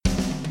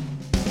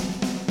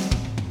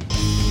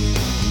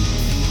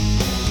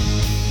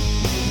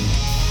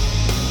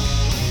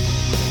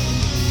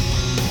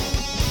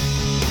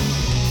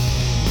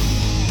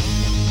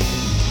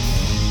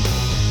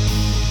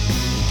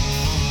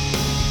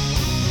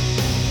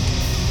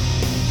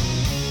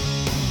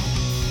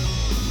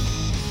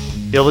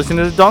You're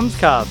listening to Don's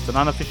Cast, an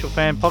unofficial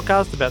fan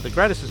podcast about the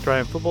greatest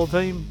Australian football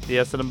team, the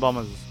Essendon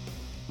Bombers.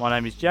 My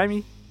name is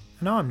Jamie.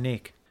 And I'm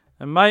Nick.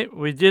 And mate,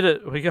 we did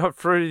it. We got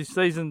through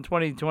season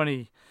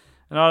 2020.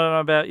 And I don't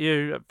know about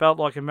you, it felt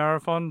like a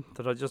marathon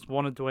that I just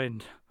wanted to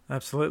end.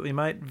 Absolutely,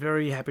 mate.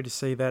 Very happy to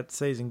see that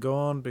season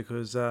gone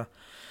because,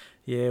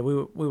 we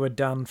were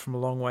done from a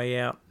long way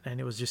out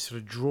and it was just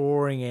sort of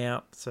drawing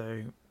out.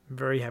 So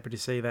very happy to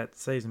see that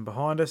season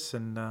behind us.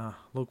 And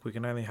look, we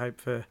can only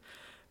hope for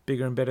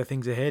bigger and better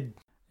things ahead.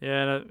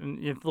 Yeah,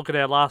 and you look at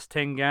our last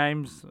 10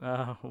 games,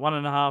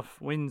 1.5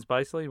 wins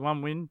basically,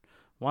 one win,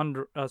 one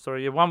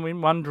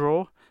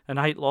draw, and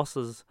 8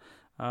 losses.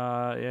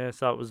 So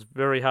it was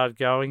very hard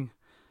going.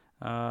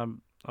 I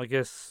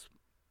guess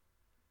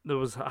it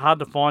was hard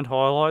to find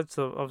highlights.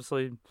 So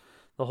obviously,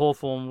 the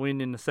Hawthorn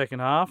win in the second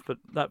half, but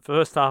that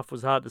first half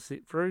was hard to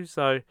sit through.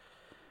 So,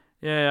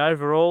 yeah,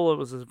 overall, it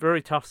was a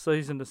very tough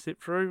season to sit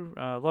through.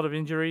 A lot of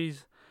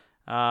injuries.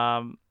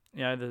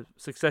 The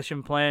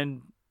succession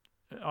plan,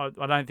 I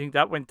don't think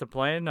that went to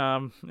plan.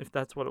 If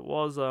that's what it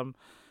was, I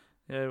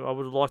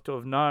would have liked to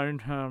have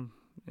known.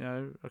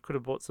 I could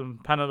have bought some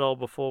Panadol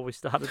before we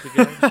started the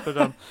games.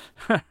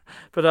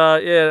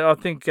 I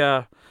think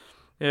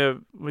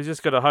we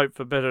just got to hope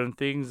for better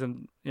things,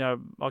 and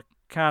I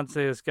can't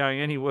see us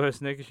going any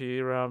worse next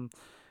year.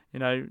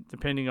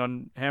 Depending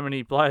on how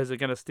many players are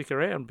going to stick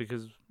around,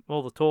 because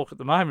all the talk at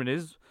the moment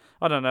is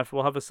I don't know if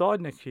we'll have a side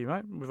next year,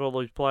 mate, with all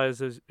these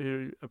players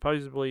who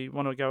supposedly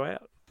want to go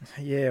out.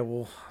 Yeah,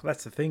 well,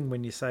 that's the thing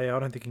when you say I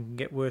don't think it can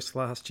get worse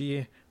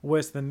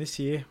than this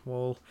year.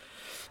 Well,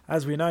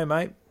 as we know,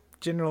 mate,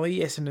 generally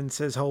Essendon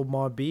says hold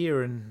my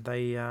beer, and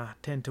they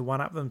tend to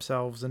one-up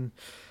themselves, and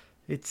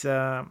it's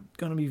going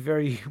to be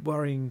very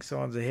worrying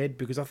signs ahead,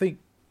 because I think,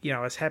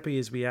 as happy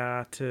as we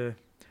are to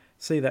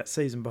see that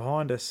season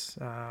behind us,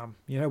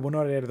 we're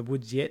not out of the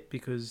woods yet,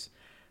 because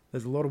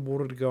there's a lot of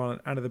water to go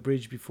on under the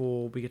bridge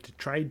before we get to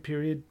trade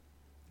period.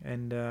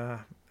 And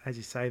as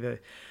you say, the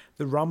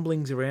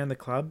rumblings around the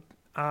club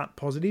aren't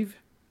positive.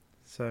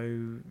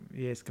 So,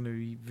 it's going to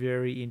be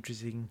very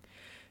interesting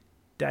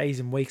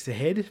days and weeks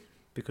ahead,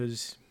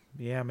 because,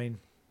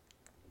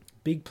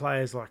 big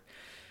players like,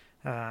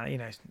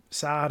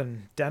 Saad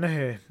and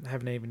Danaher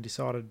haven't even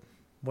decided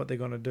what they're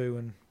going to do.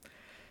 And,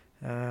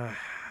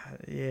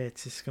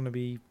 it's just going to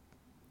be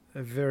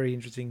a very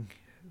interesting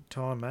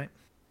time, mate.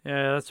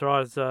 Yeah, that's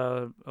right. It's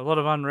a lot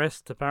of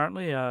unrest,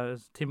 apparently,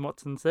 as Tim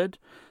Watson said.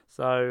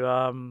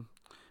 So,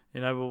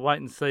 we'll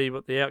wait and see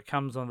what the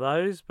outcomes on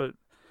those. But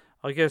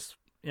I guess,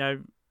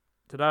 today's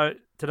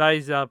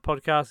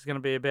podcast is going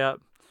to be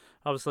about,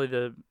 obviously,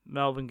 the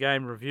Melbourne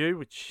game review,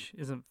 which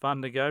isn't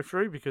fun to go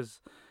through because,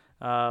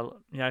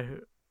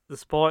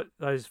 despite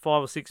those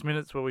 5 or 6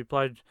 minutes where we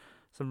played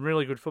some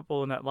really good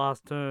football in that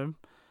last term,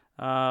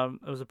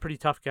 it was a pretty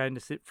tough game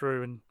to sit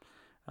through. And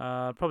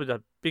probably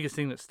the biggest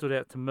thing that stood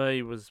out to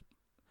me was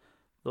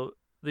the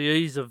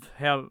ease of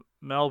how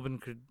Melbourne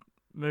could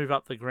move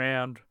up the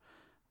ground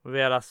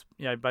without us,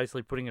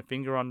 basically putting a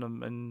finger on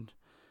them. And,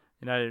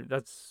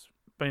 that's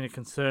been a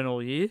concern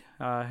all year,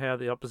 how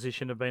the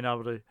opposition have been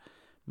able to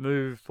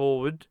move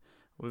forward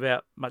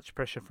without much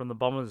pressure from the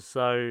Bombers.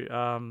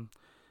 So,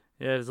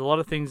 there's a lot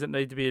of things that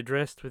need to be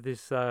addressed with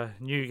this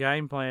new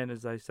game plan,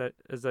 as they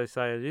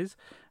say it is.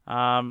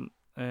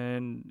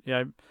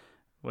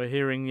 We're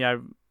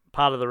hearing,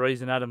 part of the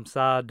reason Adam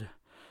Saad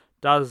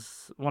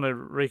does want to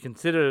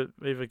reconsider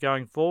either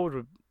going forward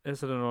with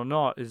Essendon or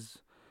not is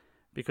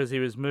because he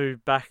was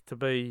moved back to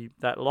be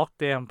that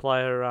lockdown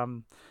player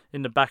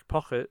in the back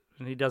pocket,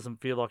 and he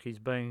doesn't feel like he's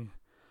being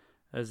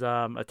as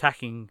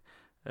attacking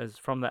as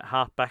from that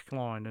half back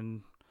line.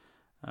 And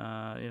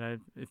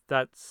if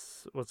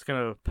that's what's going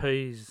to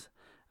appease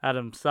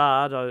Adam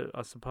Saad,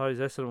 I suppose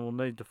Essendon will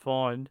need to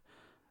find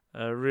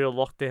a real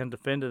lockdown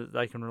defender that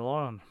they can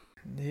rely on.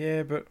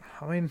 Yeah, but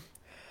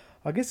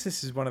I guess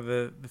this is one of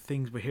the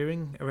things we're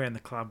hearing around the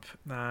club.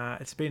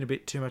 It's been a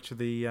bit too much of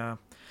the,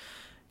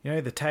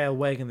 the tail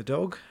wagging the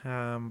dog.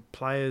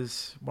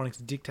 Players wanting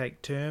to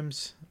dictate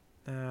terms,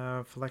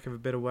 for lack of a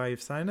better way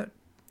of saying it.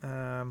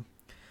 And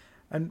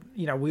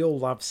we all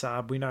love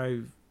Saab. We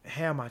know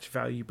how much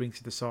value he brings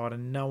to the side,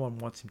 and no one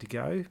wants him to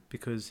go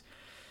because,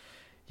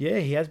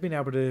 he has been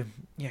able to,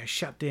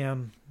 shut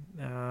down,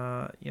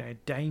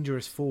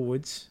 dangerous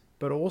forwards,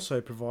 but also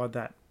provide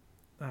that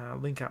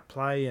link-up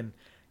play and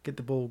get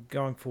the ball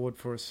going forward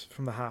for us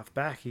from the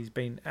half-back. He's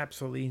been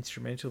absolutely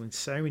instrumental in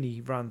so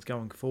many runs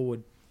going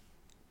forward.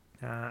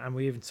 And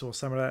we even saw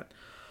some of that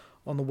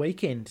on the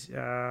weekend.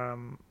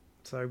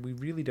 So we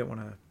really don't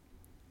want to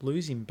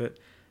lose him. But,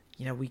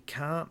 we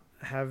can't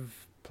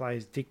have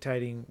players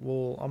dictating,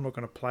 well, I'm not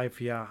going to play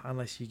for you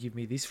unless you give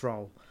me this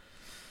role.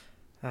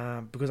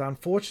 Because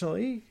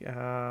unfortunately,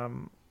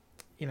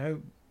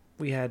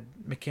 we had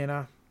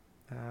McKenna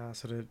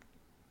sort of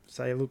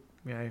say, look,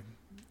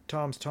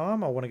 time's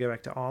time, I want to go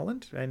back to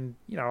Ireland. And,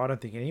 I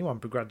don't think anyone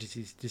begrudges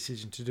his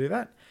decision to do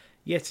that.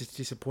 Yes, it's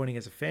disappointing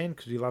as a fan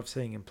because we love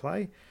seeing him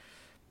play.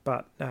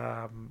 But,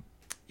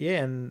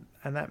 and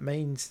that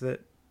means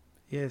that,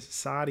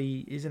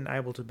 Sardi isn't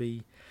able to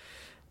be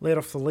let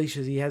off the leash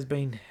as he has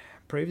been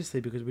previously,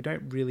 because we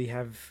don't really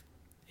have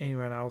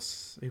anyone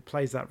else who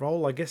plays that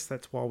role. I guess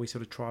that's why we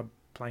sort of tried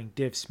playing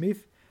Dev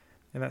Smith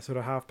in that sort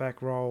of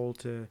halfback role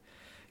to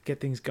get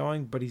things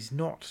going, but he's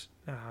not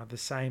the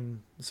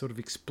same sort of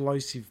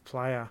explosive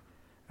player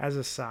as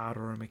a Sard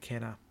or a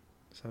McKenna.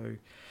 So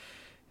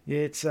yeah,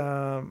 it's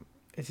a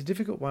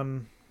difficult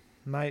one,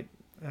 mate.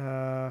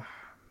 But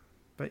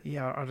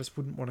yeah, I just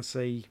wouldn't want to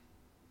see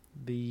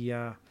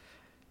the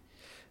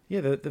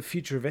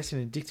future of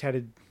Essendon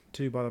dictated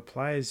to by the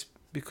players,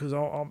 because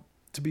I'm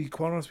to be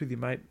quite honest with you,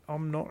 mate,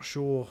 I'm not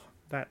sure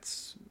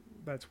that's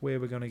where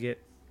we're going to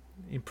get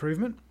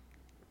improvement.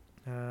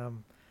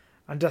 And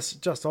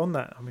just on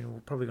that, I mean, we're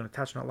probably going to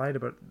touch on it later,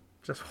 but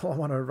just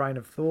on a rain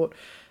of thought,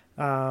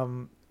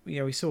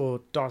 we saw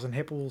Dyson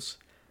Heppel's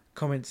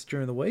comments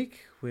during the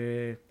week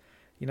where,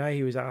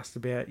 he was asked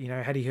about,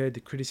 had he heard the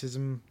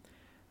criticism,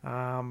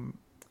 from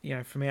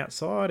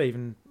outside,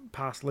 even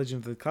past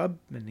legend of the club,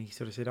 and he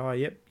sort of said, "Oh,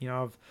 yep,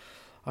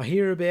 I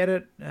hear about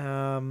it,"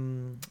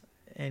 and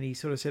he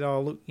sort of said,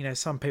 "Oh, look,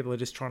 some people are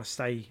just trying to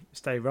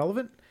stay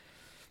relevant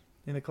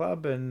in the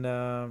club, and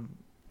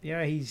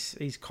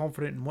he's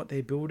confident in what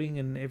they're building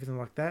and everything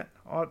like that."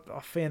 I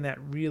found that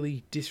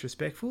really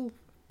disrespectful,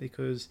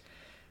 because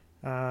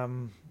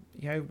when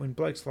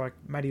blokes like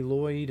Matty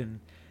Lloyd and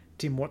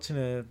Tim Watson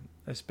are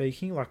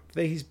speaking, like,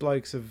 these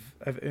blokes have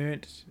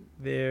earned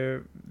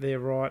their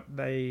right.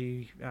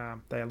 They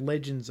are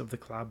legends of the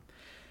club,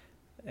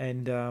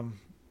 and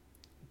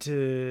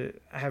to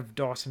have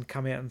Dyson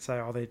come out and say,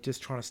 "Oh, they're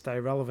just trying to stay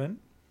relevant,"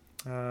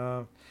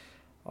 I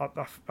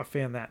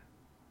found that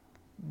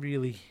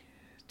really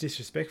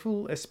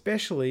disrespectful,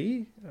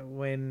 especially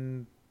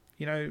when,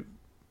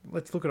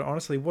 let's look at it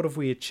honestly. What have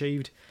we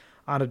achieved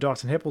under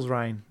Dyson Heppel's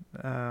reign?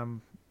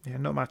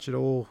 Not much at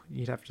all,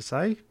 you'd have to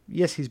say.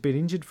 Yes, he's been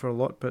injured for a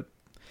lot, but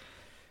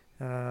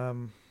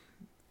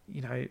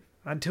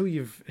until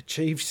you've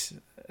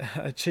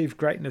achieved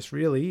greatness,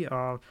 really,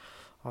 I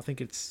think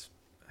it's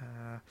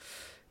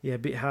a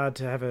bit hard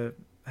to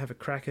have a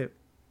crack at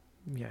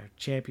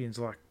champions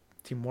like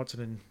Tim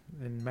Watson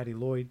and Matty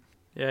Lloyd.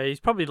 Yeah, he's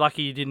probably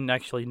lucky he didn't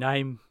actually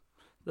name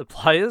the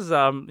players,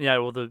 or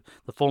the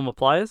former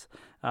players.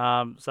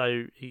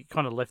 So he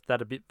kind of left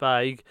that a bit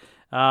vague.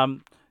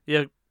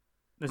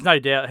 There's no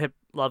doubt Hep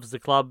loves the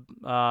club.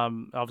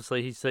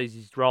 Obviously, he sees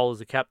his role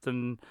as a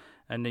captain,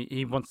 and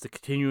he wants to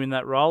continue in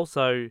that role.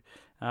 So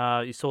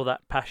you saw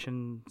that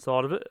passion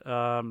side of it.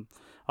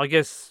 I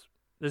guess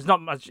there's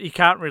not much. He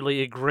can't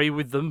really agree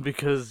with them,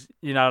 because,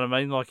 you know what I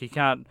mean? Like, he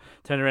can't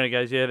turn around and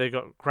goes, "Yeah, they've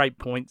got great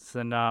points,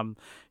 and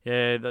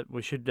that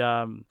we should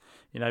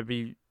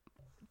be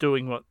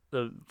doing what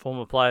the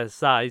former players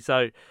say."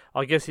 So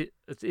I guess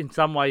it's in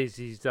some ways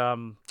he's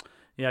trying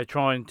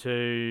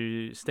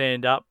to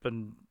stand up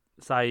and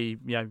say,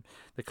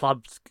 the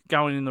club's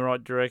going in the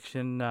right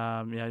direction.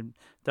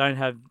 Don't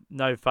have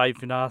no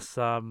faith in us.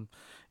 And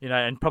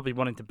probably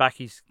wanting to back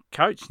his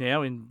coach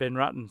now in Ben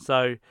Rutten.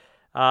 So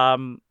I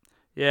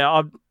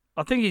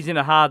think he's in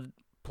a hard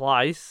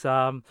place.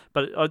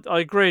 But I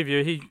agree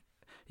with you.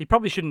 He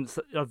probably shouldn't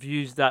have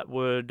used that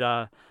word.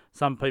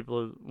 Some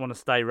people want to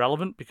stay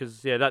relevant,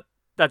 because that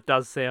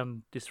does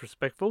sound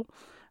disrespectful.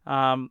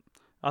 I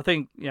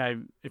think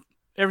if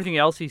everything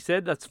else he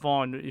said, that's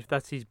fine. If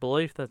that's his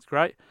belief, that's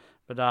great.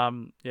 But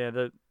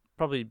the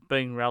probably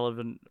being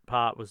relevant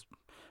part was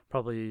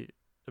probably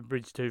a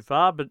bridge too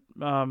far. But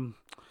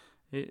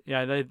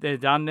they're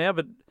done now.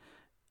 But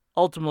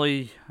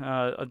ultimately,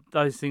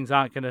 those things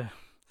aren't going to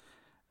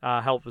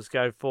help us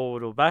go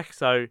forward or back.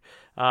 So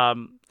at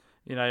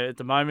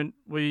the moment,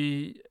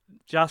 we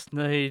just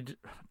need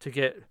to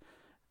get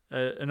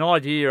an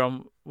idea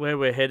on where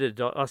we're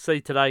headed. I see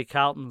today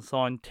Carlton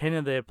signed 10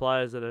 of their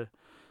players that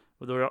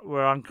were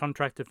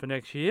uncontracted for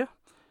next year,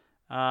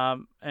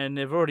 and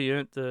they've already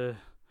earned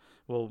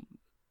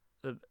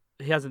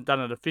he hasn't done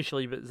it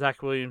officially, but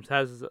Zach Williams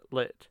has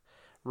let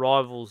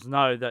rivals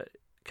know that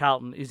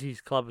Carlton is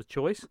his club of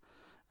choice,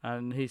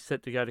 and he's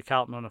set to go to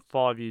Carlton on a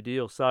 5-year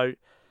deal. So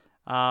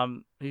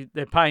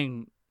they're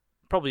paying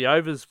probably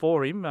overs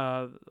for him.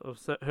 I've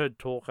heard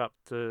talk up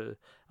to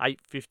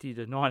 $850,000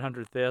 to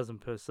 $900,000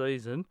 per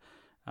season.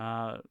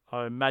 I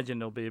imagine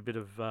there'll be a bit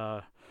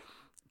of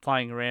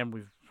playing around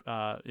with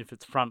if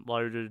it's front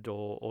loaded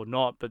or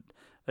not. But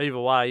either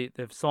way,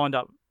 they've signed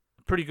up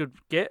a pretty good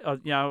get. I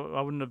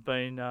wouldn't have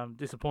been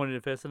disappointed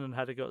if Essendon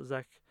had got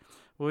Zach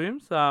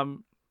Williams. They're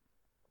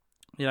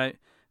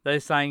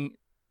saying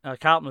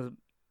Carlton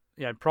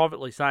is,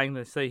 privately saying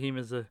they see him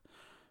as a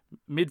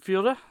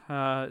midfielder.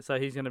 So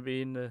he's going to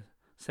be in the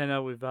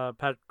centre with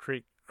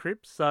Patrick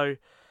Cripps. So,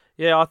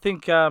 I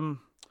think,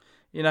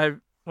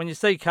 when you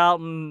see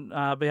Carlton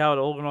be able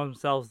to organise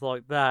themselves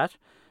like that,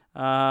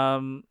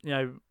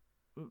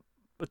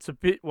 it's a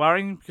bit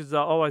worrying, because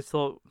I always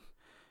thought,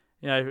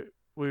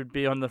 we'd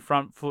be on the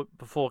front foot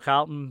before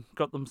Carlton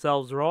got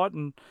themselves right.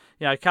 And,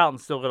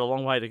 Carlton's still got a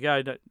long way to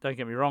go, don't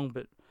get me wrong,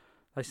 but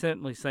they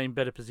certainly seem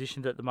better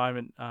positioned at the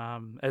moment,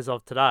 as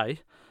of today,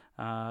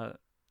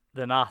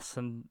 than us.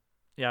 And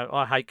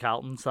I hate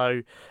Carlton,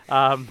 so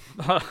I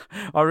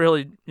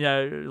really,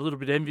 a little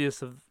bit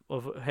envious of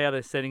how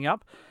they're setting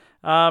up.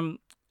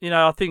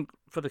 I think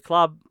for the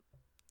club,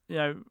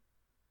 I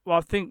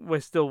think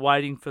we're still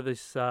waiting for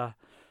this, the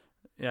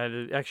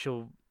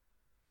actual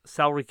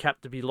salary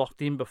cap to be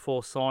locked in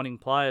before signing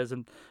players,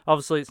 and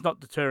obviously it's not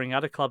deterring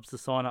other clubs to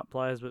sign up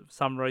players, but for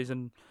some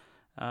reason,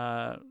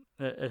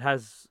 it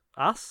has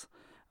us.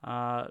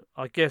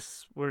 I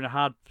guess we're in a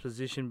hard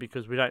position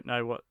because we don't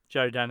know what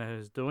Joe Danaher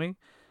is doing.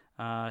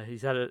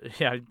 He's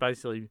had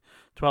basically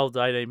 12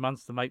 to 18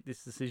 months to make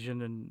this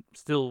decision, and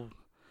still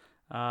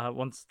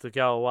wants to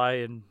go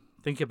away and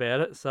think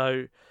about it.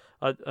 So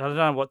I don't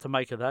know what to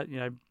make of that.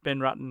 Ben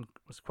Rutten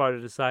was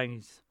quoted as saying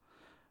he's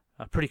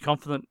pretty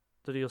confident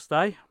that he'll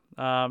stay,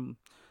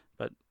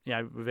 but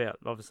without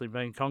obviously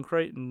being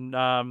concrete. And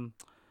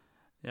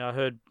I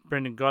heard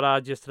Brendan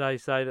Goddard yesterday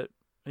say that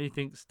he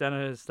thinks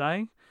Danaher is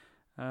staying.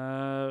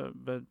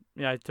 But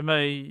to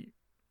me,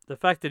 the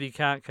fact that he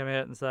can't come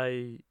out and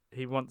say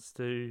he wants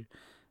to,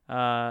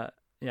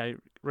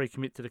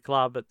 recommit to the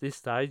club at this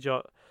stage,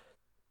 there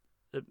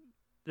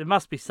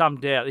must be some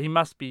doubt. He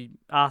must be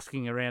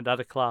asking around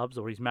other clubs,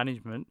 or his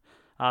management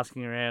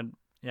asking around,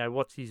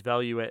 what's his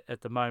value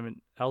at the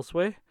moment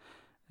elsewhere.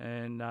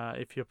 And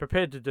if you're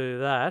prepared to do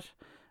that,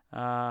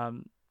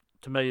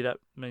 to me that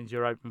means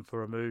you're open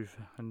for a move.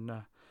 And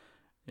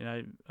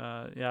I'm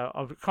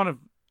kind of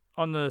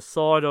on the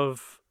side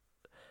of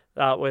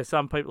where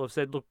some people have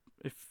said, look,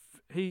 if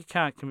he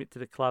can't commit to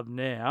the club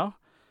now,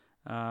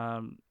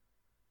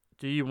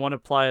 do you want a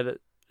player that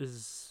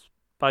is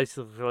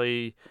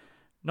basically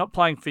not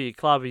playing for your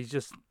club? He's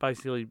just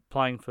basically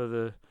playing for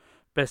the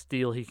best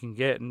deal he can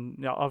get.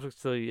 And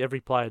obviously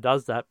every player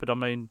does that, but I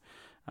mean,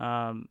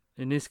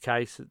 in this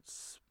case,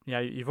 it's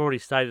you've already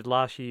stated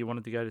last year you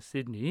wanted to go to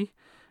Sydney,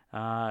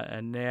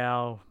 and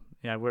now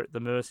we're at the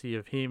mercy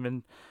of him,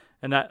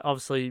 and that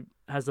obviously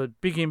has a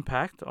big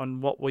impact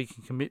on what we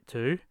can commit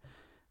to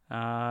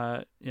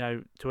our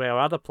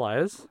other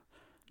players,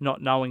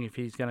 not knowing if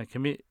he's going to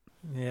commit.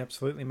 Yeah,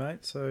 absolutely,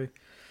 mate. So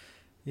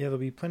there'll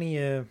be plenty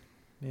of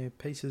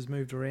pieces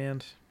moved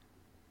around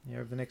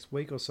over the next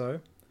week or so.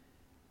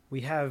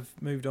 We have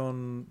moved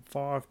on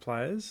 5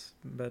 players,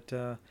 but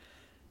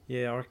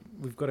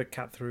we've got to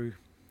cut through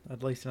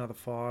at least another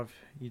 5,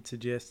 you'd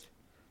suggest.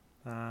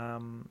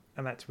 And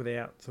that's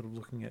without sort of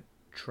looking at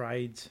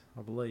trades,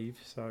 I believe.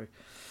 So,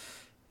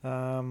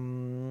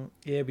 it'll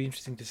be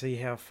interesting to see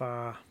how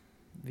far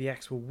the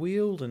axe will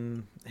wield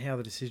and how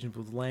the decisions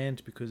will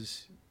land,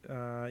 because,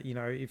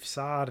 if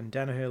Saad and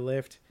Danaher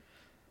left,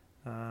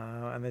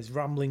 and there's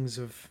rumblings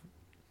of,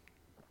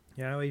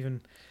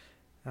 even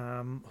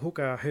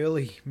Hooker,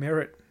 Hurley,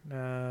 Merritt,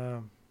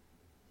 being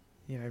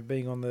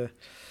on the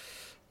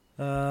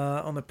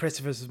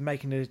precipice of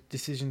making a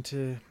decision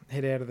to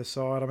head out of the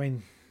side. I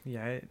mean,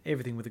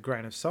 everything with a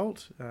grain of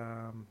salt.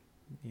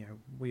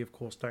 We of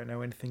course don't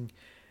know anything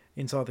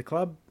inside the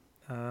club,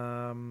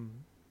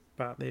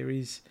 but there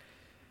is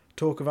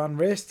talk of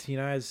unrest.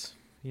 As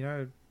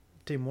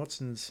Tim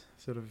Watson's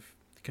sort of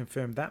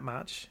confirmed that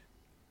much.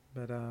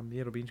 But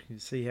it'll be interesting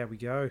to see how we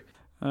go.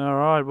 All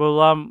right.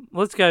 Well,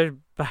 let's go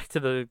back to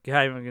the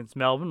game against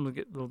Melbourne.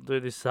 We'll do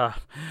this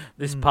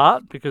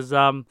part, because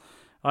I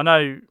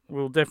know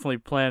we'll definitely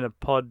plan a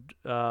pod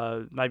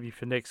maybe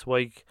for next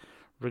week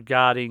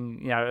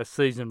regarding a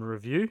season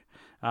review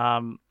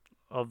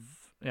of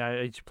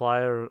each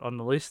player on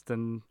the list,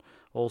 and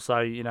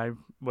also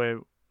where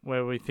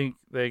we think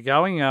they're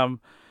going.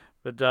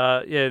 But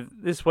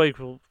this week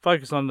we'll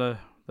focus on the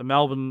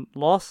Melbourne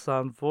loss.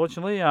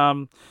 Unfortunately,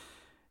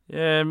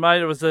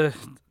 mate, it was a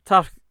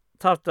tough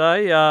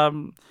day.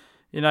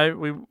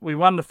 We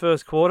won the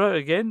first quarter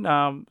again.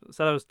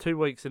 So that was 2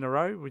 weeks in a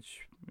row,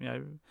 which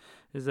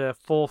is our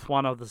 4th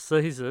one of the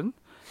season.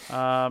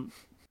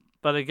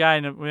 But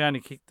again, we only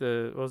kicked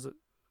was it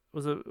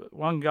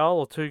 1 goal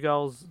or 2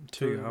 goals?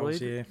 2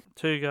 goals, yeah.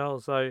 2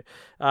 goals. So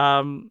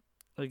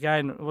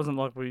again, it wasn't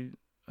like we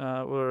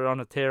were on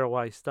a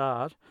tearaway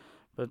start.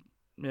 But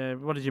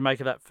what did you make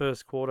of that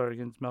first quarter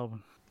against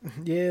Melbourne?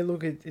 Yeah,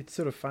 look, it's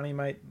sort of funny,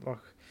 mate. Like,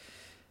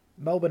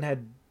 Melbourne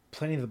had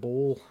plenty of the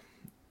ball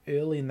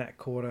early in that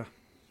quarter,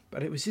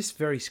 but it was just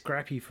very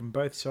scrappy from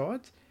both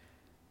sides.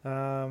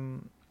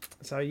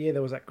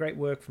 There was that great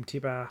work from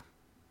Tipper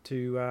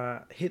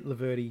to hit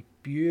Laverty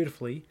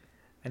beautifully,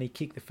 and he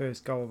kicked the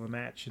first goal of the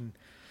match. And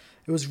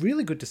it was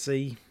really good to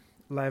see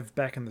Lav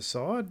back in the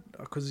side,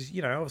 because,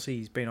 obviously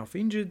he's been off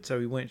injured, so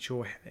we weren't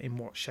sure in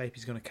what shape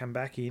he's going to come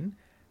back in.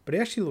 But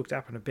he actually looked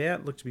up and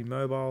about, looked to be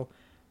mobile,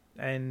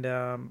 and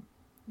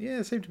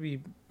seemed to be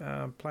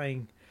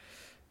playing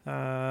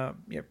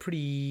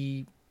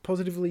pretty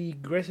positively,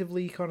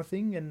 aggressively kind of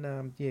thing.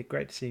 And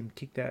great to see him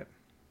kick that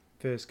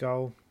first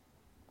goal.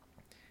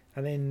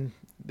 And then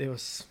there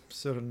was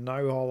sort of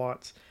no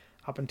highlights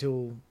up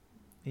until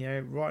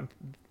right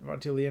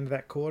until the end of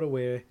that quarter,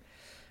 where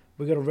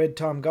we got a red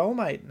time goal,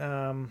 mate.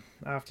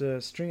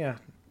 After Stringer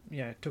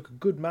took a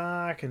good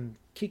mark and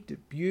kicked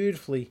it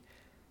beautifully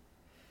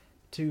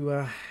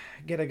to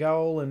get a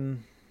goal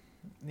and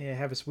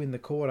have us win the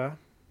quarter.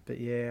 But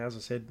yeah, as I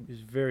said, it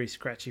was very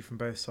scratchy from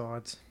both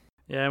sides.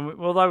 Yeah, and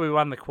although we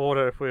won the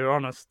quarter, if we were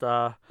honest,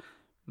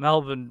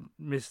 Melbourne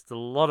missed a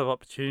lot of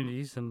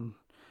opportunities, and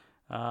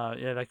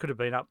they could have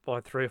been up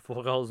by 3 or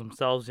 4 goals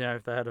themselves.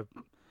 If they had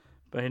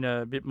been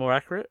a bit more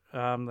accurate.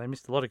 They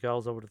missed a lot of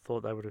goals. I would have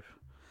thought they would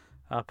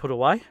have put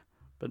away,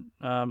 but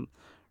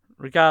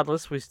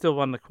regardless, we still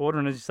won the quarter.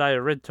 And as you say,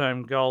 a red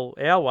term goal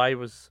our way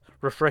was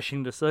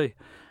refreshing to see.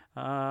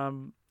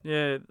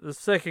 The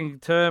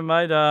second term,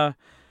 mate.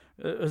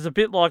 It was a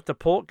bit like the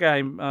Port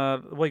game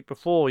the week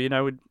before.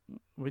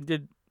 We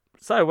did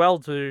so well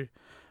to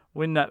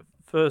win that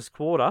first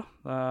quarter,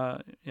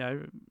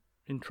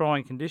 in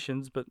trying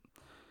conditions, but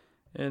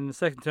in the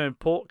second term,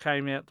 Port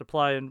came out to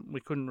play and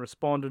we couldn't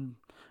respond, and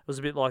it was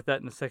a bit like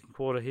that in the second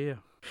quarter here.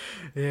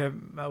 Yeah,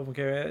 Melbourne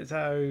came out.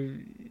 So,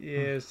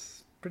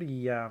 it's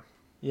pretty...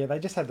 they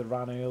just had the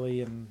run early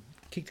and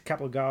kicked a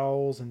couple of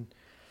goals and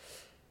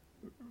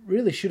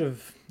really should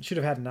have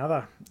had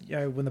another,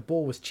 when the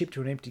ball was chipped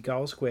to an empty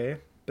goal square,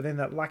 but then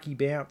that lucky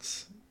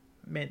bounce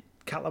meant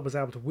Cutler was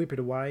able to whip it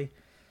away.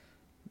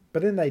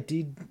 But then they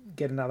did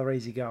get another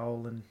easy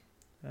goal, and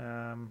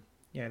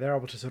they're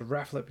able to sort of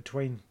raffle it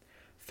between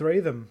three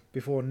of them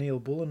before Neil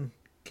Bullen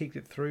kicked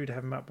it through to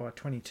have them up by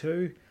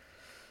 22.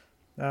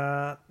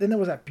 Then there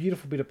was that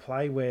beautiful bit of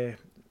play where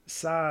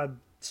Saad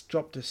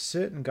dropped a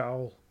certain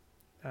goal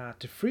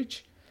to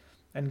Fritsch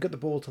and got the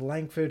ball to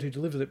Langford, who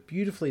delivered it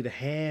beautifully to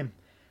Ham.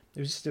 It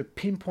was just a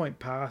pinpoint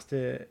pass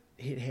to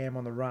hit Ham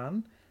on the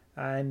run,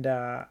 and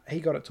he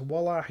got it to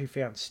Waller, who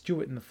found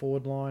Stewart in the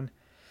forward line.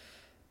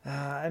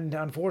 And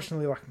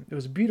unfortunately, it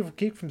was a beautiful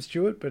kick from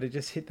Stewart, but it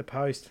just hit the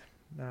post.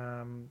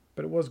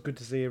 But it was good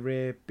to see a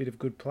rare bit of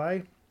good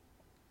play.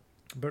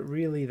 But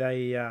really,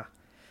 they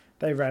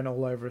ran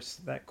all over us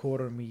that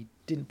quarter, and we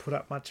didn't put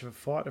up much of a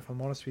fight, if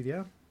I'm honest with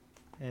you.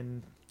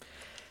 And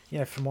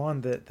for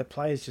mine, the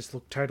players just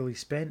looked totally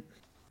spent.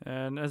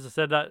 And as I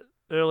said that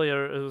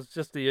earlier, it was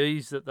just the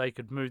ease that they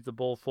could move the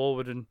ball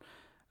forward, and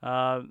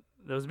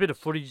there was a bit of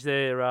footage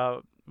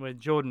there where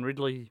Jordan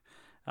Ridley,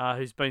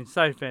 who's been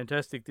so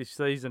fantastic this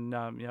season,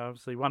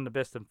 obviously won the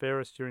best and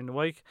fairest during the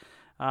week,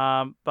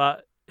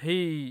 but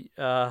he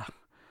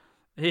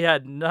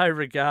had no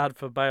regard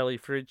for Bailey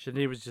Fritsch, and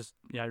he was just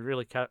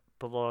really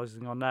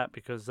capitalising on that,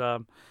 because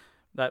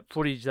that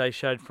footage they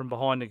showed from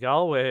behind the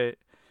goal where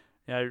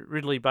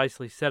Ridley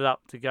basically set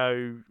up to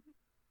go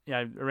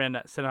around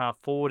that centre half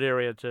forward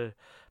area to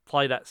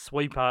play that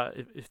sweeper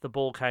if the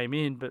ball came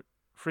in, but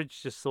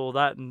Fritsch just saw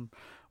that and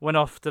went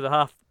off to the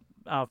half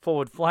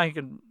forward flank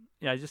and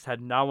just had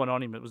no one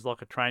on him. It was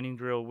like a training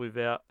drill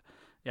without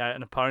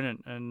an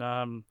opponent,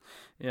 and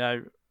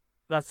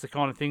that's the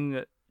kind of thing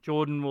that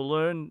Jordan will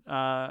learn.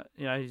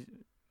 He's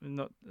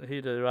not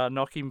here to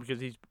knock him,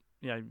 because he's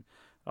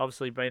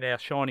obviously been our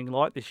shining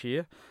light this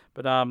year,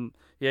 but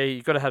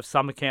you've got to have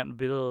some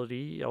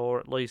accountability, or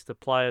at least a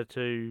player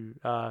to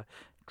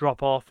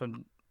drop off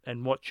and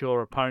watch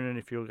your opponent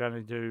if you're going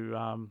to do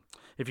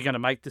if you're going to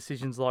make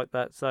decisions like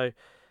that. So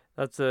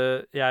that's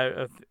a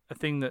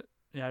thing that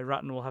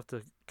Rutten will have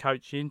to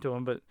coach into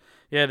him. But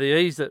the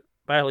ease that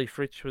Bailey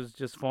Fritsch was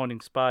just finding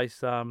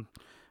space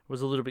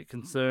was a little bit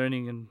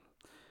concerning, and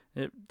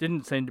it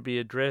didn't seem to be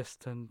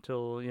addressed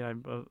until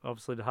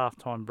obviously the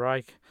halftime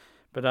break.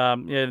 But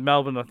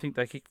Melbourne, I think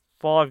they kicked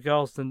 5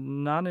 goals to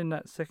none in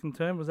that second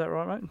term. Was that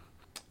right, mate?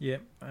 Yeah,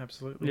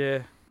 absolutely.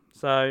 Yeah.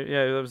 So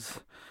it was,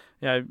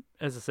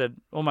 as I said,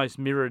 almost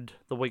mirrored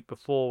the week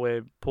before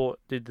where Port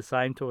did the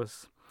same to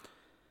us.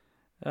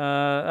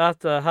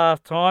 After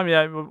half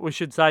time, we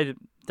should say that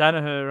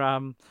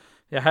Danaher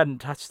hadn't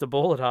touched the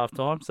ball at half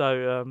time,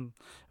 so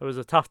it was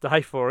a tough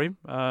day for him.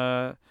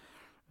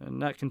 And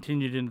that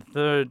continued in the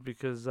third,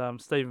 because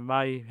Stephen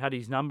May had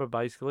his number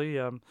basically.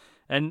 And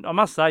I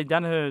must say,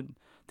 Danaher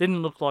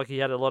didn't look like he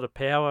had a lot of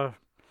power.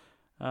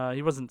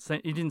 He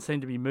didn't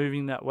seem to be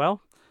moving that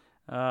well.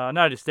 I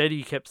noticed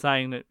Eddie kept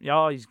saying that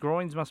his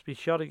groins must be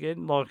shot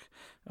again. Like,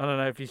 I don't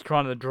know if he's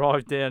trying to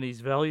drive down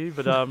his value,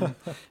 but I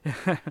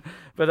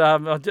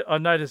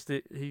noticed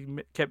that he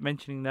kept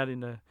mentioning that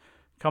in the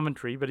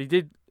commentary. But he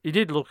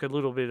did look a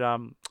little bit I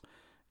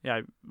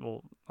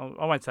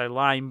won't say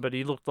lame, but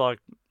he looked like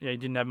he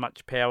didn't have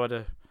much power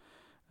to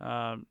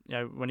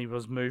when he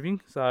was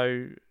moving.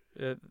 So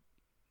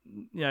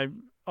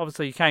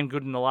obviously he came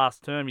good in the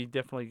last term. He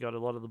definitely got a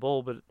lot of the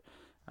ball, but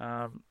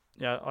I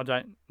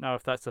don't know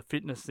if that's a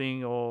fitness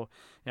thing, or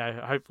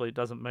hopefully it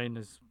doesn't mean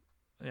there's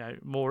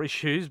more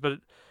issues, but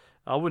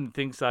I wouldn't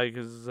think so,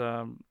 because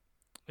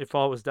if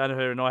I was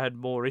Danaher and I had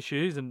more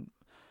issues, and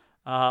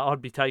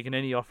I'd be taking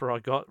any offer I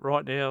got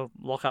right now,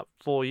 lock up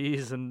 4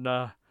 years, and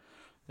I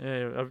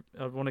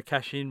want to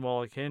cash in while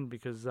I can,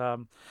 because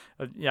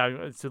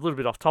it's a little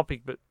bit off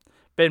topic, but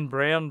Ben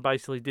Brown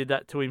basically did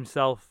that to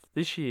himself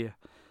this year.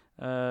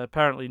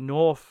 Apparently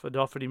North had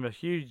offered him a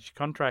huge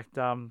contract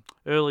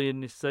early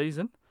in this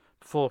season,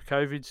 before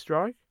COVID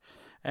strike,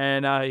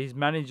 and his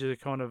manager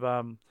kind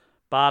of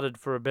bartered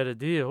for a better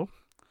deal.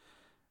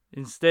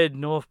 Instead,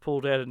 North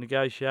pulled out of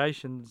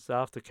negotiations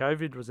after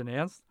COVID was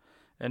announced,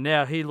 and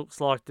now he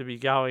looks like to be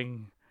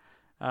going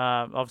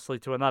obviously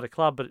to another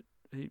club, but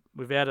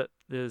without it,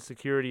 the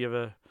security of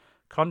a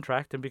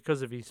contract, and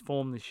because of his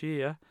form this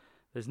year,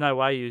 there's no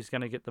way he was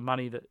going to get the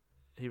money that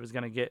he was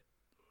going to get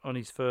on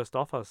his first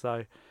offer.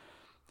 So,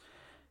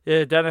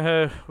 yeah,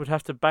 Danaher would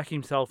have to back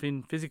himself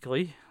in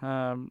physically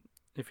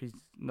if he's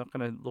not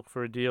going to look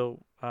for a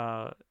deal.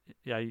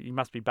 He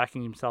must be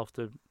backing himself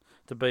to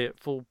be at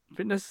full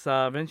fitness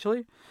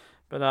eventually.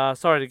 But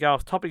sorry to go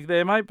off topic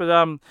there, mate.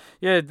 But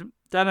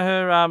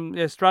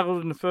Danaher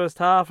struggled in the first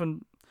half,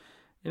 and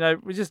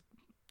we just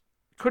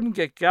couldn't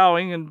get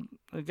going. And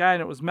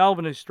again, it was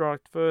Melbourne who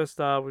struck first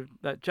with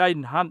that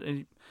Jaden Hunt,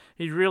 and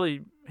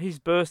his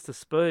burst of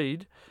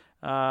speed.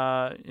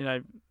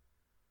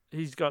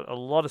 He's got a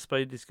lot of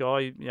speed. This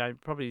guy,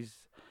 probably his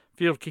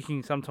field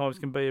kicking sometimes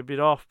can be a bit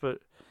off, but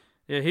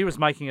yeah, he was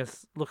making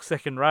us look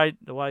second rate.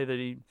 The way that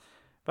he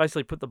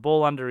basically put the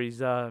ball under his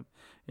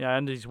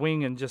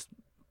wing and just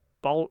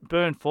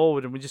burned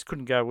forward, and we just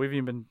couldn't go with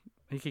him. And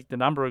he kicked a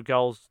number of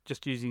goals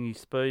just using his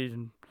speed,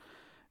 and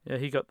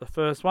he got the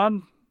first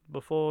one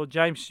before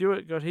James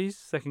Stewart got his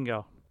second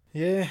goal.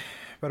 Yeah,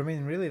 but I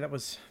mean, really, that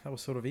was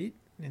sort of it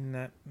in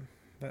that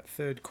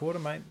third quarter,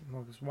 mate.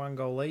 It was one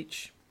goal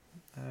each.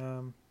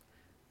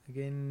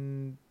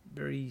 Again,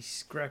 very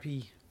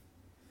scrappy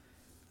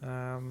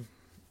kind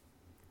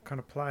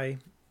of play.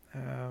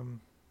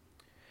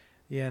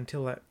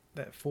 Until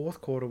that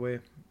fourth quarter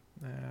where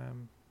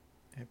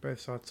both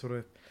sides sort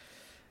of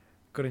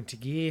got into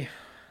gear.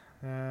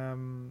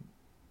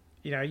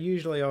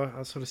 Usually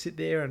I sort of sit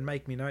there and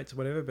make me notes or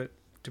whatever, but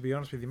to be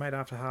honest with you, mate,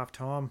 after half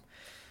time,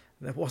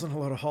 there wasn't a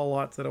lot of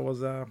highlights that I was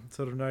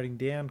sort of noting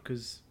down,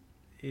 because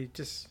it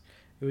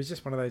was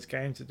just one of those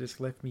games that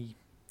just left me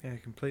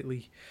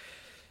completely,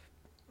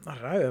 I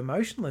don't know,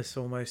 emotionless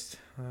almost.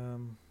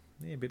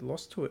 A bit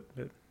lost to it.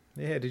 But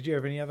yeah, did you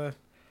have any other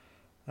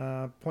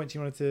points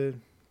you wanted to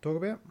talk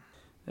about?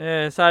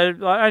 Yeah, so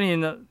only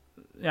in the,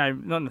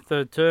 not in the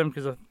third term,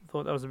 because I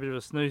thought that was a bit of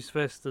a snooze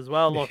fest as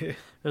well. It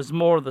was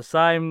more of the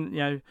same.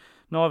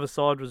 Neither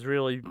side was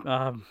really,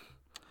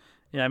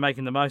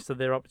 making the most of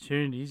their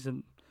opportunities.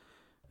 And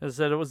as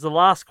I said, it was the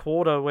last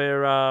quarter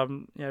where,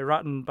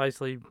 Rutten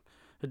basically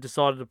had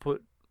decided to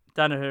put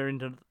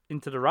Danaher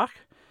into the ruck,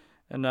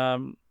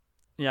 and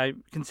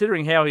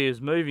considering how he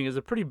was moving, is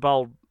a pretty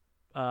bold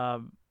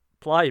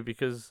play,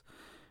 because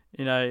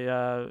if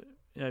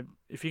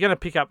you're going to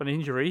pick up an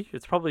injury,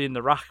 it's probably in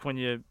the ruck when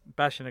you're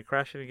bashing and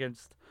crashing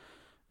against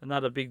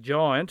another big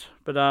giant.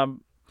 But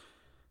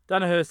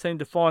Danaher seemed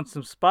to find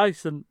some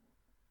space, and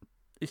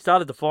he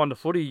started to find the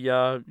footy,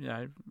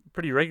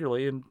 pretty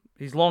regularly, and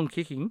his long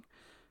kicking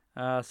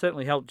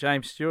certainly helped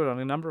James Stewart on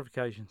a number of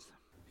occasions.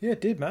 Yeah,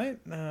 it did, mate.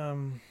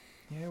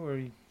 Where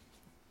he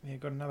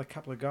got another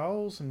couple of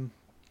goals, and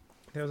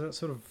there was that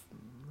sort of,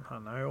 I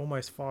don't know,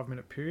 almost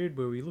 5-minute period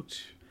where we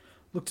looked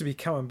to be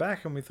coming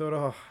back, and we thought,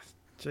 oh,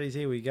 geez,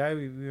 here we go.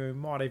 We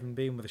might even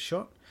be in with a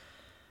shot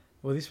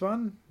with this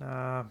one.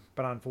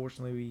 But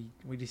unfortunately,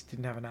 we just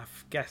didn't have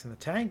enough gas in the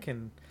tank,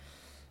 and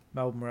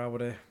Melbourne were able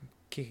to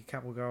kick a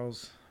couple of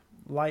goals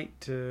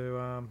late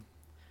to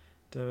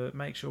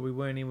make sure we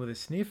weren't in with a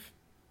sniff.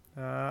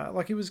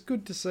 It was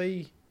good to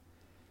see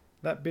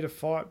that bit of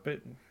fight,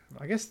 but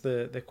I guess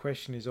the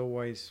question is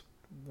always,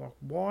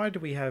 why do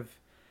we have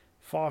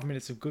 5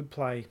 minutes of good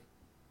play,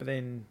 but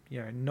then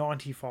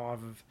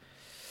 95 of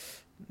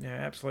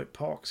absolute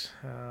pox?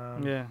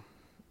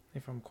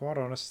 If I'm quite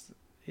honest,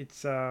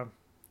 it's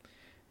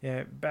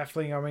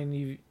baffling. I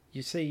mean,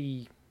 you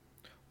see,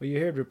 you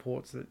heard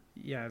reports that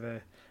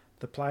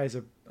the players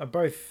are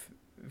both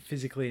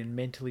physically and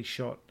mentally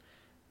shot.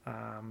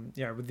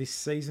 With this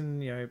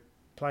season,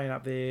 playing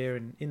up there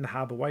and in the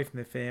hub away from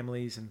their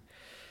families and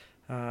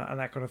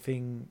that kind of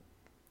thing.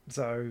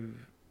 So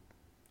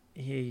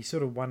you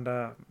sort of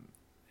wonder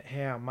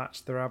how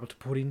much they're able to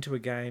put into a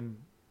game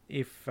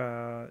if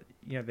they're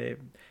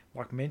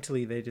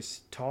mentally they're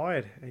just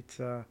tired. It's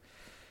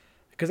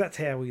because that's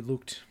how we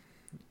looked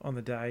on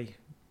the day,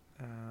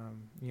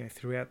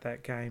 throughout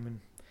that game.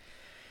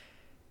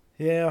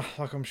 And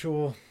I'm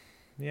sure,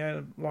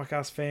 like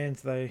us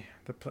fans, the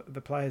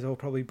players all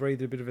probably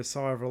breathed a bit of a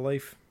sigh of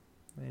relief.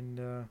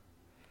 And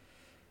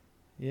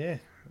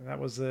that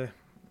was the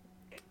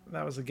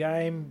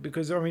game,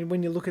 because I mean,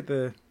 when you look at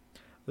the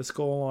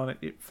scoreline,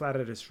 it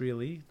flattered us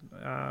really.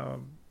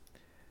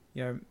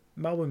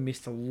 Melbourne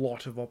missed a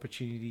lot of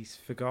opportunities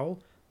for goal.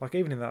 Like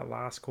even in that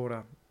last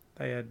quarter,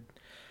 they had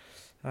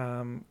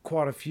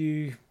quite a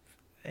few,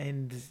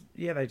 and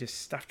they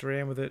just stuffed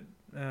around with it.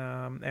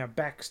 Our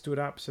back stood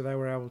up, so they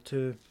were able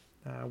to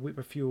whip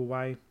a few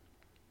away.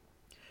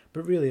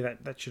 But really,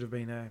 that should have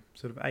been a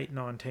sort of 8,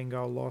 9, 10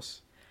 goal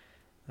loss,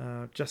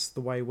 just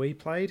the way we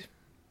played.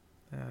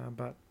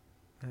 What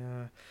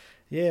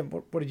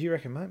did you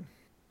reckon, mate?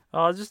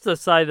 Just to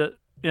say that,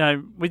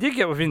 we did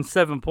get within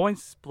 7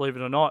 points, believe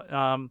it or not.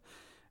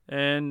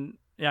 And,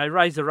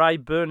 Razor Ray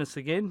burned us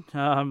again.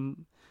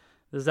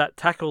 There's that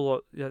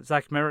tackle that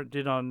Zach Merritt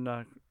did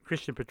on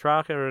Christian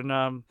Petrarca,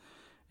 and,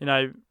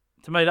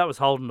 to me, that was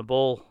holding the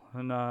ball.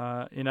 And,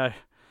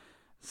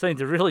 seemed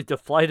to really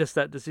deflate us,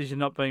 that decision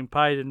not being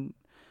paid. And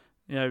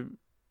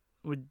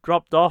we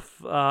dropped off,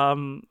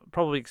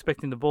 probably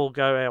expecting the ball to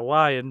go our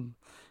way, and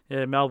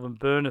Melbourne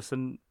burned us,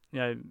 and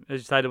as you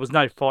say, there was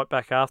no fight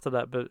back after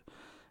that. But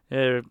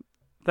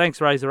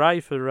thanks Razor A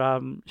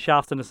for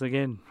shafting us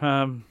again.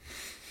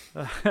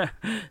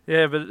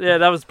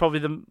 That was probably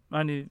the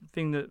only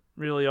thing that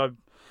really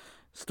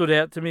stood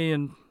out to me.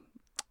 And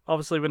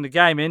obviously, when the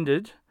game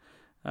ended,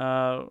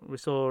 we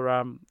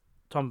saw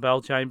Tom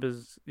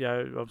Bellchambers,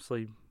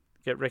 obviously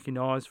get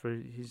recognised for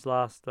his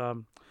last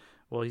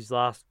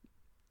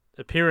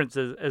appearance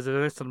as an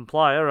Essendon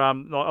player.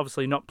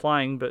 Obviously not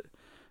playing, but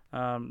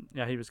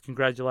he was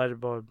congratulated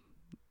by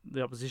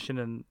the opposition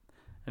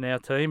and our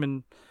team.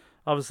 And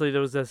obviously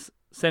there was a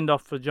send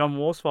off for John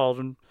Worsfold,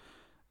 and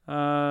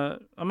I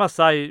must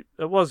say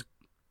it was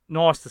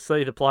nice to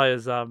see the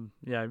players,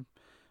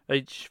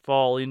 each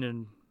file in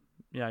and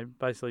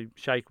basically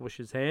shake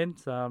Woosh's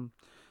hands.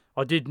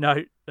 I did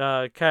note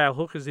Kale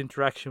Hooker's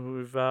interaction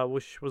with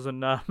Woosh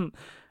wasn't.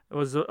 It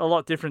was a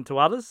lot different to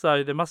others,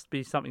 so there must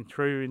be something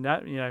true in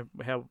that.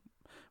 How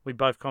we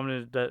both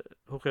commented that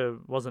Hooker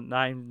wasn't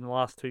named in the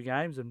last two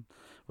games and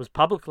was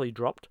publicly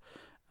dropped.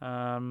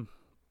 So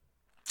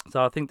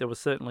I think there was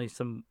certainly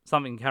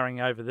something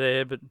carrying over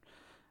there. But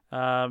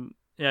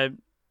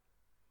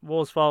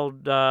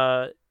Worsfold,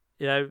 the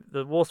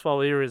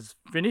Worsfold era is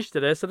finished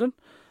at Essendon.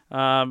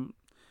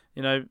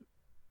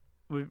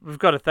 We've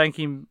got to thank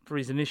him for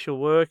his initial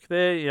work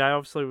there.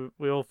 Obviously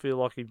we all feel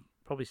like he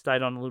probably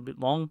stayed on a little bit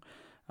long.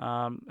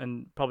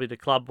 And probably the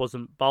club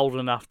wasn't bold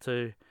enough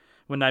to,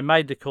 when they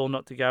made the call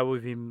not to go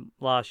with him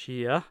last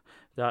year,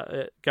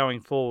 going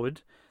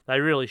forward, they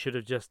really should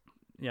have just,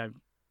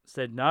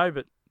 said no.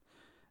 But,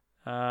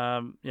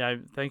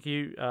 thank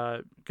you.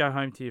 Go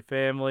home to your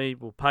family.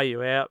 We'll pay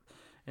you out.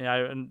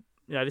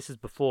 This is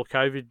before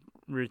COVID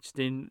reached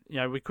in.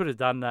 We could have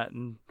done that,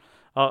 and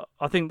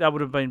I think that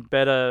would have been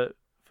better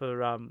for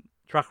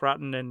Truck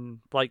Rutten and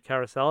Blake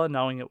Caracella,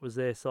 knowing it was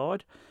their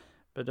side.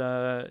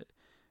 But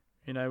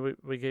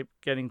we keep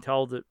getting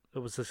told that it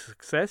was a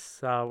success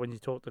when you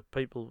talk to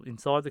people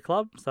inside the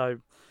club. So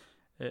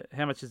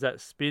how much is that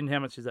spin? How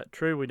much is that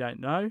true? We don't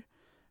know.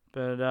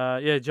 But,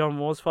 John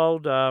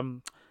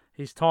Worsfold,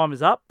 his time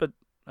is up. But,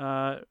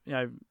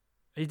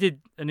 he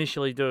did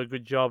initially do a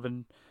good job.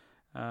 And,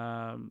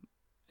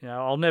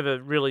 I'll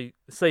never really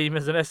see him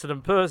as an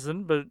Essendon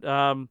person. But,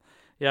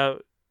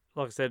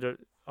 like I said,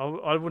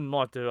 I wouldn't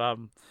like to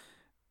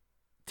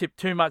tip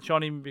too much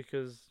on him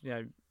because,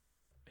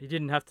 he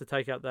didn't have to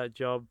take up that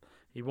job.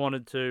 He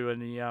wanted to,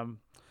 and he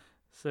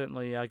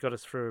certainly got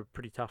us through a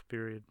pretty tough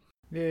period.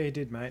 Yeah, he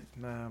did, mate.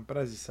 But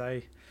as you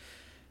say,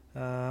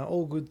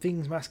 all good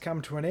things must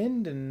come to an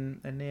end,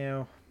 and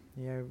now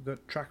we've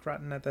got Truck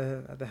Rutten at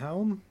the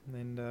helm,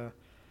 and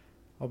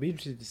I'll be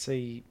interested to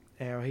see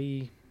how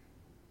he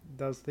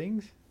does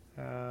things.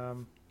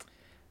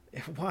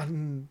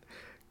 One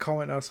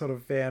comment I sort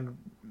of found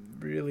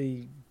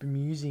really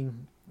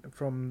bemusing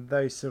from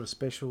those sort of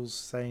specials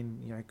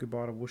saying,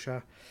 goodbye to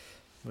Woosha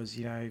was,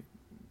 Ben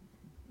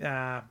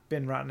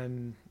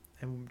Rutten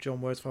and John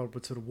Worsfold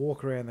would sort of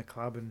walk around the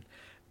club and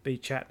be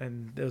chatting,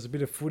 and there was a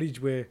bit of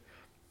footage where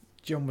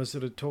John was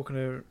sort of talking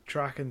to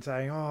Truck and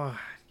saying,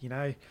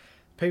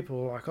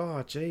 people were like,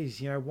 oh,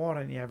 geez, why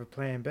don't you have a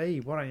plan B?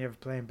 Why don't you have a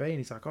plan B? And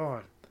he's like,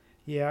 oh,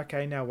 yeah,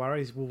 okay, no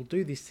worries. We'll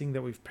do this thing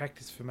that we've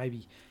practiced for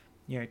maybe,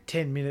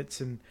 10 minutes,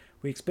 and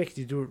we expect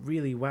you to do it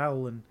really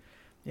well. And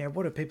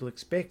what do people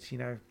expect?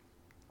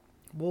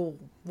 Well,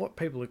 what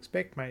people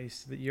expect, mate,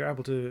 is that you're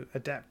able to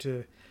adapt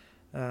to,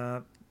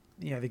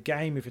 the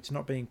game if it's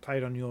not being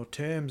played on your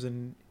terms,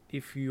 and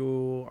if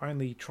you're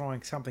only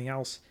trying something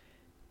else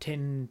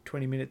 10,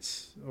 20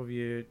 minutes of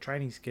your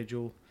training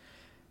schedule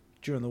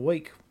during the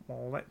week,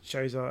 well, that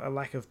shows a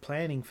lack of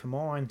planning for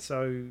mine.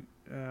 So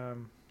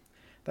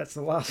that's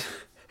the last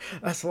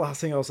that's the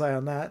last thing I'll say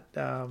on that.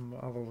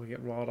 I'll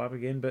get riled up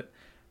again, but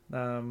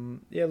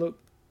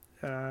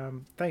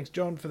thanks,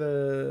 John, for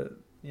the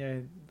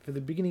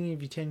beginning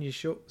of your tenure.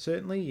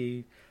 Certainly,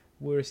 you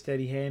were a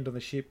steady hand on the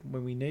ship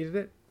when we needed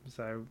it.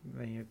 So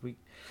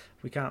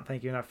we can't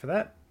thank you enough for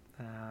that.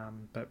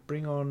 But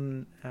bring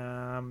on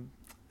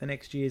the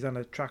next years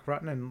under Truck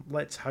Rutten, and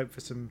let's hope for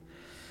some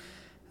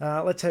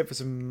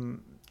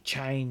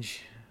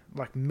change,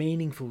 like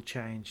meaningful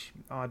change.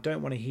 I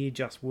don't want to hear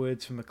just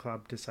words from the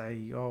club to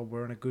say, "Oh,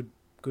 we're on a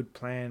good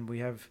plan. We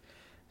have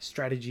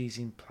strategies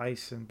in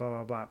place," and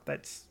blah blah blah.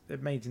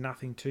 It means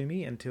nothing to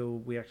me until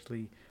we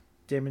actually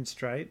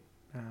demonstrate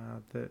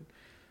that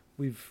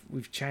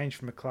we've changed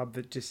from a club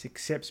that just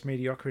accepts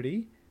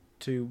mediocrity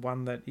to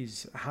one that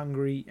is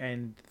hungry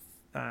and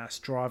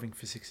striving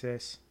for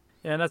success.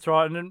 Yeah, that's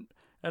right.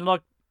 And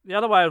like the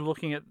other way of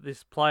looking at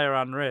this player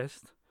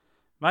unrest,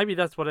 maybe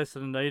that's what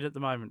Essendon need at the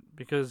moment,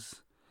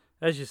 because,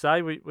 as you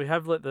say, we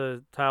have let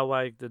the tail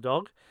wag the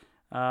dog.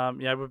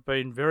 We've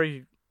been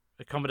very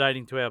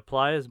accommodating to our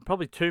players, and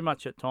probably too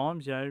much at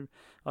times.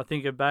 I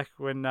think of back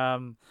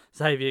when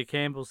Xavier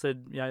Campbell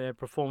said, our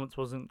performance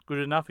wasn't good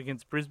enough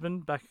against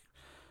Brisbane back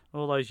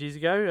all those years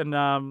ago, and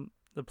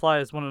the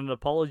players wanted an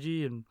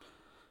apology and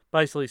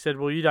basically said,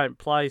 well, you don't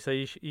play, so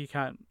you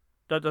can't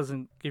that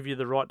doesn't give you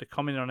the right to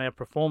comment on our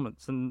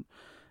performance. And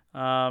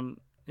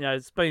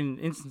it's been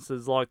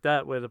instances like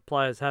that where the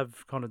players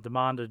have kind of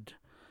demanded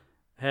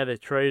how they're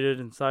treated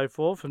and so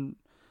forth. And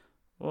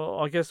well,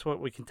 I guess what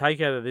we can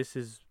take out of this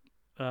is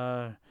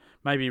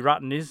maybe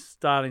Rutten is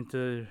starting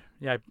to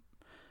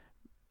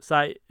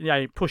say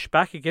push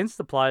back against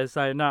the players,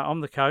 say no,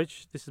 I'm the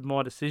coach, this is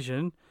my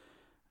decision,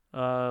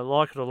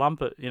 like it or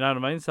lump it. You know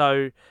what I mean?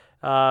 So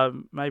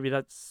maybe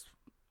that's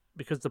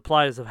because the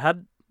players have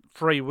had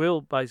free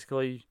will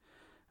basically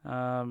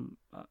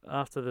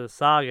after the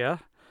saga.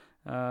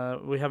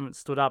 We haven't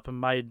stood up and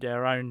made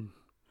our own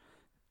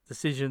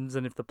decisions,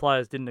 and if the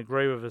players didn't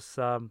agree with us,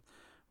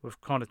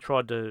 we've kind of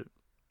tried to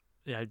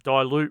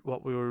dilute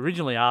what we were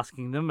originally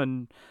asking them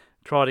and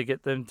try to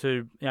get them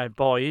to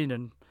buy in.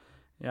 And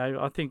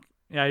I think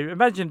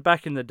imagine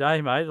back in the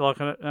day, mate. Like,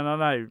 and I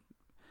know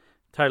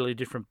totally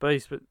different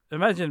beast, but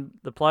imagine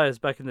the players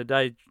back in the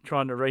day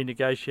trying to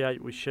renegotiate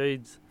with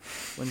Sheeds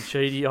when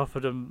Sheedy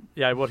offered them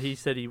what he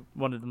said he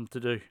wanted them to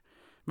do.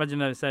 Imagine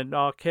them saying,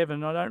 "Oh,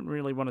 Kevin, I don't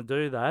really want to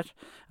do that.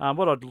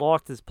 What I'd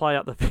like is play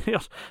up the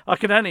field." I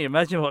can only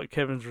imagine what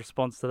Kevin's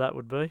response to that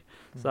would be.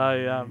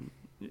 So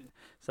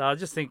I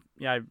just think,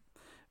 I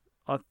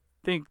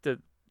think that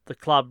the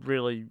club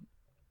really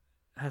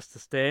has to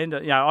stand.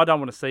 I don't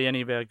want to see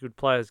any of our good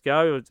players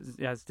go.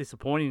 It's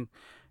disappointing,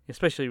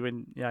 especially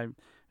when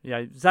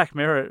Zach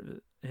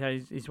Merritt.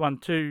 He's won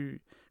 2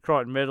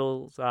 Crichton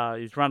medals.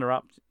 He's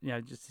runner-up,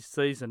 just this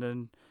season,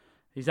 and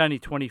he's only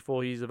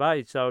 24 years of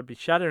age. So it'd be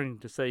shattering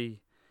to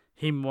see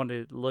him want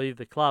to leave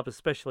the club,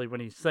 especially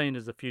when he's seen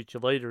as a future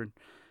leader. And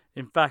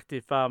in fact,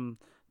 if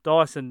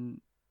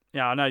Dyson,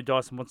 I know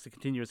Dyson wants to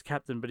continue as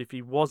captain, but if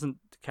he wasn't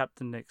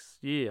captain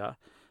next year,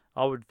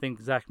 I would think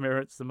Zach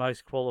Merritt's the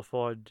most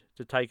qualified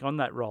to take on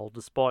that role,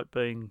 despite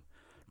being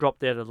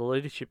dropped out of the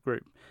leadership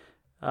group.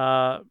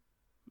 I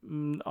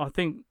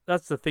think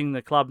that's the thing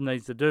the club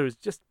needs to do, is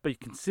just be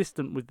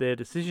consistent with their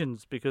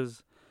decisions,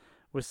 because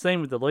we've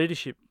seen with the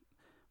leadership,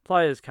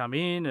 players come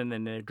in and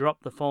then they're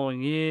dropped the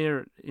following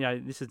year.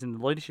 This is in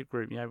the leadership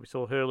group. We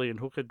saw Hurley and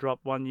Hooker drop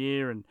one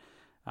year, and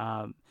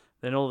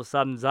then all of a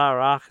sudden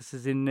Zara Arcus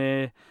is in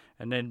there,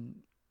 and then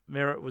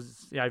Merritt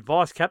was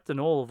vice captain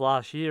all of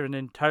last year and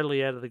then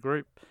totally out of the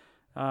group.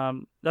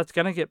 That's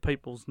going to get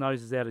people's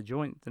noses out of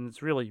joint, and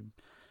it's really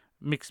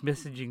mixed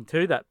messaging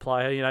to that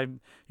player.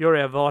 You're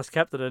our vice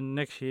captain, and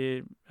next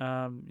year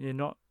you're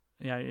not.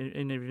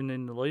 Even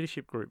in the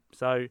leadership group.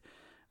 So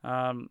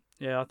I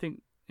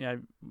think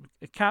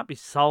it can't be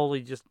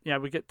solely just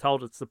we get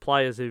told it's the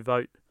players who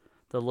vote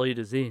the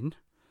leaders in,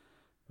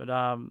 but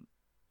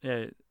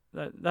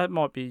that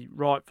might be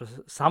right for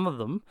some of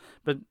them,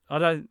 but I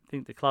don't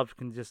think the clubs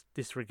can just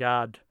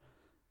disregard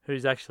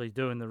who's actually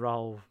doing the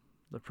role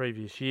the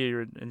previous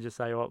year and just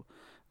say, well,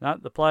 no,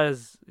 the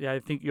players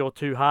think you're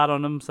too hard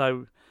on them,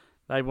 so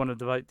they wanted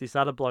to vote this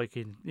other bloke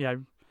in.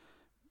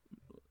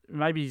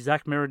 Maybe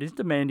Zach Merritt is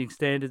demanding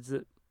standards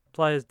that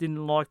players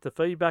didn't like the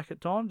feedback at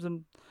times,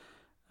 and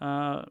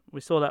we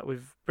saw that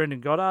with Brendan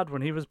Goddard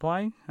when he was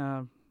playing.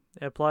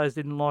 Our players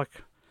didn't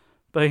like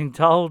being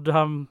told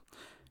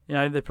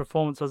their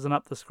performance wasn't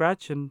up to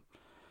scratch, and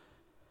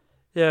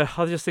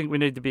I just think we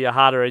need to be a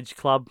harder edge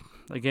club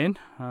again,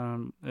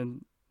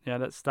 and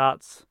that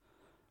starts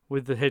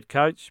with the head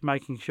coach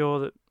making sure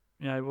that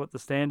what the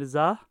standards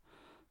are.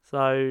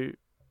 So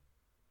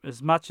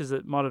as much as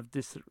it might have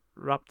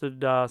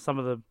disrupted some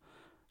of the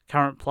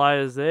current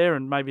players there,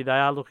 and maybe they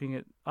are looking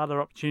at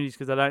other opportunities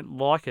because they don't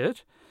like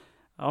it,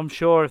 I'm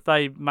sure if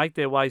they make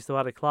their ways to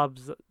other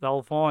clubs,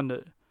 they'll find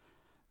that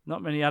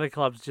not many other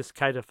clubs just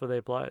cater for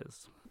their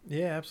players.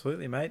 Yeah,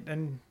 absolutely, mate.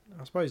 And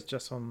I suppose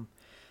just on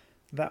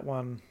that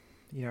one,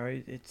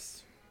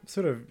 it's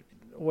sort of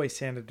always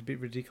sounded a bit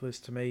ridiculous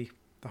to me,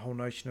 the whole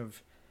notion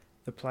of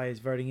the players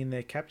voting in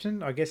their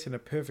captain. I guess in a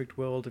perfect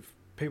world, if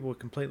people were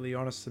completely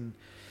honest and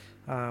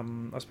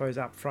I suppose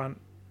upfront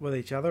with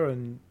each other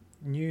and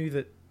knew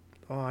that,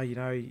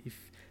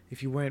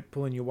 if you weren't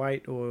pulling your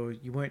weight or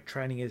you weren't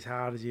training as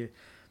hard as you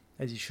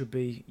should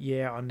be,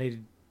 I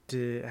needed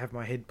to have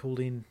my head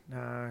pulled in,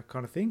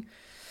 kind of thing.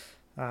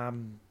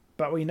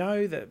 But we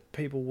know that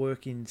people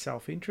work in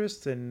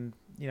self-interest, and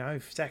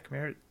if Zach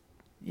Merritt,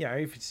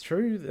 if it's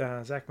true,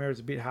 Zach Merritt's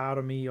a bit hard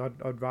on me,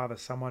 I'd rather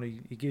someone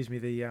who gives me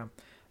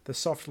the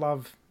soft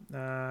love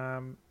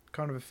kind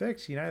of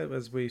effect.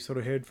 As we sort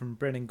of heard from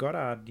Brendan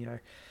Goddard,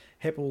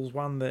 Heppel's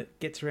one that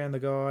gets around the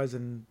guys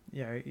and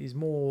is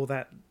more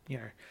that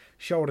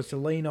shoulder to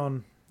lean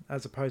on,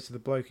 as opposed to the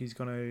bloke who's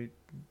going to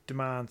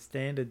demand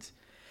standards,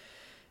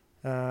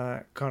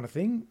 kind of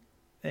thing.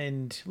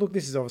 And look,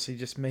 this is obviously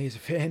just me as a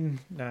fan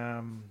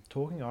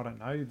talking. I don't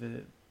know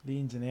the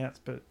ins and outs,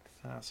 but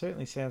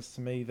certainly sounds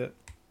to me that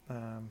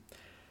I'm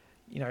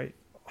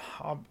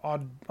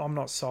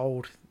not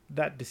sold.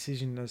 That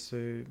decision as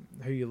to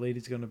who your leader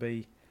is going to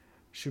be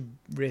should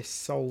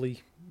rest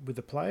solely with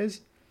the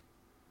players,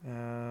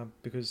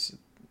 because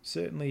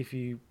certainly if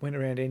you went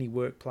around any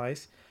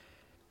workplace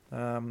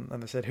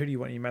and they said, who do you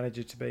want your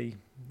manager to be,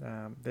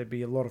 there'd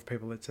be a lot of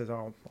people that says,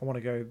 I want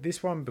to go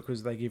this one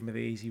because they give me the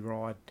easy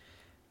ride.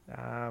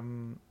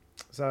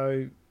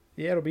 So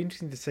yeah, it'll be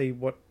interesting to see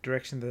what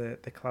direction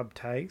the club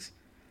takes,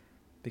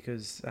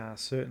 because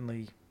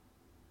certainly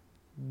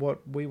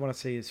what we want to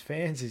see as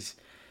fans is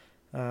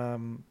we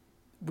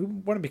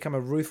want to become a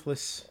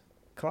ruthless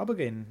club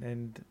again,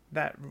 and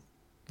that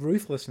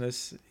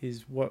ruthlessness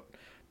is what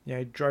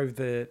drove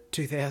the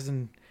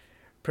 2000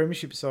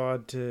 Premiership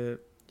side to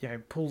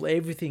pull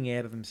everything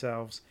out of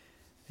themselves,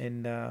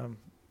 and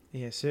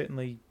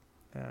certainly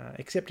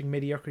accepting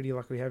mediocrity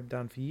like we have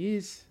done for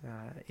years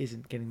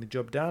isn't getting the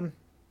job done.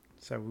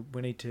 So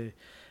we need to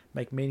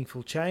make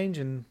meaningful change,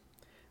 and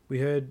we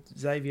heard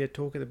Xavier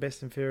talk at the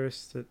Best and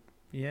Fairest that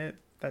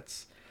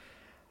that's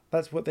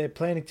what they're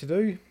planning to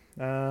do,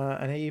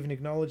 and he even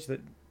acknowledged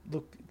that,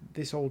 look,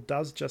 this all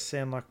does just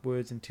sound like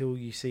words until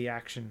you see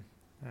action.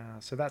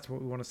 So that's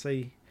what we want to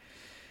see,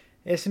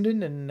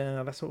 Essendon, and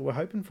that's what we're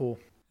hoping for.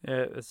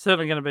 Yeah, it's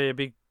certainly going to be a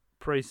big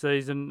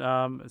pre-season.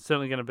 It's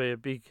certainly going to be a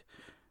big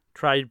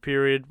trade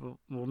period.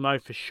 We'll know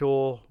for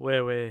sure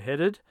where we're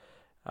headed.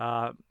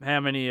 How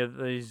many of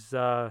these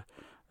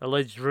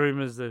alleged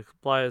rumours the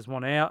players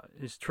want out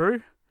is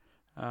true.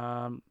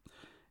 I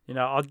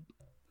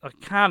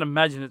can't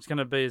imagine it's going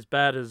to be as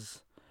bad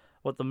as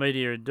what the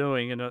media are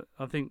doing, and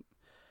I think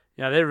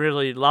they're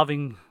really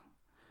loving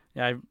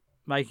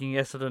making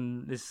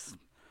Essendon this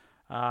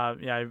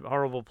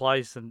horrible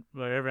place and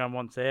where everyone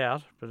wants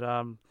out.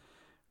 But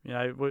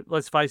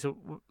let's face it,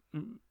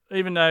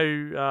 even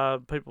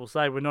though people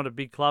say we're not a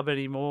big club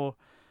anymore,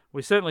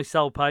 we certainly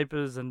sell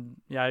papers, and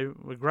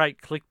we're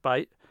great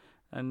clickbait.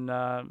 And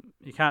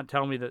you can't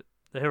tell me that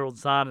the Herald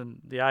Sun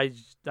and the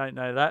Age don't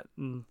know that,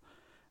 and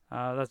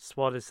that's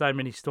why there's so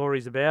many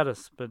stories about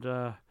us. But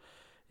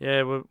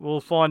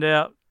we'll find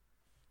out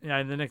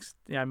in the next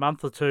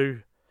month or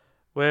two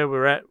where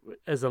we're at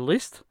as a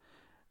list,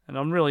 and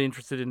I'm really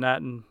interested in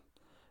that, and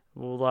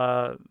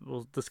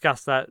we'll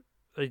discuss that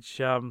each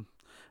time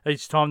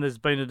there's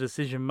been a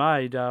decision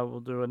made. We'll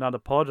do another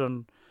pod,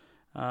 and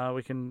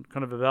we can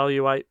kind of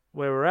evaluate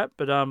where we're at.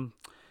 But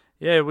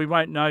we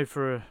won't know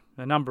for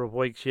a number of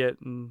weeks yet,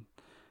 and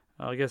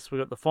I guess we've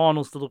got the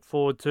finals to look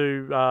forward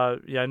to.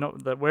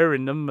 Not that we're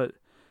in them, but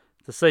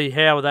to see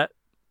how that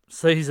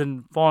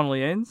season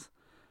finally ends.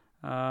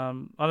 I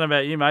don't know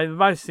about you, mate. The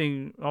most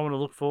thing I want to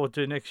look forward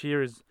to next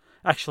year is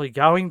actually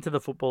going to the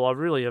football. I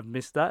really have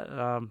missed that.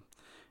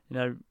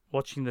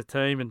 Watching the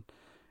team, and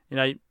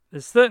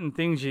there's certain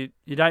things you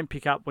don't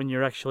pick up when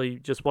you're actually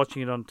just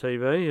watching it on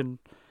TV. And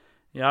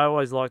I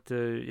always like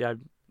to,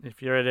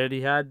 if you're at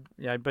Etihad,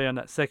 be on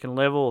that second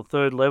level or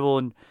third level,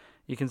 and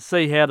you can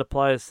see how the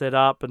players set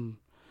up. And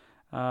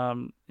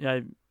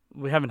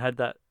we haven't had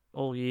that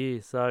all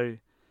year, so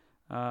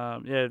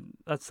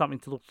that's something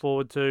to look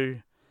forward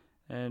to.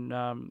 And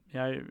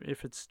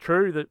if it's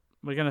true that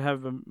we're going to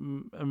have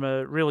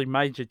a really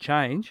major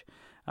change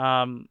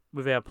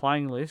with our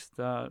playing list,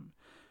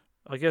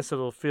 I guess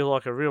it'll feel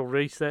like a real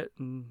reset,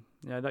 and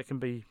that can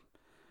be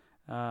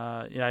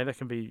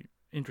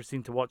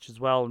interesting to watch as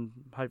well. And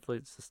hopefully,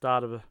 it's the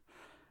start of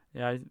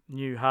a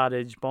new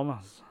hard-edged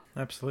Bombers.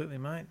 Absolutely,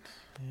 mate.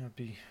 I'd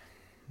be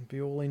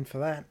all in for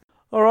that.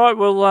 All right,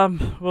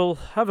 we'll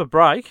have a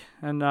break,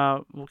 and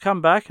we'll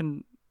come back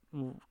and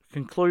we'll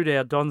conclude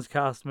our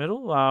Donscast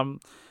medal.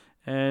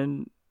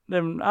 And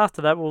then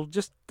after that, we'll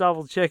just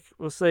double check.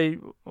 We'll see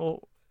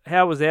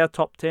how was our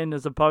top 10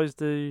 as opposed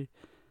to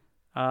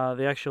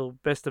the actual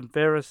Best and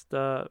Fairest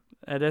at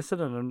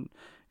Essendon,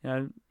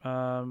 and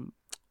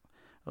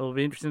it'll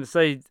be interesting to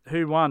see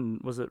who won.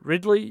 Was it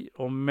Ridley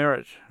or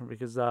Merritt?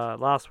 Because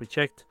last we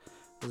checked,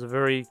 it was a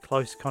very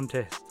close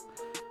contest.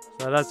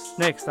 So that's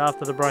next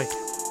after the break.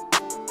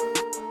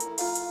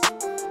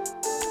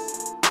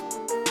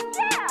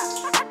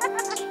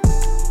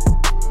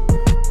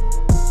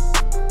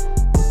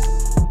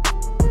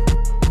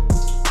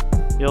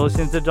 You're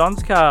listening to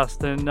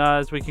Donscast, and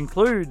as we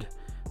conclude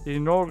the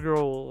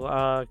inaugural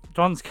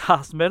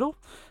Donscast medal,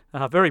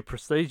 very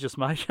prestigious,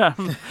 mate. I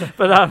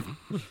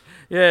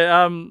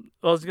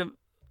was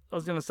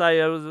gonna say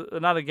it was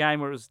another game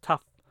where it was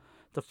tough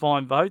to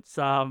find votes.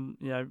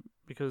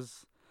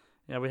 Because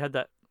we had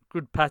that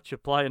good patch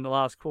of play in the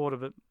last quarter,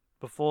 but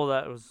before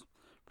that it was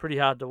pretty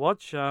hard to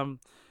watch. So,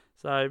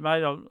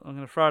 mate, I'm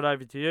going to throw it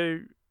over to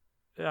you.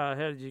 How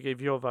did you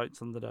give your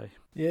votes on the day?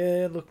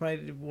 Yeah, look, mate,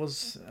 it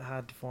was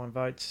hard to find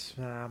votes.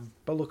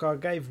 But look, I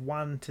gave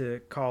one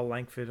to Kyle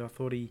Langford. I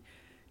thought he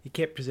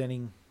kept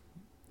presenting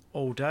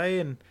all day,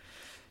 and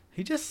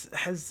he just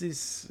has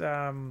this,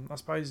 I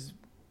suppose,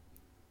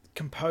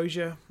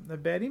 composure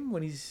about him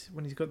when he's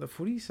got the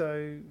footy.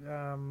 So,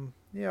 I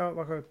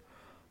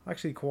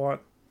actually quite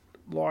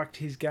liked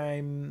his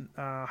game.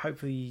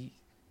 Hopefully he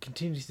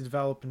continues to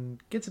develop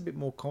and gets a bit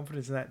more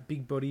confidence in that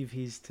big body of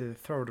his to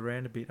throw it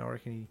around a bit. I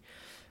reckon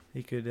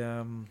he could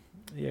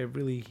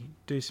really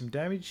do some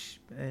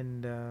damage,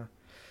 and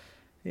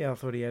I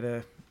thought he had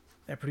a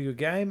pretty good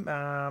game.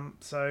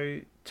 So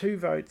 2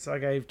 votes I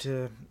gave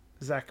to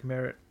Zach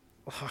Merritt.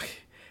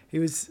 It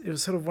was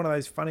sort of one of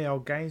those funny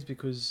old games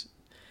because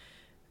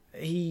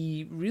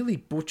he really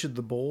butchered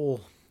the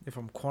ball, if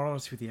I'm quite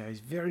honest with you.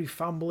 He's very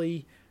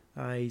fumbly,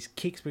 His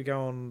kicks were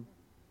going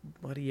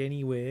bloody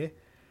anywhere.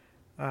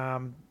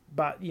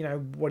 But,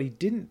 what he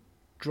didn't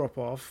drop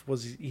off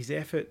was his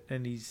effort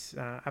and his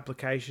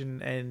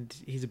application and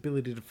his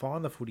ability to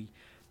find the footy.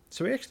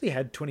 So he actually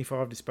had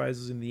 25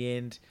 disposals in the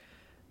end,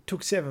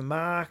 took 7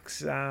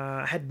 marks,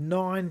 had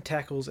 9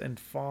 tackles and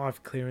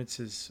 5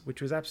 clearances,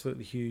 which was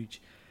absolutely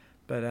huge.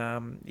 But,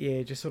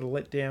 just sort of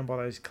let down by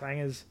those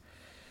clangers.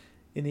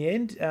 In the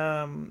end,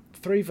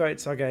 3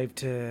 votes I gave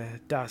to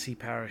Darcy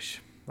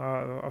Parish.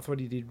 I thought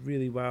he did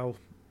really well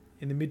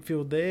in the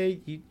midfield there.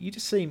 You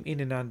just see him in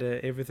and under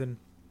everything.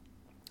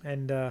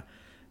 And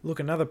look,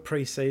 another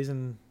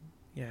pre-season,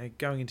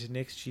 going into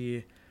next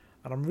year,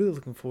 and I'm really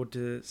looking forward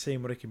to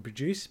seeing what he can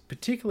produce,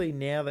 particularly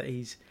now that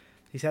he's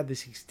had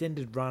this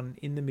extended run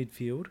in the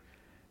midfield,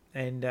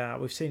 and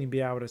we've seen him be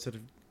able to sort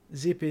of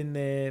zip in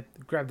there,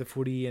 grab the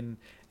footy, and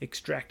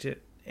extract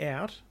it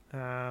out.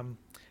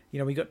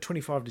 We got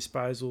 25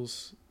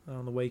 disposals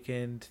on the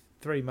weekend,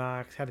 3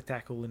 marks, had a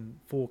tackle, and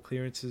 4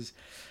 clearances.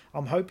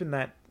 I'm hoping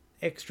that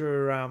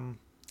extra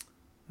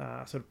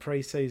sort of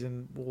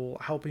pre-season will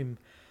help him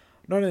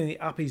not only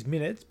up his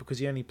minutes, because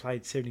he only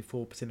played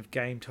 74% of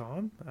game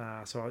time,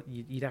 so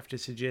you'd have to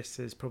suggest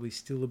there's probably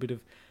still a bit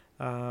of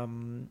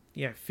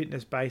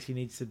fitness base he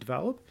needs to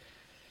develop.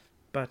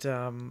 But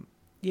to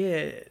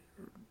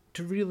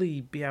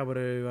really be able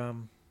to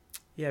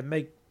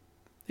make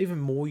even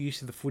more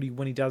use of the footy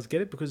when he does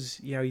get it, because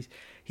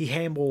he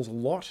handballs a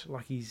lot.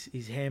 Like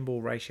his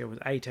handball ratio was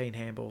 18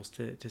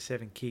 handballs to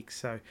 7 kicks.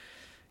 So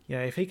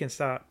if he can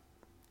start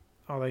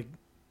either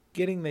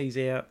getting these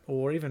out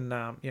or even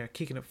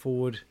kicking it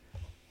forward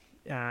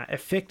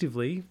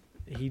effectively,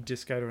 he'd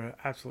just go to an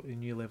absolutely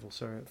new level.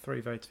 So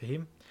 3 votes for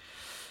him.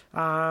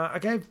 I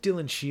gave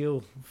Dylan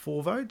Shield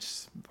 4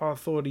 votes. I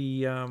thought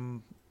he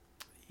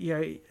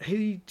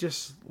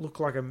just looked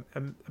like a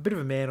bit of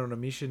a man on a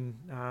mission.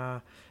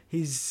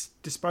 His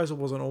disposal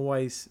wasn't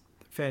always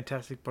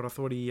fantastic, but I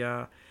thought he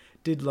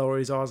did lower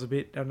his eyes a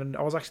bit. And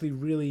I was actually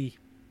really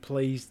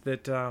pleased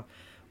that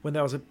when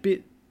there was a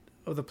bit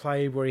of the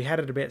play where he had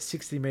it about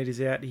 60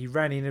 metres out, he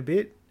ran in a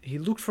bit. He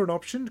looked for an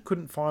option,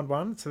 couldn't find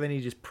one, so then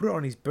he just put it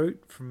on his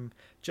boot from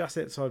just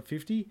outside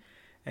 50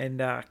 and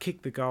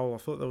kicked the goal. I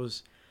thought that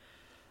was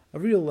a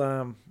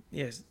real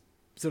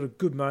sort of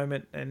good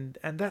moment, and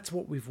that's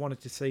what we've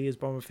wanted to see as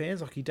Bomber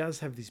fans. Like, he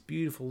does have this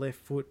beautiful left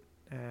foot.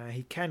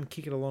 He can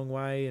kick it a long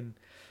way and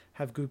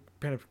have good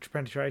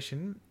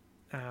penetration.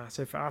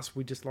 So for us,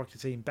 we'd just like to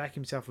see him back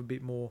himself a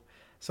bit more.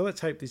 So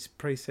let's hope this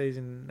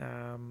pre-season,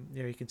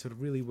 he can sort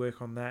of really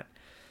work on that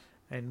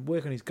and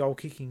work on his goal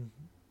kicking,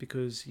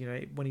 because,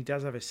 when he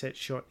does have a set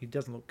shot, he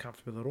doesn't look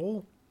comfortable at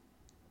all.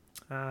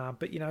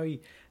 But, he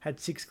had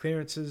 6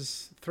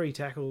 clearances, 3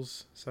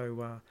 tackles.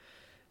 So,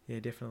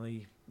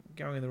 definitely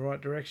going in the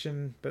right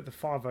direction. But the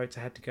 5 votes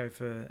I had to go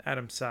for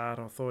Adam Saad.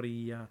 I thought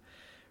he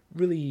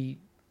really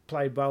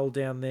played well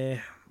down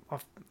there. I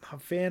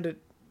found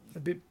it a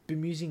bit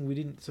bemusing we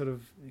didn't sort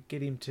of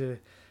get him to,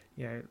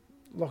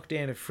 lock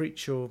down a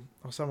Fritsch or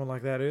someone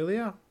like that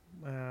earlier.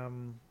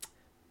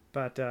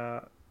 But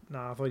I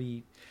thought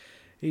he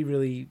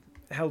really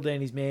held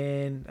down his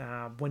man.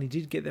 When he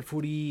did get the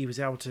footy, he was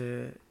able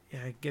to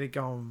get it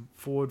going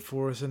forward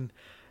for us, and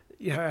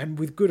and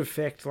with good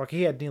effect. Like,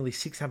 he had nearly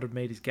 600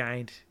 metres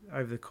gained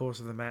over the course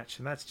of the match,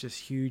 and that's just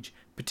huge,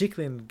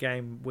 particularly in a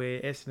game where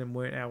Essendon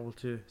weren't able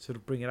to sort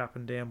of bring it up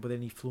and down with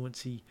any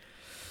fluency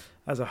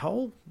as a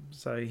whole.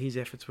 So his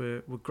efforts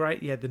were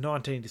great. He had the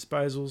 19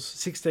 disposals,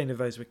 16 of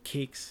those were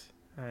kicks,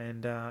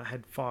 and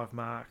had 5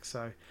 marks.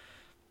 So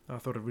I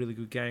thought a really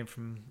good game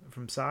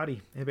from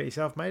Sardi. How about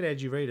yourself, mate?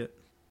 How'd you read it?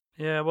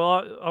 Yeah,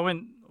 well, I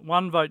went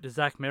 1 vote to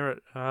Zach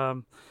Merritt.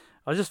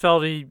 I just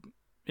felt he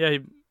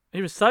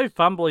was so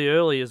fumbly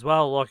early as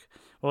well.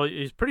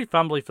 He was pretty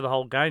fumbly for the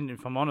whole game,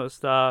 if I'm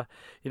honest.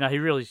 He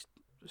really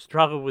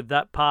struggled with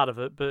that part of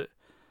it. But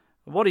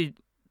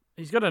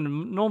he's got an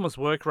enormous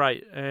work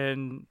rate,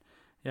 and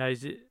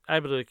he's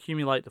able to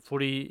accumulate the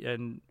footy,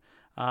 and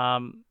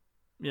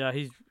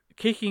his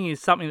kicking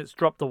is something that's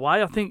dropped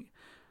away. I think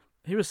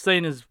he was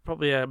seen as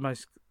probably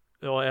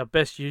our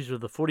best user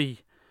of the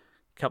footy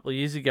a couple of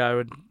years ago,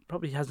 and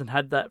probably hasn't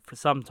had that for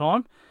some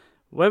time.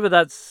 Whether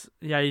that's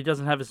he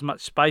doesn't have as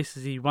much space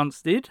as he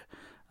once did,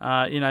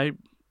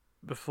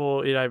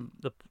 before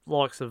the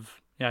likes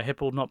of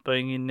Heppel not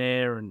being in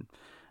there, and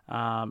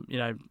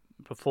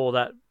before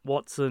that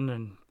Watson,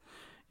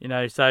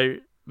 and so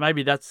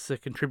maybe that's a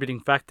contributing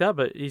factor.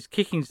 But his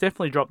kicking's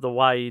definitely dropped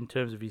away in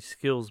terms of his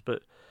skills,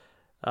 but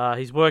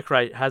his work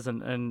rate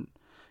hasn't. And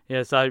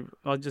so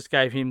I just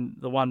gave him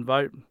the 1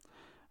 vote.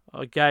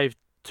 I gave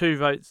 2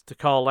 votes to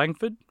Kyle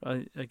Langford.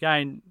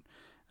 Again,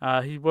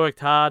 he worked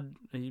hard.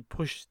 He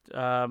pushed.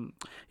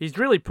 He's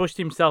really pushed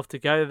himself to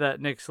go to that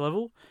next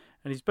level,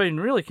 and he's been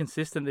really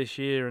consistent this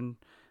year. And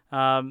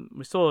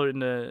we saw in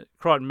the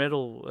Crichton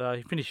Medal,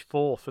 he finished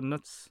 4th, and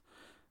that's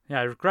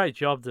a great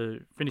job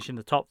to finish in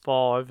the top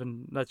 5,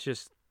 and that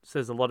just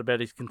says a lot about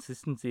his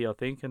consistency, I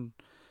think. And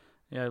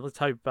let's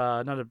hope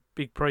another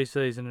big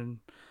pre-season and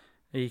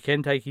he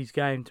can take his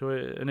game to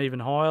an even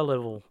higher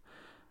level.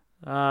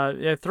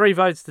 Yeah, 3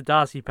 votes to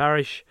Darcy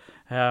Parish.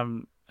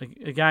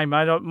 Again,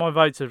 mate, my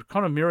votes are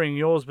kind of mirroring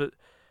yours, but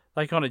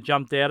they kind of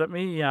jumped out at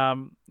me. Yeah,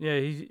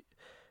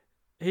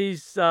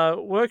 his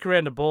work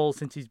around the ball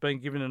since he's been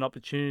given an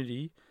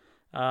opportunity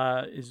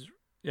is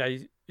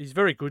he's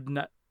very good in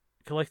that,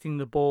 collecting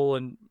the ball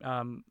and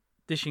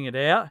dishing it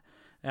out.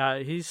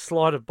 His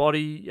sleight of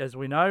body, as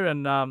we know,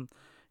 and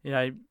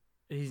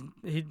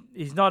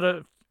he's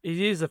not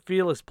he is a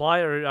fearless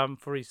player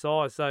for his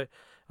size. So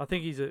I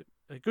think he's a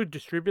good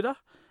distributor.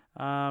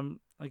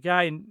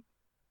 Again,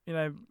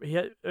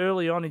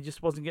 early on he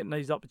just wasn't getting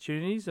these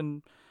opportunities,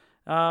 and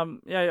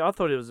I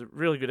thought it was a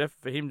really good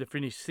effort for him to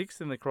finish 6th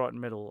in the Crichton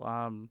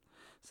Medal.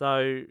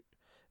 So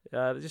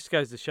it just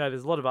goes to show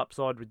there's a lot of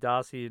upside with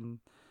Darcy, and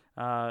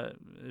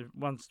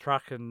once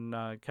Truck and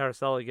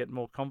Caroselli get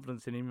more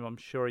confidence in him, I'm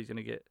sure he's going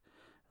to get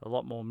a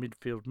lot more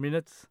midfield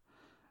minutes.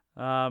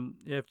 4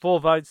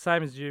 votes,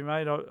 same as you,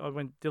 mate. I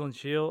went Dylan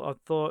Shield. I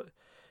thought,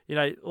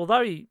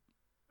 although he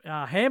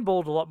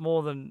handballed a lot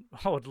more than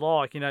I would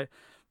like, and it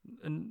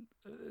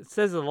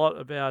says a lot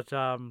about,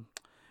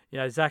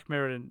 Zach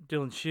Merritt and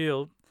Dylan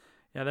Shield.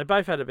 They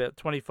both had about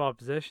 25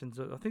 possessions.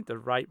 I think the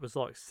rate was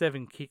like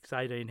 7 kicks,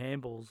 18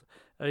 handballs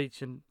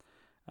each, and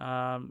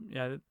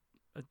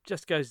it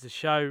just goes to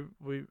show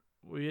we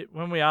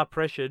when we are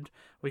pressured,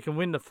 we can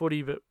win the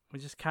footy, but we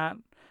just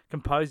can't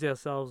compose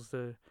ourselves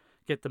to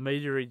get the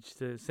meterage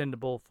to send the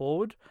ball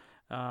forward.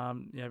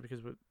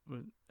 Because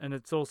and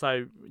it's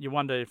also, you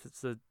wonder if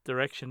it's the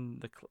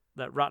direction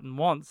that Rutten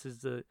wants, is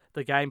the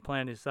game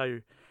plan is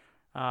so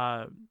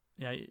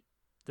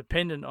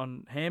dependent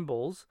on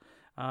handballs.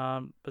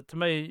 But to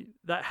me,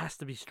 that has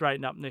to be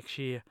straightened up next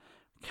year.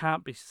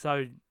 Can't be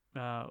so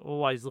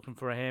always looking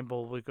for a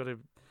handball. We've got to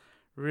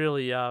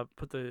really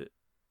put the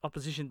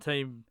opposition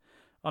team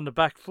on the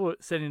back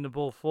foot, sending the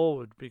ball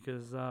forward,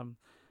 because I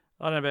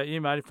don't know about you,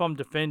 mate. If I'm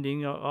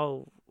defending,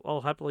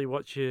 I'll happily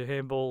watch you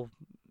handball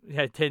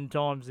 10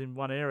 times in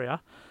one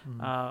area.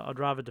 I'd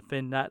rather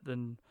defend that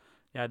than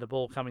the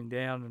ball coming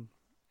down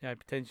and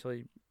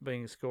potentially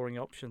being a scoring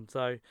option.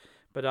 So,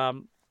 but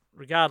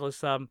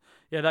regardless,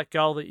 that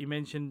goal that you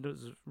mentioned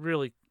was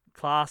really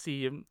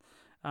classy, and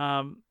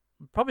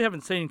probably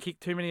haven't seen him kick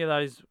too many of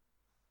those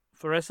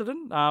for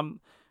Essendon.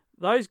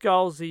 Those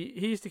goals, he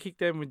used to kick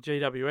them with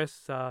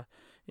GWS,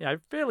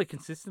 fairly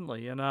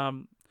consistently, and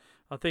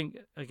I think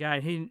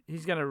again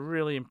he's going to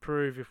really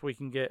improve if we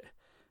can get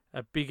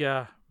a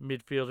bigger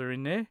midfielder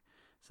in there.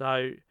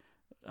 So,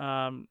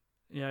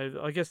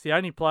 I guess the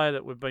only player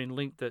that we've been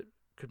linked that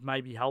could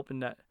maybe help in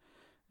that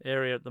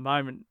area at the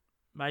moment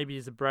maybe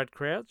is a Brad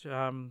Crouch.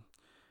 I've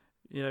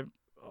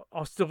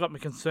still got my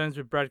concerns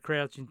with Brad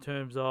Crouch in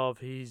terms of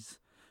his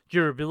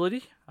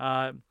durability,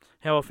 how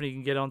often he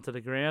can get onto the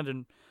ground,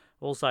 and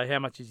also how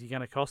much is he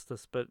going to cost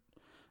us. But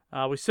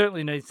we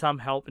certainly need some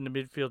help in the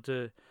midfield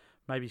to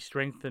maybe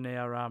strengthen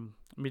our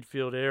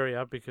midfield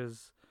area,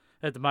 because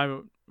at the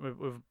moment,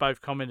 we've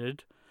both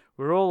commented,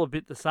 we're all a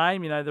bit the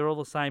same. They're all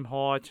the same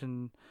height,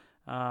 and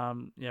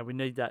we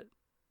need that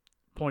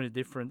point of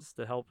difference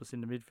to help us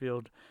in the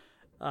midfield.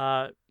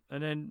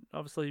 And then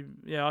obviously,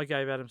 I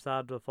gave Adam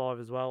Sard a 5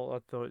 as well. I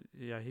thought,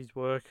 his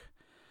work,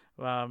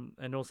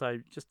 and also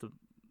just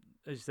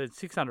as you said,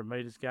 600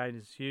 metres gain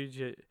is huge.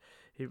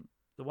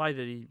 The way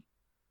that he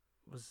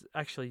was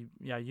actually,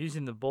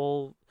 using the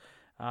ball,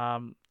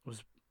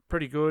 was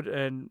pretty good.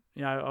 And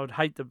I would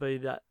hate to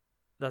be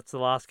that's the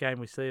last game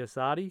we see of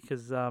Sardi,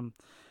 because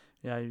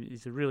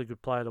he's a really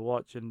good player to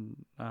watch, and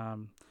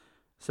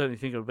certainly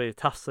think it'll be a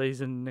tough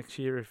season next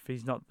year if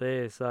he's not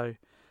there. So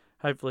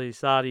hopefully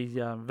Sardi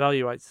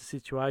evaluates the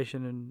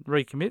situation and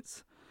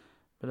recommits.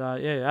 But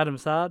Adam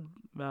Sard,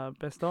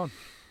 best on.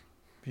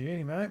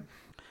 Beauty, mate.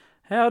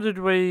 How did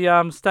we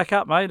stack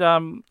up, mate?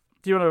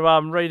 Do you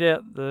want to read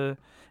out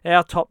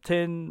our top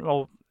 10,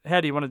 or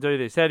how do you want to do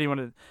this? How do you want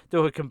to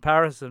do a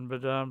comparison?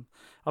 But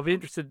I'll be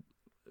interested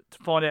to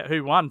find out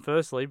who won,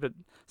 firstly, but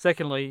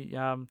secondly,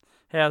 how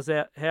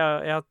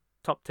our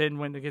top 10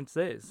 went against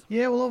theirs.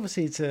 Yeah, well,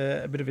 obviously it's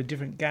a bit of a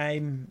different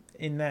game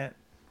in that,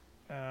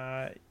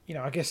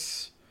 I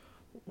guess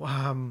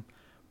while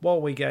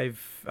we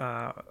gave,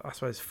 I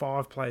suppose,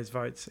 5 players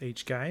votes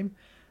each game,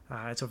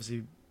 it's obviously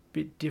a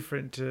bit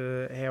different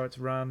to how it's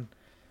run,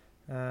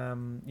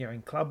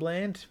 in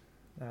clubland.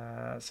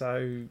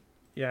 So,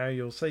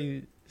 you'll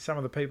see some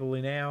of the people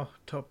in our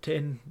top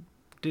 10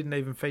 didn't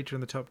even feature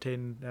in the top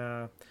 10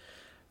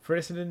 for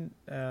Essendon,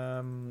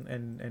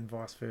 and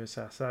vice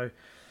versa. So,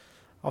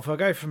 if I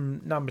go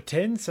from number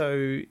 10,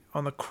 so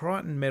on the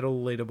Crichton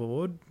Medal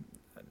leaderboard,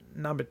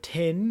 number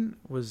 10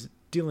 was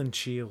Dylan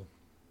Shield,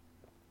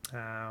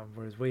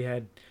 whereas we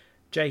had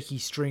Jakey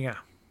Stringer.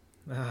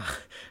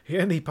 He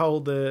only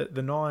polled the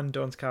 9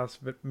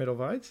 Doncaster Medal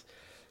votes,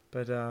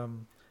 but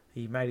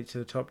he made it to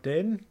the top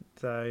 10.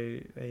 So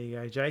there you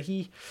go,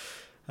 Jakey.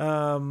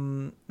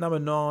 Number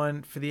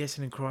 9 for the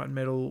Essendon Crichton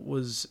Medal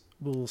was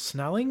Will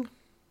Snelling.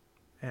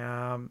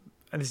 And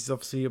this is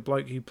obviously a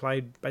bloke who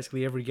played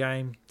basically every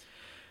game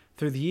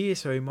through the year,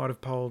 so he might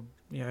have polled,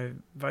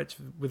 votes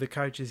with the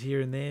coaches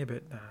here and there,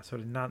 but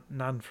sort of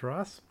none for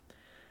us.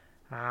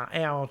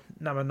 Our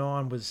number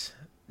 9 was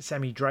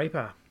Sammy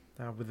Draper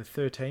with the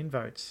 13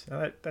 votes.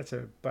 Now that's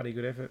a bloody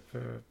good effort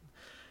for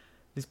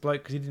this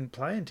bloke because he didn't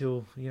play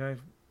until, a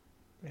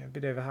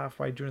bit over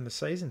halfway during the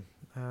season.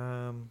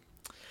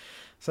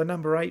 So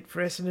number 8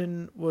 for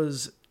Essendon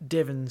was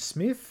Devon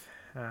Smith.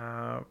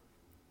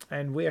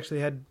 And we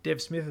actually had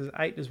Dev Smith as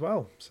 8 as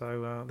well.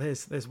 So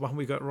there's one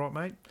we got right,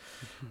 mate.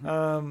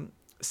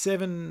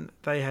 7,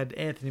 they had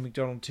Anthony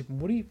McDonald,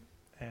 Tipperary,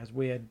 as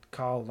we had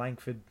Kyle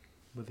Langford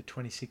with the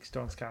 26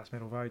 Doncaster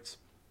medal votes.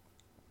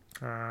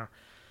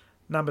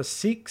 Number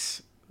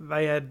 6,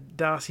 they had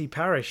Darcy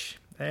Parish.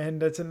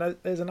 And there's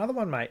another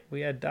one, mate.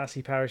 We had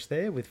Darcy Parish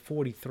there with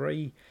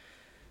 43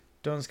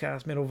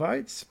 Doncaster medal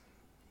votes.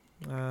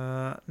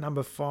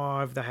 Number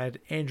 5, they had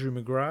Andrew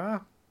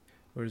McGrath,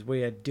 whereas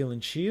we had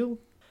Dylan Shield.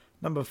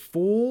 Number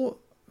 4,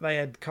 they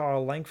had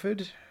Kyle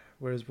Langford,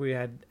 whereas we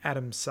had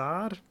Adam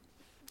Sard.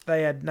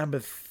 They had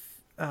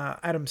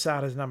Adam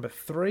Sard as number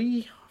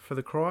 3 for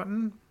the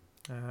Crichton,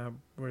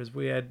 whereas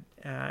we had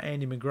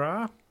Andy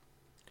McGrath.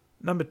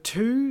 Number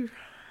 2,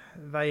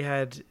 they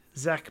had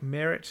Zach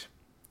Merritt,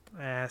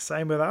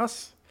 same with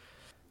us,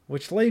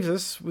 which leaves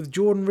us with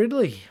Jordan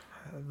Ridley,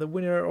 the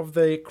winner of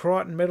the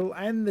Crichton medal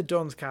and the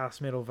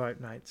Doncaster medal vote,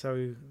 mate.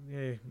 So,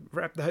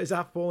 wrap those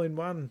up all in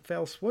one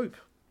fell swoop.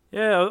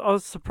 Yeah, I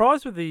was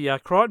surprised with the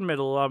Crichton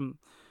medal.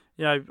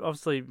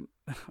 Obviously,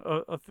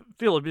 I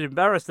feel a bit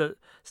embarrassed that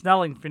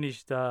Snelling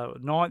finished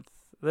 9th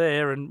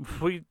there, and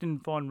we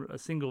didn't find a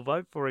single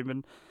vote for him.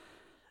 And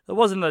it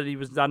wasn't that he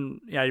was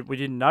done. We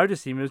didn't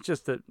notice him. It was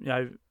just that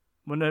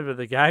whenever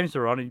the games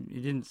were on,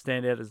 he didn't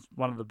stand out as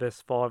one of the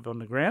best 5 on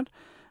the ground.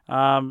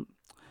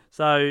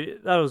 So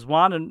that was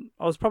one, and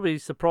I was probably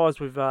surprised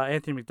with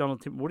Anthony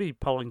McDonald, Tim Woody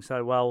polling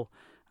so well.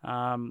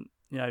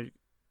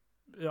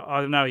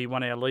 I know he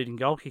won our leading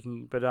goal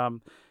kicking, but a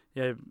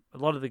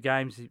lot of the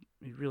games he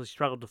really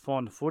struggled to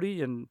find the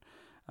footy, and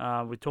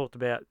we talked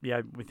about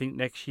we think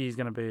next year is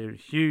going to be a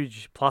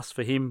huge plus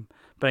for him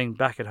being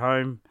back at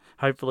home.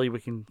 Hopefully we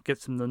can get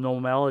some of the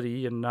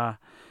normality, and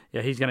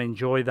he's going to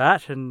enjoy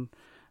that. And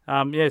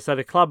so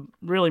the club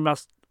really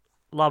must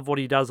love what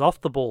he does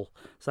off the ball.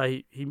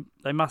 So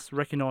they must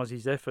recognise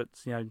his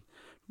efforts,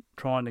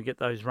 trying to get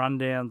those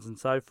rundowns and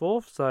so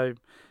forth. So.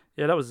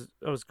 Yeah, that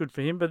was good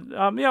for him. But,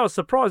 I was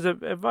surprised that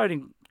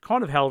voting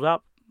kind of held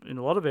up in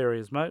a lot of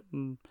areas, mate.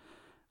 And,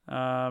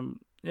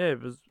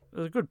 it was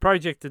a good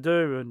project to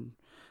do.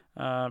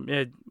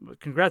 And,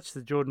 congrats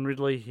to Jordan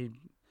Ridley. He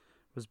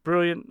was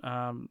brilliant.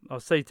 I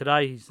see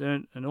today he's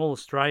earned an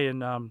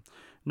All-Australian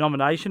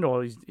nomination,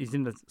 or he's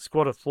in the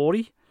squad of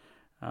 40.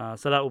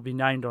 So that will be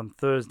named on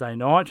Thursday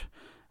night.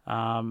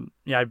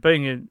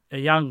 Being a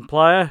young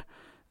player,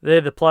 they're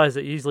the players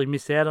that usually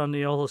miss out on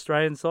the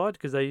All-Australian side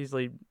because they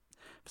usually...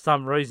 For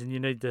some reason, you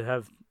need to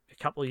have a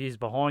couple of years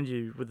behind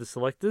you with the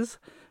selectors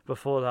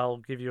before they'll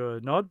give you a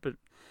nod. But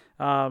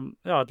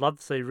I'd love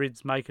to see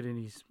Rids make it in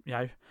his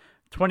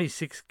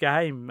 26th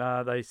game.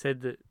 They said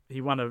that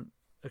he won a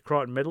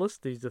Crichton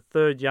medalist. He's the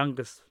 3rd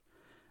youngest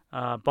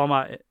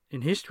bomber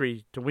in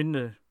history to win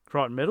the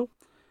Crichton medal,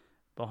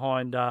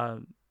 behind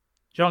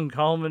John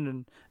Coleman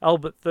and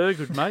Albert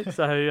Thurgood, mate.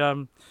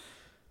 So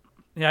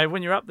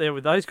when you're up there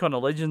with those kind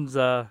of legends.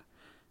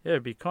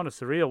 It'd be kind of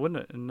surreal,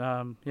 wouldn't it?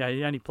 And,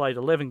 he only played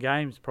 11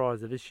 games prior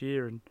to this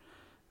year, and,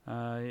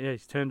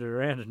 he's turned it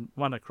around and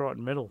won a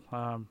Crichton medal.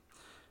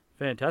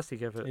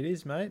 Fantastic effort. It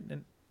is, mate.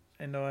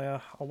 And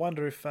I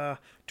wonder if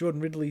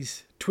Jordan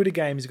Ridley's Twitter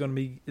game is going to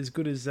be as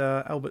good as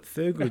Albert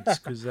Thurgood's,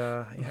 because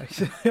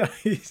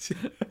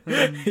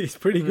he's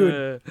pretty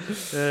good.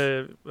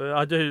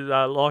 I do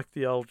like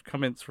the old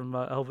comments from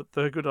Albert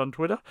Thurgood on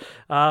Twitter.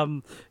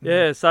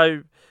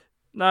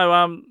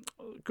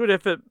 Good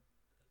effort.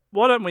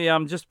 Why don't we,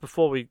 just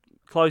before we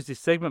close this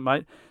segment,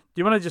 mate,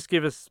 do you want to just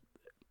give us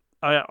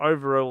our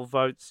overall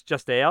votes,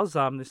 just ours,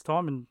 this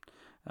time,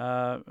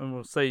 and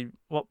we'll see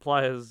what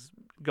players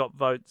got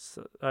votes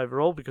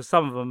overall, because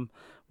some of them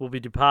will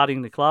be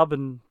departing the club,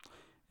 and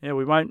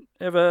we won't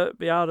ever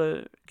be able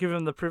to give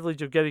them the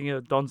privilege of getting a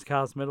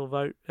Doncaster medal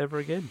vote ever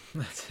again.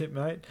 That's it,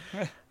 mate.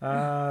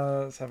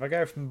 So if I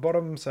go from the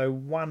bottom, so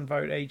 1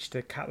 vote each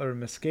to Cutler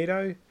and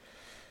Mosquito.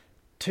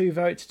 2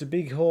 votes to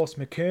Big Horse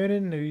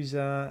McKernan, who's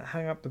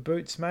hung up the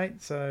boots,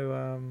 mate.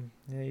 So,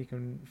 you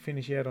can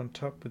finish out on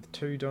top with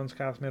 2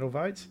 Doncaster medal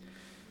votes.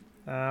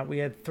 We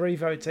had 3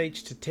 votes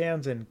each to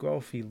Townsend,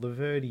 Guelphy,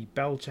 Laverty,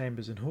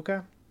 Bellchambers and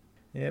Hooker.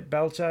 Yeah,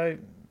 Belcho,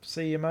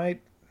 see you,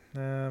 mate.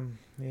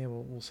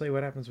 We'll see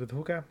what happens with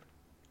Hooker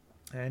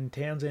and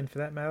Townsend for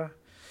that matter.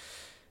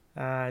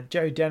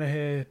 Joe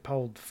Danaher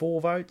polled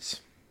 4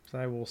 votes,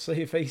 so we'll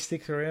see if he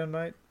sticks around,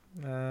 mate.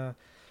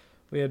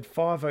 We had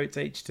 5 votes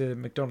each to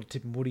McDonald,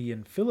 Tipperary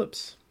and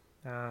Phillips,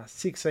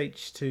 6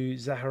 each to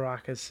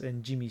Zaharakis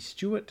and Jimmy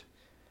Stewart,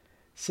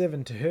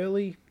 7 to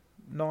Hurley,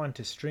 9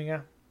 to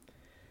Stringer,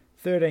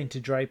 13 to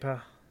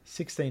Draper,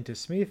 16 to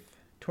Smith,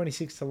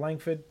 26 to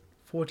Langford,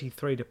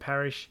 43 to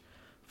Parish,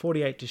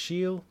 48 to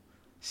Shield,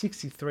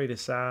 63 to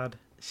Sard,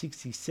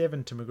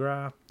 67 to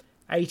McGrath,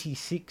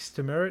 86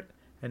 to Merritt,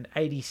 and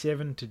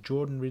 87 to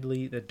Jordan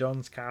Ridley, the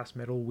Donscast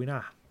medal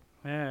winner.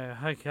 Yeah,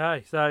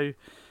 okay. So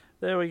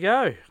there we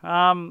go.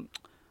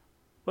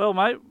 Well,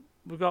 mate,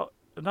 we've got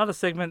another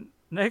segment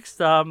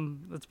next.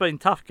 It's been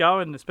tough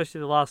going,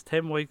 especially the last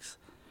 10 weeks.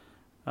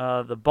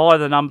 The By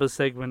the Numbers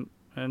segment.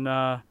 And,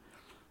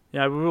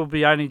 we will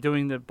be only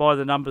doing the By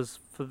the Numbers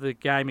for the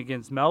game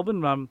against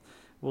Melbourne.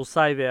 We'll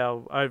save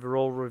our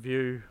overall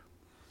review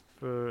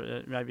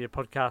for maybe a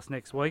podcast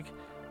next week.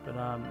 But,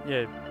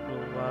 we'll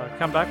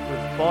come back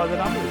with By the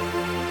Numbers.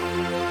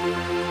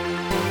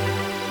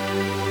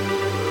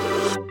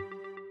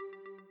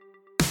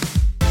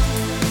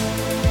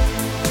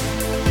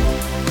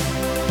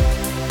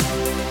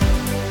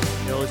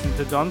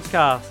 To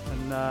Donscast,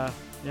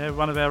 and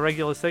one of our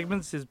regular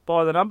segments is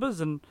By the Numbers,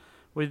 and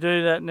we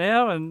do that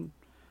now, and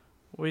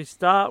we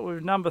start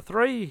with number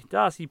 3,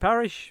 Darcy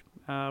Parish.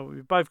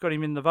 We've both got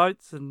him in the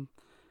votes, and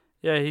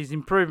his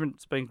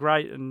improvement's been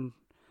great, and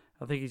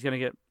I think he's going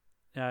to get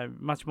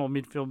much more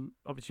midfield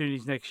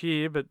opportunities next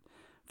year. But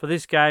for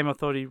this game, I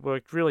thought he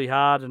worked really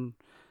hard and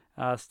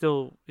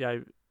still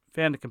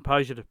found the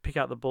composure to pick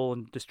up the ball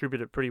and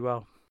distribute it pretty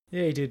well.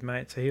 Yeah, he did,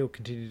 mate. So he'll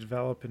continue to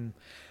develop, and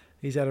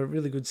he's had a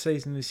really good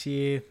season this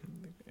year.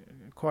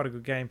 Quite a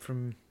good game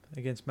from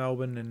against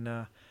Melbourne,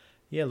 and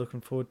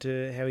looking forward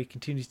to how he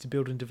continues to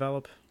build and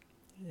develop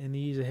in the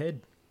years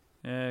ahead.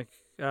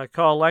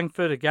 Kyle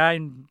Langford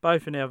again,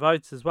 both in our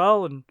votes as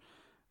well, and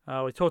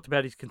we talked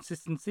about his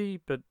consistency.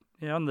 But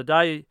on the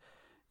day,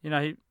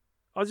 I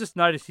just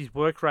noticed his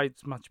work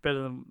rate's much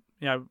better than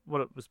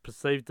what it was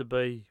perceived to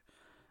be.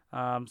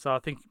 So I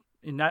think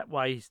in that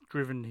way he's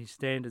driven his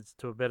standards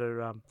to a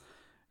better,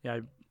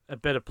 a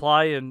better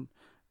play, and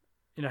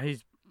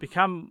he's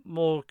become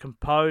more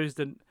composed.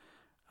 And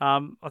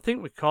I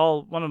think with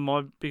Kyle, one of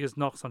my biggest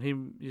knocks on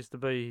him used to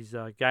be his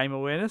game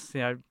awareness.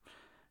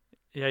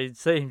 You'd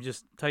see him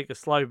just take a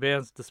slow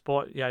bounce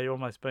despite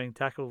almost being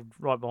tackled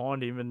right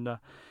behind him, and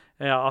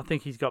I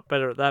think he's got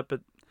better at that.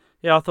 But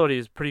I thought he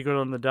was pretty good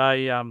on the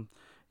day.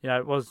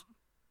 It was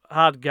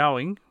hard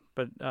going,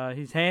 but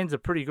his hands are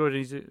pretty good.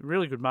 He's a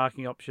really good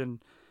marking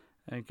option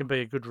and can be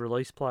a good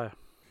release player.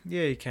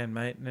 Yeah, he can,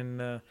 mate.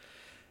 And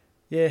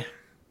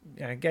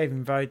gave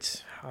him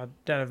votes. I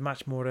don't have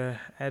much more to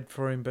add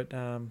for him, but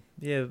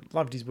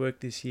loved his work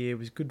this year. It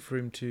was good for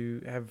him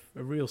to have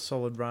a real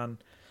solid run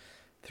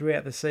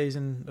throughout the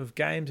season of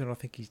games, and I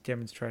think he's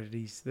demonstrated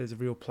there's a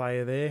real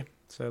player there.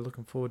 So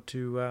looking forward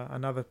to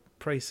another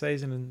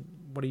pre-season and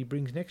what he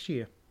brings next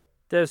year.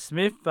 Dev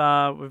Smith,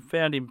 we've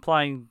found him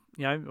playing,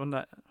 on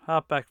that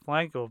half-back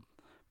flank or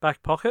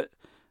back pocket.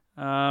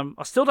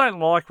 I still don't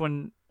like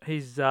when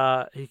he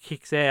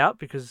kicks out,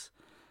 because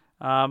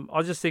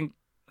I just think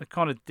it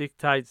kind of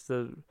dictates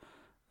the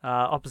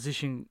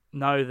opposition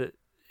know that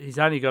he's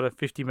only got a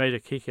 50-metre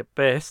kick at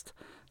best.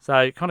 So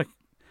it kind of,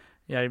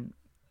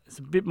 it's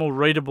a bit more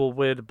readable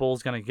where the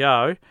ball's going to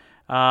go.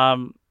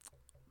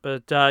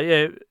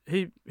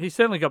 He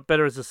certainly got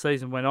better as the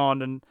season went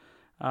on. And,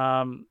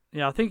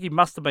 I think he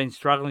must have been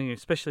struggling,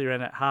 especially around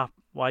that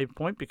halfway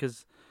point,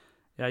 because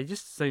he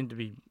just seemed to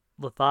be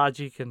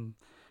lethargic, and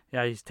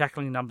his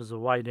tackling numbers are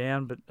way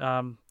down. But,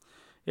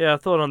 I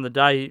thought on the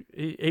day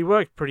he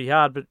worked pretty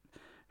hard, but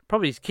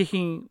probably his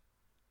kicking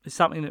is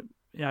something that,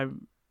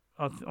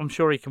 I'm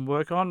sure he can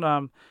work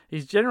on.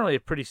 He's generally a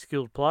pretty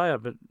skilled player,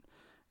 but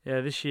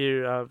this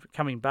year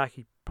coming back,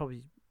 he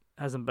probably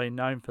hasn't been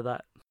known for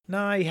that.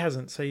 No, he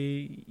hasn't. So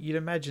you'd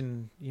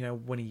imagine,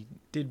 when he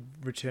did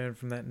return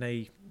from that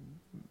knee,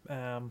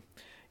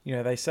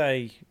 they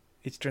say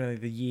it's generally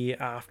the year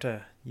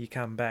after you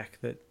come back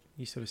that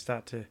you sort of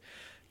start to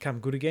come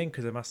good again,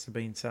 because there must have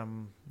been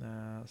some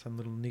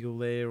little niggle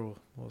there or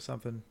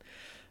something.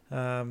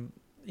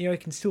 He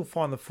can still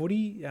find the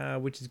footy,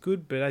 which is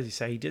good, but as you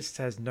say, he just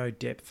has no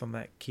depth on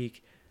that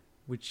kick,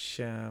 which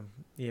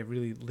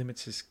really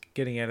limits us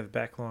getting out of the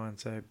back line.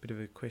 So a bit of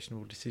a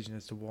questionable decision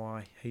as to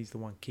why he's the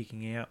one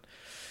kicking out.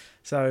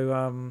 So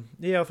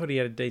I thought he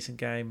had a decent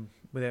game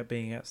without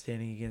being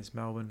outstanding against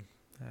Melbourne.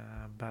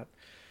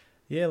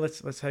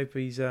 Let's hope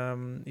his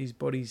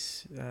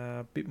body's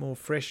a bit more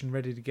fresh and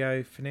ready to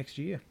go for next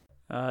year.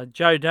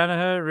 Joe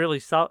Danaher really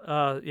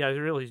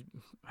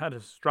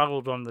had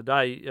struggled on the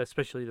day,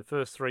 especially the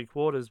first 3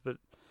 quarters. But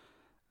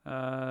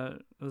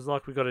it was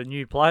like we got a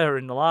new player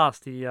in the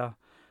last. He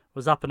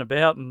was up and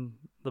about, and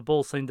the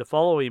ball seemed to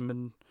follow him.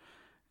 And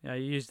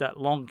he used that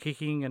long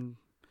kicking, and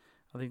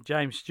I think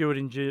James Stewart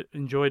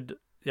enjoyed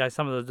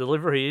some of the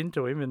delivery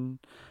into him. And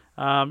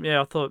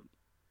I thought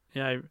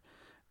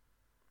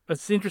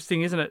it's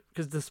interesting, isn't it?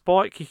 Because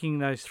despite kicking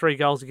those 3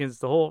 goals against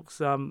the Hawks,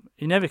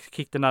 he never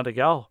kicked another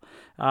goal.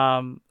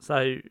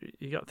 So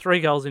he got 3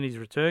 goals in his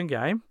return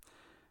game,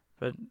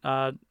 but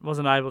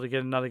wasn't able to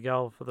get another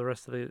goal for the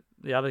rest of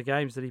the other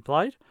games that he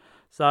played.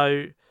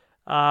 So,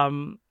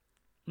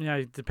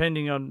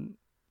 depending on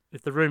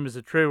if the rumours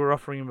are true, we're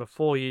offering him a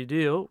 4-year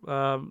deal.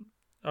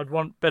 I'd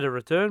want better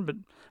return, but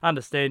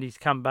understand he's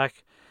come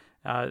back,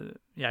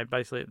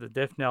 basically at the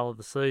death knell of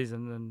the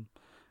season, and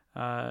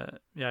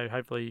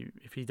hopefully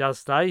if he does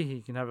stay,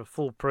 he can have a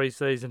full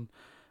pre-season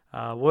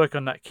work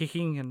on that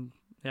kicking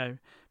and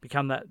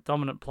become that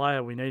dominant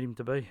player we need him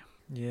to be.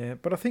 Yeah,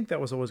 but I think that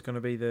was always going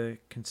to be the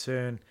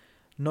concern,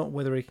 not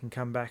whether he can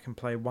come back and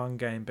play one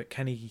game, but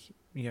can he,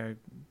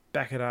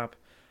 back it up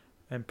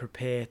and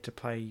prepare to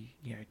play,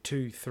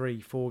 2,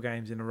 3, 4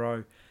 games in a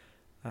row.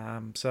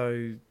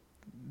 So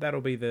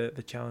that'll be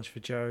the challenge for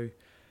Joe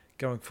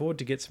going forward,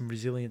 to get some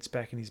resilience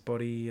back in his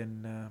body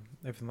and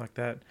everything like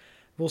that.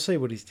 We'll see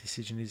what his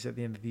decision is at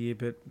the end of the year,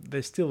 but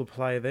there's still a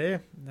player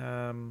there.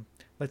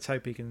 Let's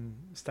hope he can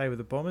stay with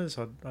the Bombers.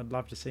 I'd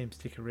love to see him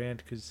stick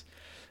around because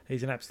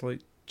he's an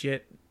absolute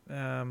jet.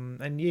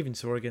 And you even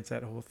saw against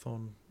that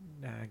Hawthorn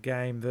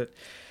game that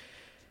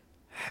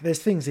there's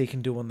things he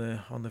can do on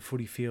the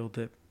footy field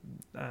that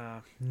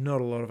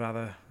not a lot of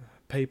other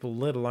people,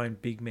 let alone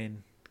big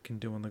men, can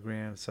do on the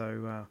ground.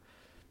 So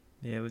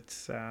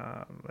let's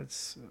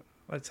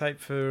hope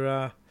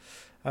for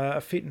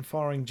a fit and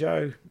firing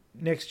Joe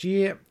next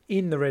year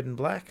in the red and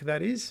black.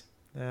 That is,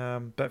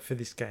 but for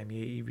this game,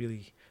 he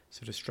really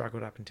sort of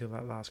struggled up until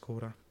that last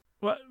quarter.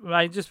 Well,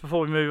 mate, just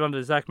before we move on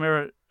to Zach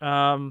Merrett,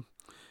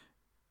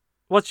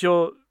 what's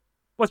your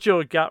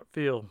gut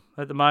feel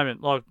at the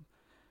moment? Like,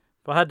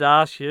 if I had to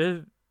ask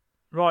you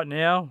right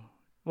now,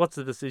 what's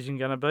the decision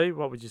going to be?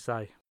 What would you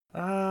say?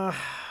 I'd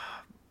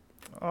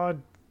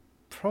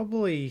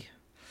probably,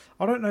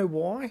 I don't know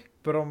why,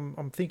 but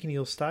I'm thinking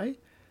he'll stay.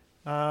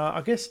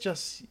 I guess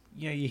just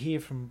you hear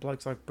from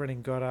blokes like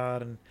Brendan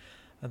Goddard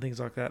and things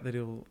like that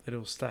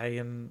he'll stay,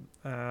 and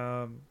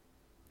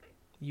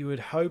you would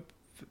hope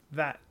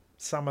that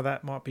some of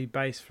that might be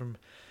based from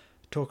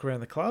talk around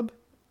the club.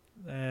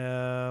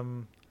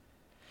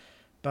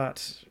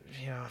 But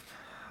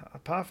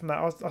apart from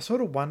that, I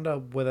sort of wonder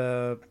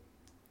whether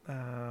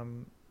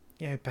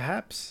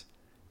perhaps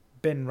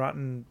Ben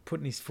Rutten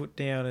putting his foot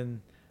down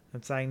and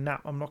saying, "No,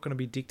 I'm not going to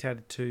be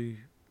dictated to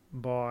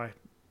by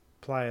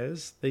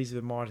players. These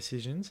are my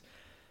decisions."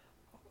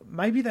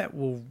 Maybe that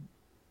will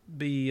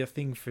be a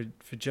thing for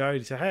Joe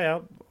to say, "Hey,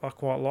 I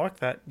quite like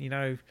that."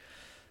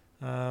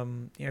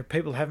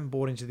 People haven't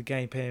bought into the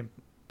game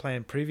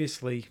plan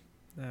previously,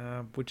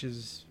 which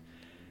is,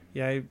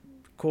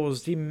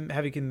 caused him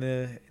havoc in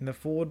the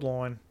forward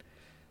line,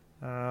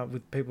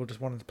 with people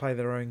just wanting to play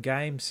their own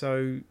game.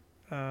 So,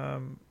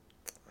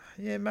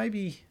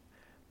 maybe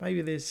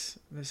there's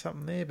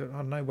something there, but I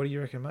don't know. What do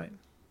you reckon, mate?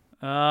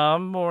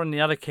 I'm more in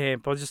the other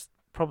camp. I just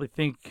probably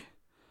think,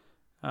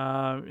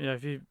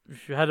 if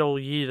you had all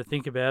year to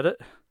think about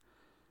it,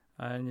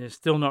 and you're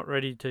still not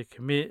ready to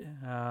commit,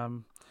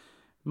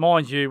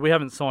 mind you, we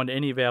haven't signed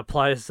any of our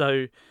players,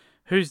 so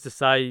who's to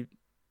say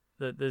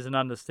that there's an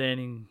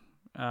understanding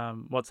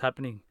what's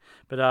happening?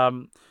 But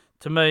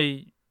to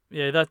me,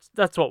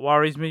 that's what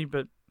worries me.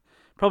 But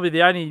probably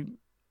the only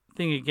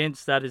thing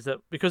against that is that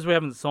because we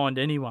haven't signed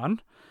anyone,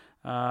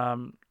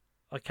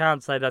 I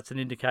can't say that's an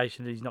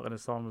indication that he's not going to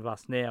sign with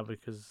us now,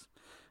 because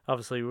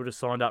obviously we would have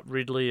signed up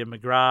Ridley and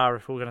McGrath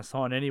if we we're going to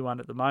sign anyone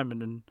at the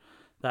moment, and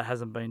that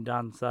hasn't been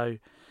done. So,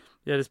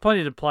 there's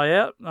plenty to play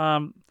out.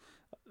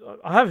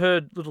 I have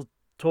heard little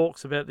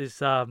talks about this.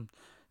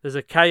 There's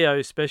a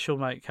KO special,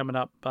 mate, coming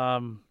up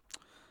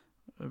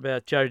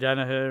about Joe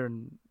Danaher,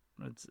 and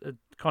it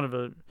kind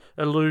of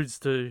alludes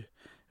to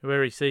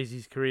where he sees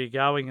his career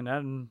going and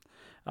that. And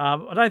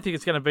I don't think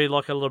it's going to be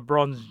like a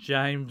LeBron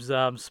James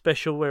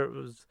special where it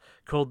was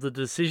called The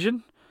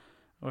Decision,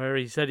 where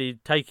he said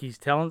he'd take his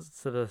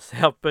talents to the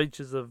South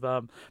Beaches of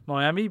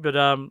Miami. But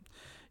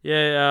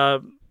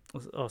South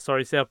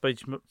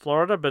Beach,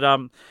 Florida. But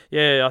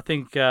I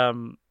think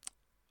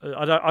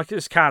I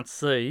just can't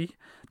see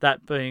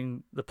that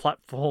being the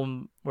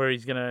platform where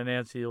he's going to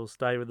announce he'll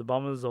stay with the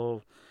Bombers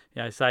or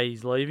say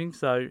he's leaving.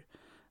 So,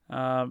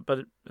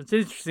 but it's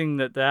interesting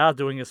that they are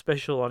doing a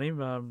special on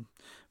him.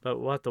 But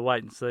we'll have to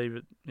wait and see.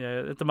 But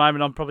at the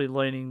moment I'm probably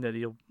leaning that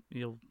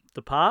he'll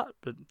depart.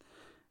 But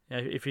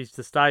if he's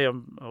to stay,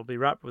 I'll be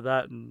wrapped with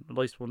that, and at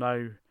least we'll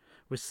know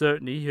with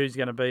certainty who's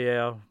going to be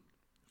our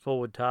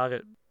forward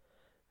target.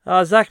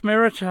 Zach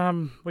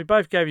Merrett, we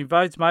both gave him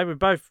votes, mate. We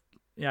both,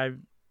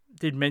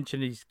 did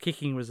mention his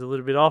kicking was a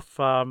little bit off.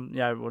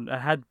 It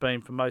had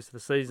been for most of the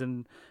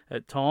season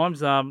at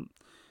times. And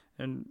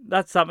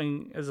that's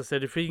something, as I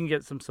said, if he can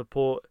get some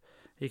support,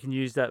 he can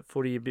use that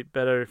footy a bit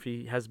better if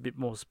he has a bit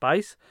more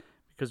space.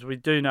 Because we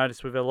do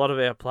notice with a lot of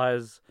our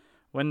players,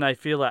 when they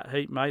feel that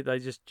heat, mate, they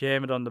just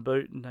jam it on the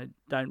boot and they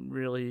don't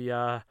really,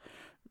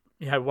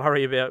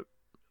 worry about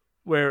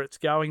where it's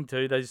going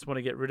to. They just want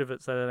to get rid of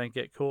it so they don't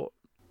get caught.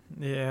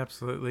 Yeah,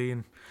 absolutely.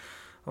 And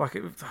I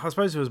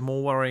suppose it was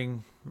more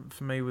worrying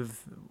for me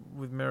with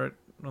Merrett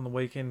on the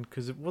weekend,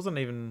 because it wasn't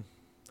even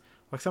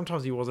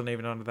sometimes he wasn't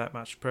even under that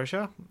much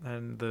pressure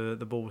and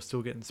the ball was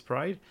still getting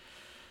sprayed.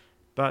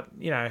 But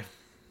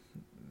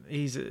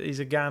he's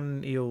a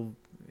gun. He'll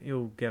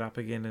get up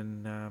again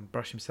and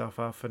brush himself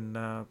off.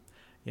 And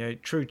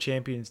true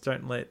champions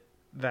don't let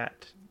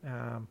that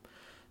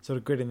sort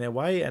of get in their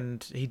way.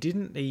 And he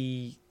didn't.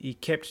 He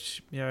kept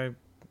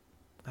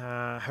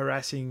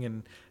harassing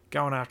and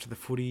going after the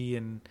footy,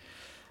 and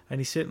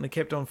he certainly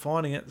kept on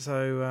finding it.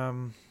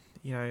 So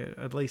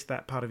at least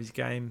that part of his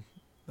game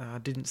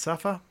didn't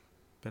suffer.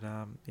 But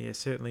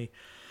certainly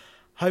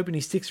hoping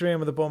he sticks around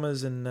with the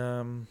Bombers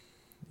and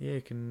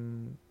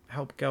can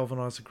help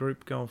galvanise the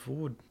group going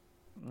forward.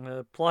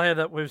 A player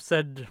that we've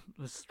said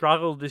has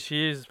struggled this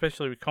year,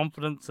 especially with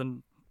confidence,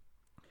 and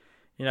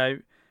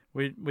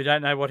we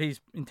don't know what his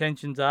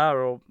intentions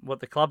are or what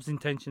the club's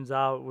intentions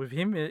are with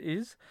him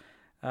is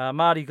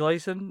Marty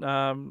Gleeson.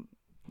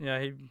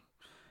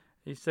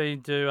 He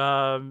seemed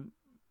to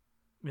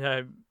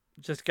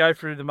just go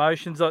through the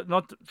motions,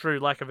 not through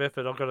lack of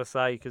effort, I've got to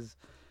say, because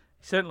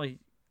he certainly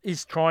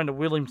is trying to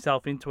will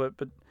himself into it.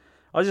 But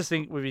I just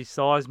think with his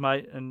size,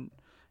 mate, and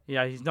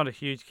he's not a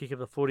huge kick of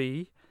the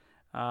footy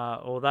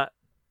or that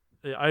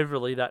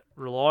overly that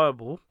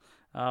reliable.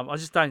 I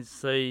just don't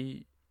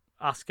see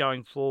us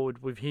going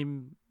forward with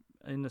him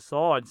in the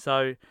side.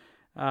 So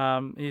I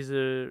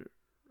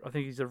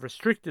think he's a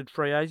restricted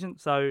free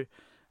agent. So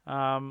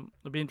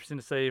it'll be interesting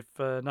to see if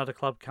another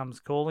club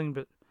comes calling.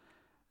 But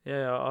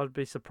yeah, I'd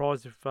be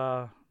surprised if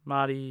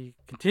Marty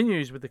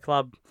continues with the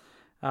club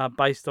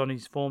based on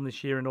his form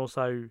this year and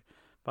also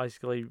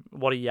basically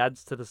what he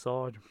adds to the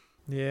side.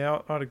 Yeah,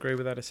 I'd agree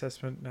with that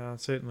assessment.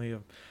 Certainly,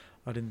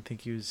 I didn't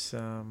think he was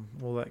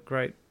all that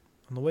great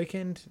on the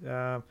weekend.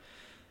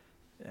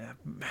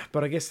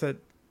 But I guess that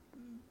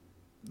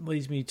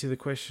leads me to the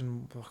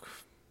question,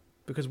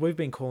 because we've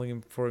been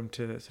calling for him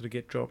to sort of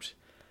get dropped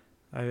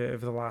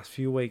over the last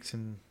few weeks,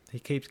 and he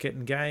keeps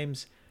getting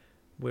games,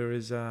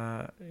 whereas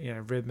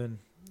Redman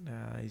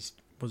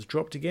was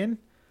dropped again.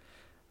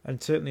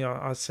 And certainly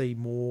I see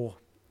more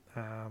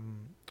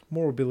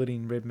ability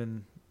in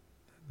Redman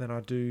than I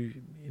do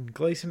in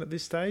Gleeson at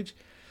this stage.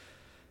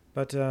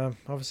 But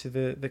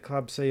obviously the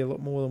club see a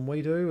lot more than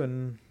we do,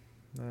 and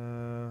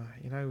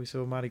we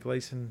saw Marty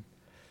Gleeson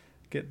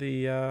get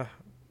the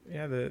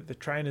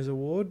Trainers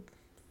Award,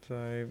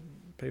 so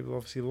people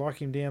obviously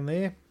like him down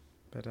there.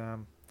 But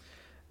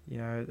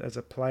as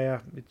a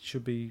player, it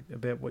should be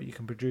about what you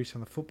can produce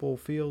on the football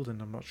field,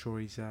 and I'm not sure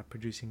he's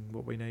producing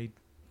what we need.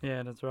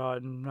 Yeah, that's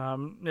right.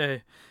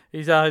 And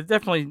he's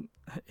definitely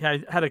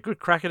had a good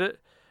crack at it.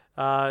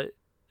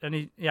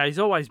 And he's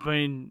always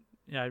been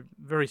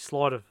very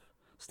slight of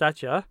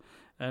stature,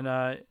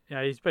 and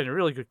he's been a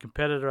really good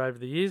competitor over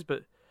the years.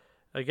 But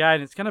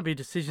again, it's going to be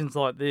decisions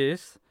like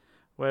this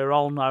where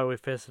I'll know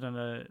if Essendon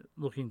are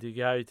looking to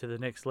go to the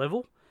next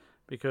level,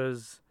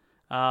 because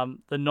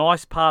the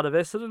nice part of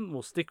Essendon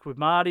will stick with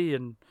Marty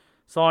and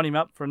sign him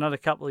up for another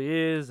couple of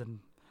years, and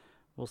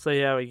we'll see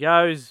how he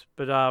goes.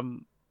 But a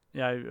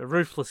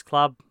ruthless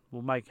club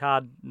will make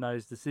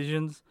hard-nosed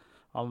decisions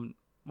on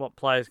what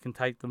players can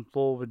take them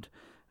forward.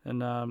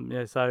 And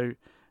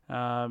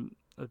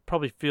it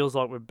probably feels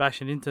like we're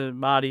bashing into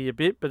Marty a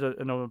bit,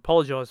 and I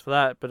apologise for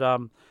that. But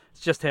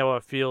it's just how I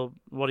feel,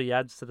 what he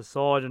adds to the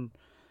side, and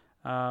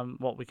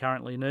what we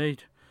currently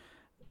need.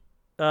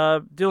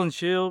 Dylan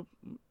Shield,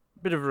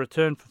 bit of a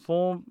return for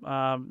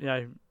form.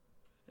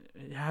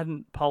 He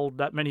hadn't polled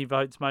that many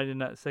votes, made in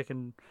that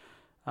second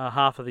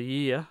half of the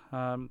year.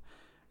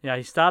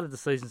 He started the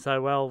season so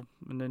well,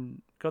 and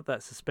then got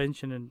that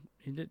suspension, and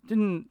he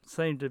didn't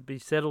seem to be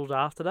settled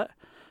after that.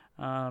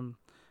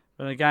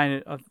 But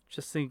again, I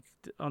just think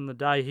on the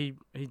day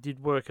he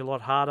did work a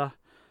lot harder,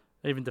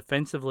 even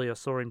defensively. I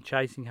saw him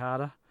chasing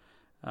harder,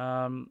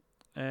 and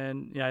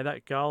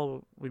that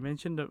goal we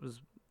mentioned, it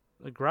was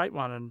a great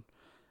one, and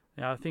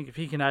I think if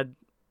he can add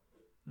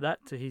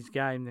that to his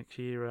game next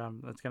year,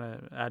 that's going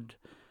to add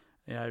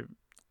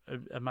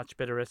a much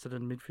better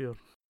Essendon midfield.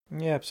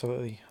 Yeah,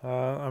 absolutely.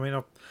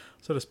 I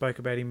sort of spoke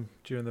about him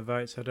during the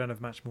vote, so I don't have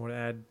much more to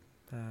add.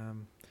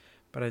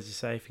 But as you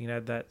say, if he can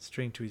add that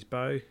string to his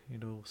bow,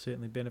 it'll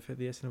certainly benefit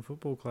the Essendon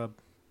Football Club.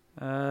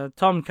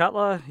 Tom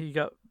Cutler, he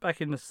got back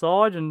in the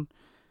side, and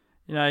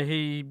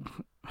he,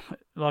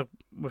 like,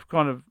 we've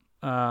kind of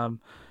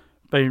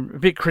been a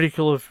bit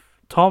critical of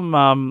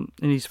Tom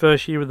in his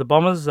first year with the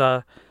Bombers.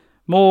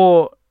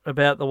 More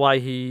about the way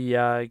he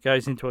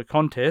goes into a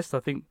contest. I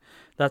think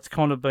that's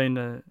kind of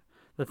been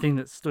the thing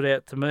that stood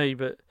out to me.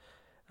 But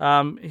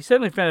he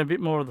certainly found a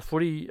bit more of the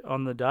footy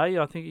on the day.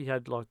 I think he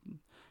had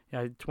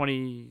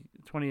 20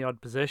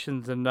 odd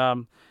possessions,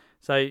 and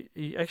so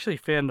he actually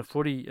found the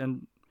footy.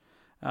 And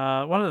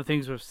one of the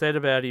things we've said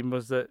about him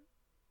was that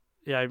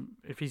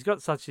if he's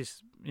got such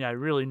this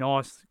really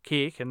nice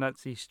kick, and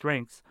that's his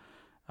strengths,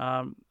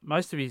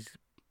 most of his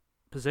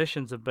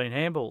possessions have been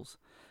handballs,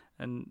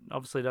 and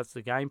obviously that's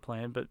the game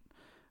plan. But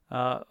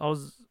I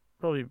was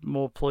probably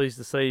more pleased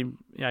to see him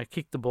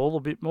kick the ball a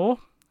bit more.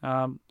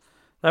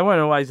 They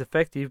weren't always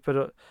effective,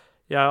 but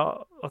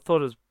I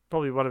thought it was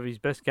probably one of his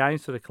best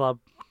games for the club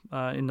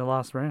in the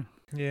last round.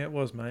 Yeah, it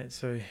was, mate.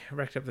 So he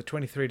racked up the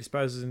 23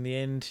 disposals in the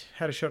end.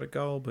 Had a shot at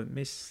goal, but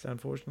missed,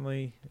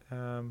 unfortunately.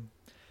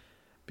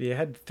 But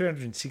had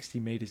 360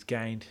 metres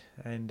gained.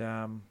 And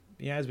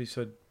as we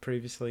said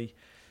previously,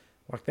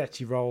 that's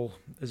your role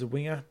as a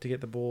winger, to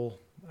get the ball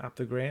up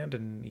the ground,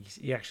 and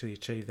he actually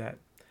achieved that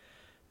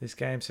this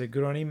game. So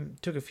good on him.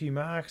 Took a few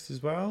marks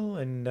as well,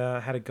 and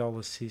had a goal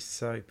assist.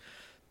 So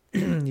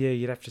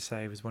you'd have to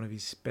say it was one of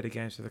his better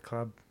games for the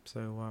club.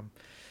 So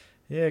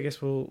Yeah, I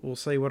guess we'll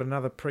see what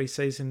another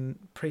preseason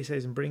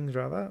brings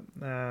rather.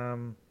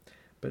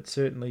 But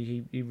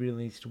certainly he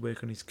really needs to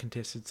work on his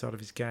contested side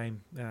of his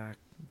game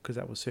because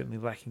that was certainly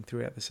lacking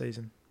throughout the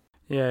season.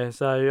 Yeah,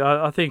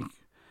 so I think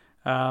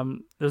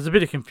there's a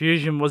bit of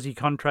confusion. Was he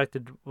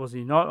contracted? Was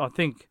he not? I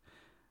think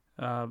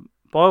by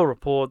all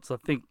reports, I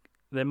think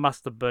there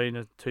must have been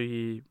a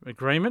 2-year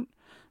agreement,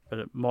 but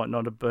it might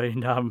not have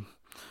been,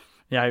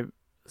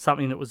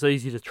 something that was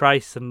easy to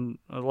trace. And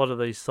a lot of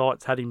these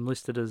sites had him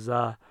listed as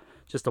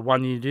just a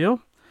 1-year deal.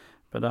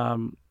 But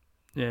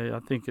I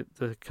think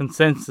the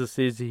consensus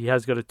is he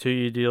has got a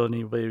 2-year deal and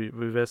he'll be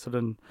with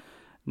Essendon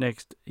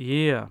next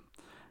year.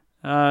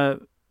 The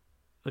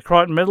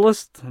Crichton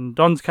medalist and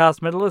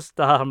Doncaster medalist,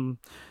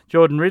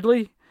 Jordan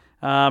Ridley.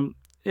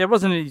 It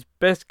wasn't his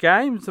best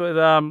games,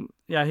 but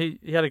he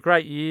had a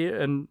great year,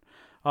 and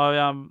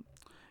I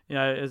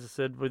as I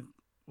said,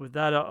 with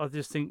that, I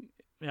just think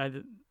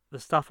the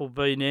stuff will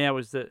be now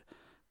is that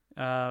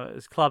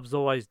as clubs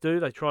always do,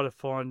 they try to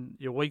find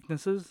your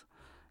weaknesses,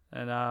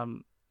 and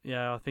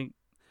I think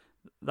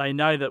they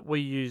know that we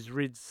use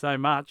Rids so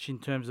much in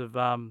terms of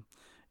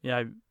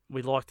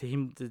we like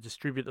him to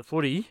distribute the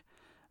footy.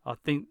 I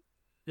think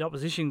the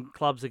opposition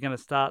clubs are going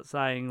to start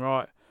saying,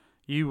 right,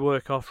 you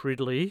work off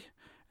Ridley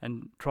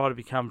and try to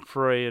become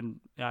free, and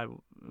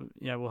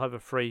we'll have a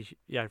free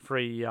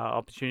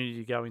opportunity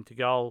to go into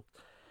goal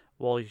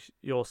while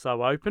you're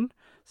so open.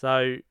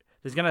 So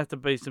there's going to have to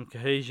be some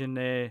cohesion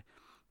there.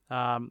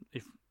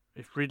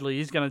 If Ridley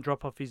is going to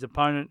drop off his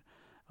opponent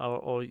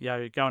or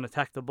go and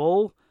attack the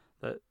ball,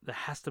 that there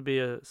has to be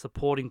a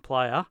supporting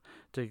player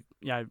to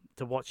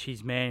watch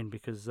his man,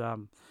 because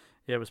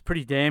it was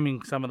pretty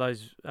damning, some of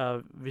those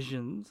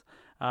visions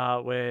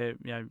where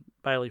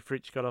Bailey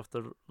Fritsch got off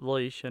the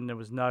leash and there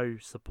was no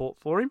support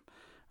for him.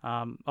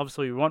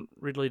 Obviously, we want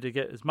Ridley to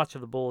get as much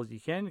of the ball as he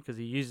can because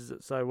he uses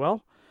it so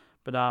well.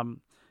 But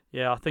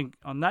I think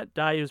on that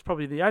day it was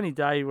probably the only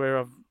day where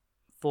I've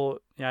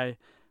thought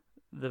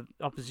the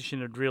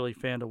opposition had really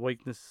found a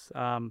weakness,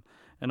 and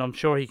I'm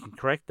sure he can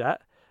correct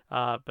that.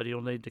 But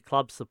he'll need the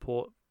club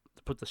support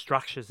to put the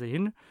structures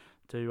in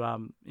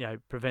to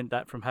prevent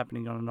that from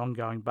happening on an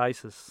ongoing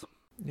basis.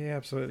 Yeah,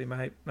 absolutely,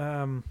 mate.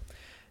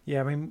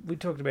 We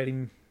talked about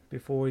him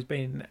before. He's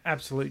been an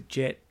absolute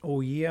jet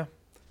all year.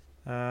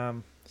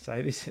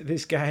 So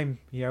this game,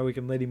 we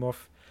can let him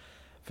off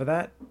for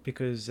that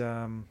because,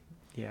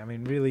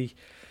 really,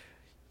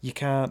 you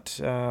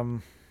can't,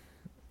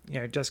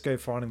 just go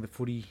finding the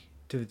footy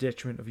to the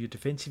detriment of your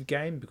defensive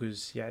game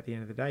because, at the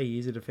end of the day, he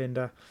is a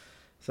defender.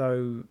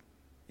 So,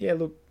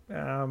 look,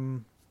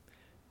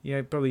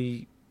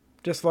 probably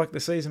just like the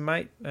season,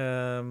 mate.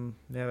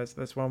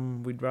 That's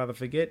one we'd rather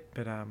forget.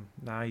 But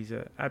he's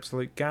an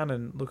absolute gun,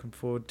 and looking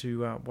forward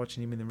to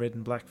watching him in the red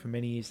and black for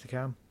many years to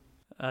come.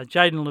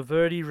 Jaden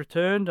Laverty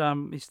returned.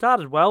 He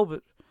started well,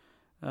 but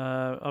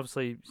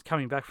obviously he's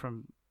coming back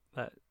from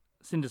that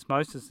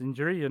syndesmosis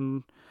injury,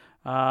 and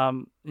I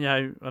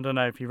don't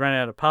know if he ran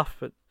out of puff,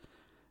 but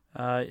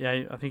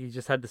I think he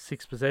just had the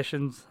 6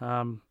 possessions,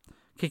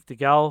 kicked a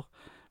goal,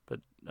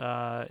 but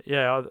I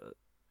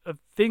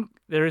think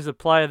there is a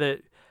player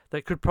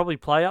that could probably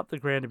play up the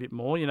ground a bit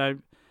more. He's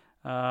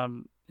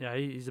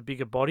a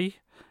bigger body.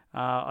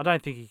 I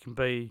don't think he can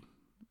be,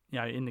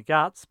 in the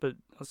guts, but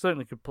I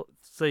certainly could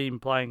see him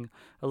playing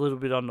a little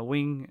bit on the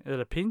wing at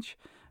a pinch.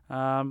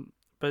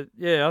 But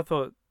I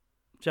thought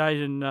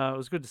Jaden, it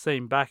was good to see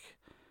him back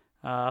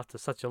after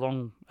such a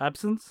long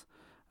absence.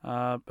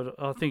 But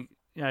I think,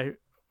 and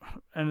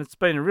it's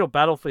been a real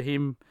battle for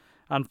him,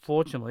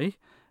 unfortunately,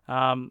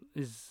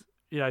 is,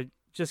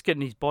 just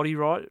getting his body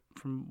right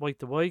from week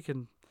to week,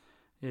 and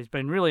he's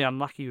been really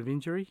unlucky with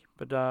injury.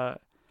 But it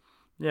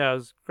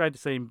was great to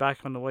see him back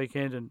on the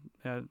weekend,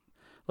 and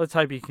let's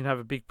hope he can have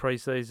a big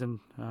pre-season,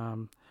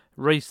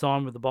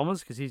 re-sign with the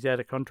Bombers because he's out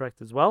of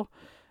contract as well.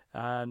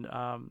 And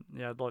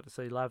I'd like to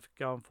see Lav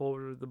going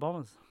forward with the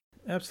Bombers.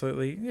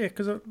 Absolutely, yeah,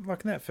 because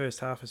like in that first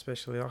half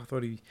especially, I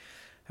thought he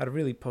had a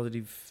really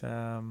positive,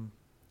 sort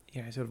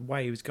of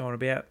way he was going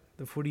about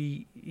the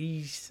footy.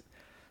 He's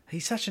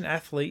such an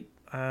athlete.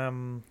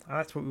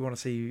 That's what we want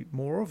to see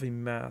more of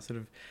him, sort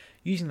of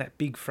using that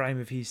big frame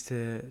of his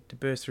to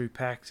burst through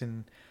packs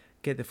and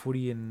get the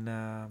footy and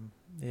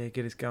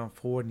get us going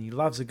forward. And he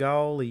loves a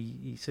goal.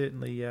 He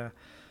certainly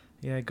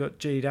got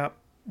G'd up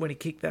when he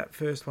kicked that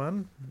first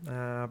one.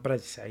 But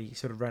as you say, he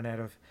sort of ran out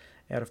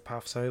of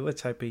puff. So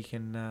let's hope he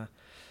can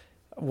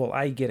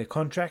get a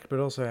contract, but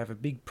also have a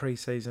big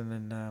pre-season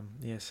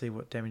and see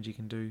what damage he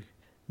can do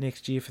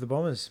next year for the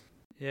Bombers.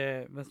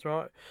 Yeah, that's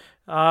right.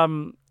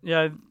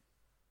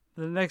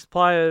 The next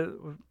player,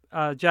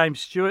 James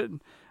Stewart.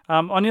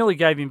 I nearly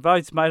gave him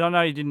votes, mate. I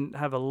know he didn't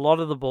have a lot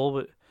of the ball,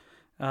 but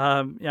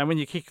when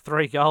you kick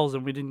 3 goals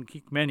and we didn't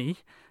kick many,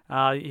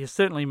 he's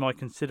certainly my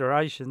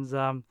considerations.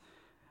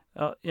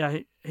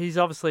 He's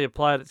obviously a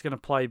player that's going to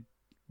play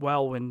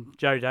well when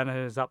Joe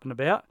Danaher's up and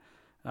about.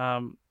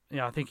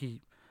 I think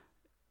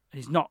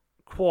he's not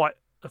quite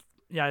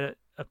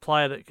a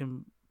player that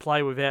can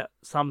play without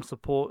some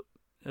support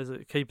as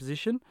a key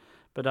position,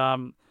 but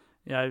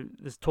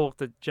there's talk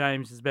that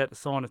James is about to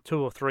sign a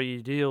 2 or 3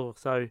 year deal.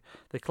 So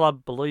the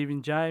club believe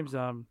in James.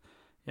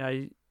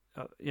 It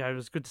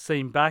was good to see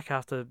him back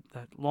after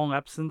that long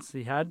absence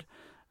he had.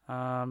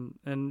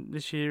 And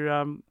this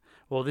year,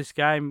 this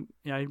game,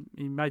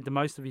 he made the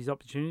most of his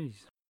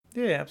opportunities.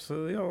 Yeah,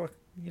 absolutely.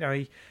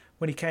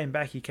 When he came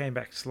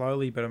back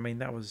slowly, but I mean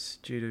that was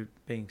due to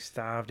being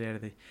starved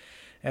out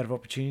of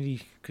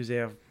opportunity because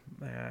our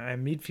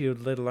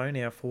midfield, let alone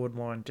our forward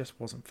line, just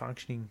wasn't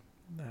functioning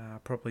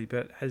properly.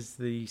 But as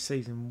the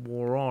season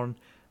wore on,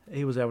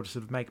 he was able to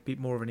sort of make a bit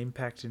more of an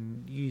impact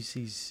and use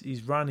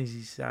his run,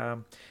 his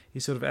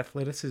sort of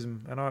athleticism.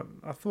 And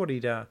I thought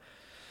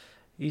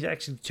he's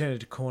actually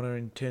turned a corner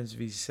in terms of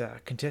his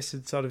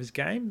contested side of his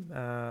game,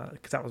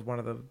 because that was one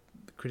of the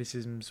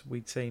criticisms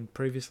we'd seen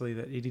previously,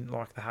 that he didn't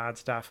like the hard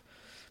stuff,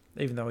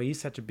 even though he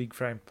is such a big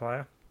frame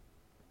player.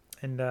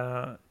 And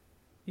I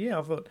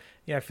thought,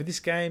 for this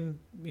game,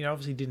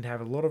 obviously didn't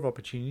have a lot of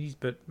opportunities,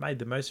 but made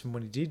the most of them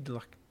when he did.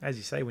 Like, as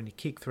you say, when you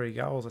kick 3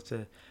 goals, that's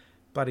a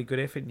bloody good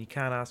effort, and you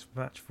can't ask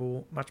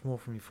for much more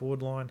from your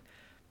forward line.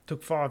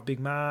 Took 5 big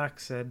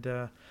marks, had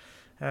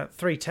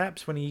 3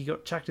 taps when he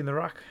got chucked in the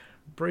ruck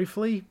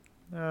briefly.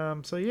 It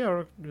was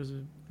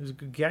a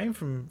good game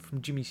from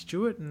Jimmy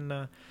Stewart,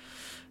 and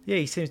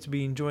he seems to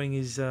be enjoying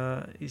his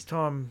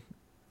time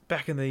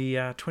back in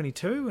the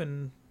 22,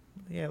 and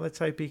let's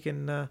hope he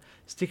can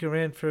stick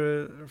around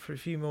for a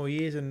few more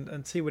years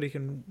and see what he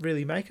can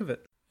really make of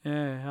it.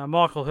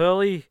 Michael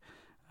Hurley,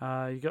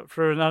 he got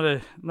through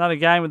another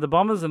game with the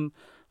Bombers, and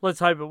let's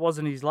hope it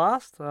wasn't his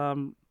last.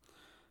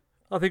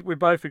 I think we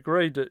both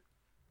agreed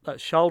that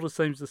shoulder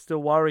seems to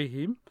still worry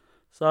him,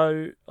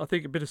 so I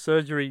think a bit of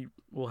surgery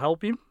will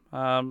help him.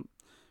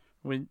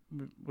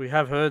 We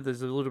have heard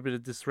there's a little bit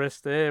of distress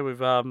there with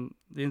the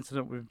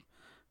incident with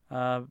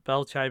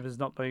Bellchambers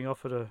not being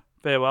offered a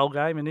farewell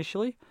game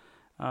initially.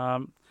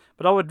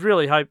 But I would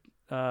really hope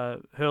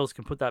Hurls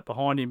can put that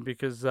behind him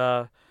because,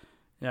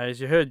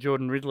 as you heard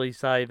Jordan Ridley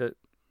say that,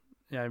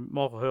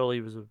 Michael Hurley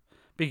was a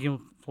big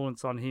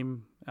influence on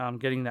him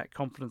getting that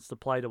confidence to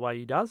play the way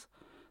he does.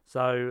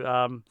 So,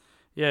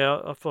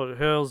 I thought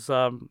Hurls,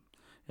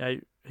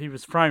 he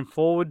was thrown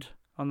forward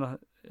on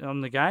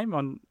the game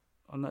on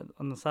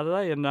the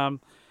Saturday, and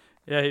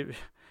it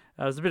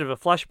was a bit of a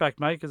flashback,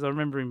 mate, because I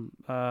remember him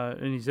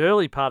in his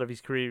early part of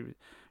his career,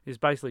 he was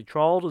basically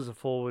trialled as a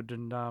forward,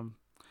 and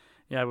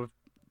we've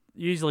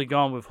usually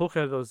gone with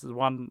Hooker as the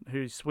one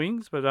who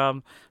swings, but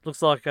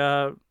looks like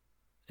Rutten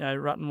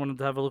wanted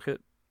to have a look at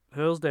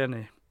Hurls down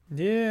there.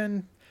 Yeah,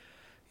 and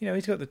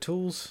he's got the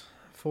tools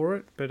for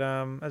it, but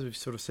as we've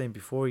sort of seen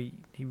before, he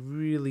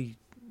really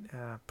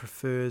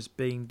prefers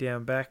being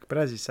down back. But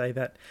as you say,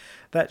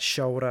 that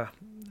shoulder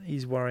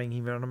is worrying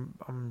him, and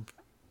I'm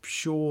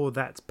sure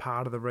that's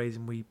part of the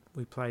reason we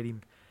played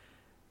him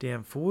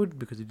down forward,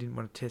 because he didn't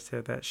want to test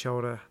out that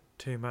shoulder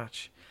too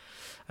much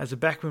as a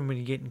backman when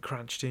you're getting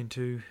crunched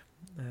into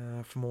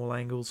from all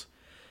angles.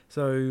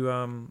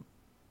 So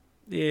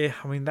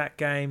that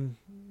game,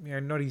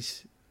 not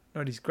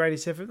his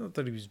greatest effort. Not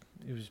that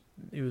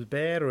he was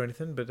bad or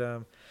anything, but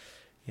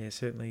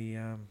certainly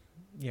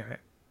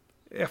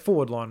our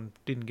forward line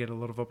didn't get a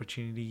lot of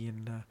opportunity,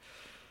 and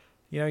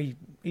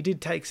he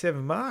did take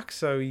 7 marks,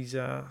 so he's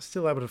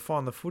still able to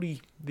find the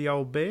footy, the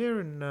old bear,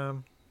 and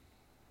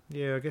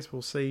I guess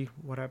we'll see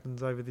what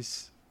happens over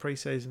this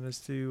pre-season as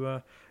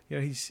to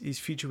his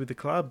future with the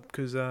club,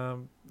 because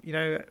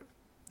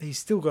he's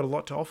still got a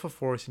lot to offer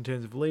for us in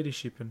terms of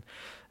leadership, and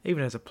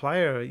even as a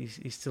player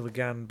he's still a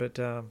gun, but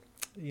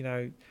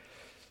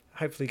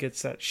hopefully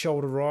gets that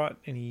shoulder right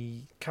and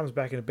he comes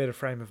back in a better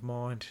frame of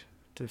mind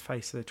to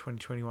face the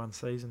 2021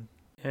 season.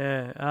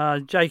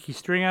 Jakey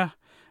Stringer,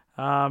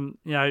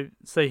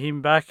 see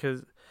him back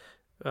as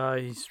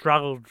he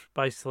struggled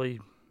basically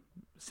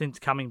since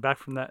coming back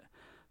from that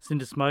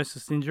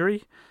syndesmosis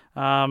injury.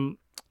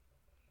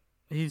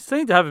 He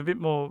seemed to have a bit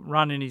more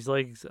run in his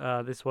legs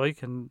this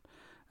week, and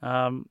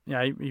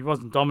he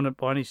wasn't dominant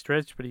by any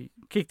stretch, but he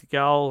kicked a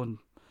goal,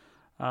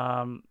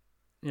 and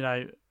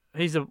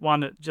he's the one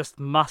that just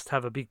must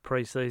have a big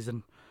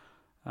pre-season.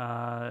 We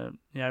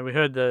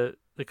heard the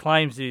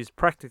claims that he's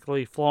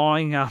practically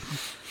flying at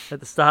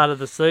the start of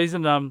the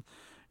season.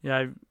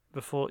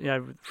 Before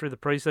through the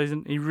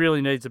pre-season, he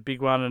really needs a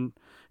big one, and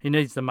he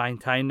needs to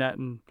maintain that.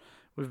 And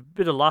with a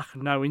bit of luck,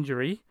 no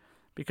injury,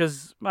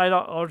 because mate,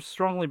 I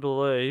strongly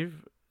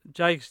believe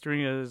Jake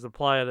Stringer is the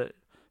player that,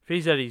 if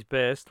he's at his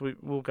best,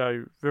 we'll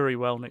go very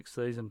well next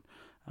season.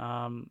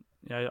 I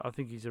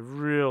think he's a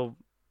real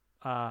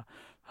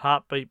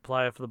heartbeat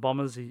player for the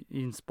Bombers. He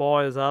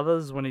inspires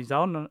others when he's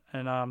on,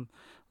 and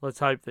let's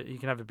hope that he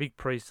can have a big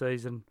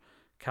pre-season,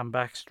 come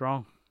back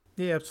strong.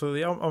 Yeah,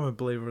 absolutely. I'm a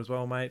believer as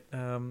well, mate.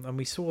 And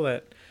we saw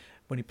that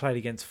when he played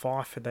against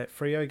Fife at that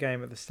Freo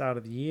game at the start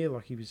of the year.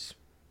 Like, he was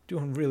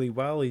doing really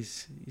well.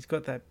 He's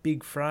got that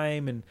big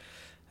frame, and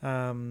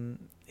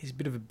he's a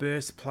bit of a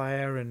burst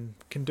player and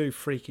can do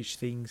freakish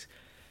things.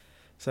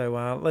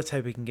 So let's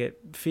hope he can get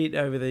fit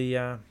over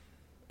the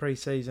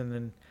pre-season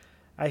and,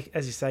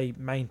 as you say,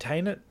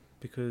 maintain it,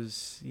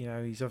 because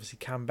he's obviously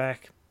come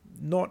back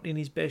not in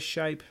his best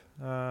shape,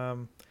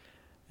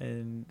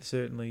 and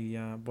certainly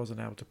wasn't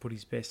able to put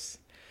his best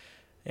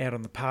out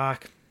on the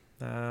park.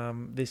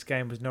 This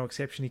game was no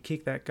exception. He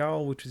kicked that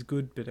goal, which was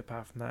good, but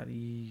apart from that,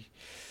 he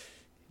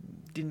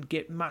didn't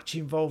get much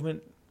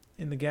involvement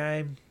in the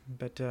game.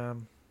 But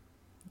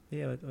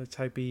let's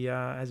hope he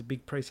has a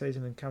big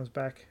pre-season and comes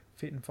back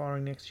fit and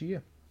firing next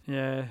year.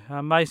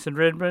 Yeah, Mason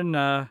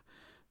Redman,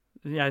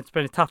 it's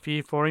been a tough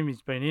year for him.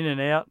 He's been in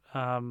and out.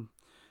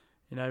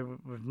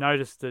 We've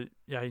noticed that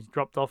he's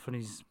dropped off in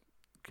his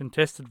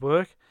contested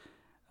work.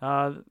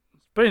 There's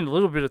been a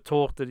little bit of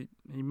talk that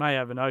he may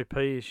have an OP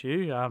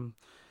issue,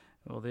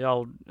 or the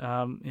old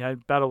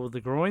battle with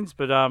the groins.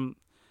 But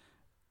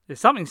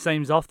something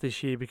seems off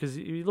this year because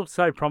he looked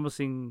so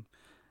promising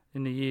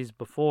in the years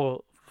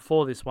before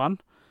this one.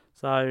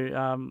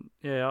 So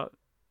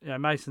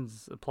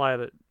Mason's a player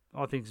that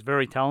I think is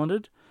very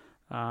talented.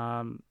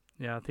 I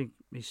think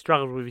he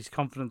struggled with his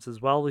confidence as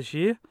well this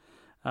year,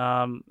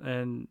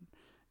 and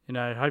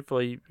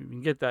hopefully we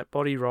can get that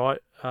body right,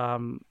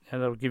 and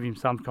that'll give him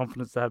some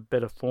confidence to have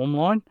better form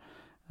line,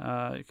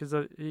 because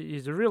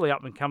he's a really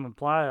up and coming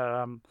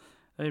player,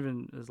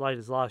 even as late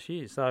as last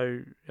year.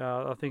 So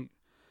I think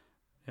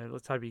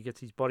let's hope he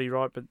gets his body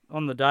right. But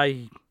on the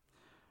day,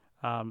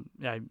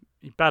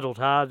 he battled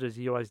hard as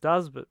he always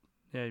does, but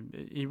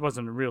he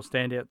wasn't a real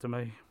standout to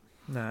me.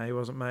 No, he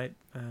wasn't, mate.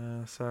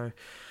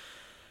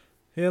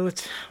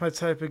 Let's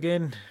hope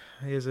again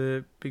he has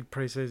a big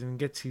pre-season and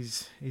gets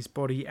his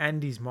body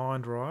and his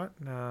mind right.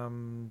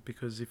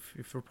 Because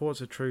if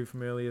reports are true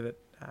from earlier that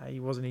he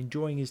wasn't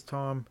enjoying his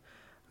time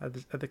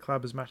at the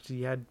club as much as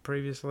he had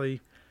previously,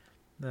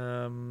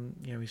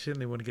 we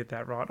certainly want to get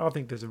that right. I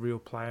think there's a real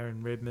player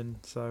in Redmond,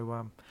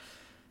 so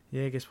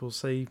I guess we'll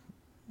see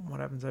what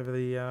happens over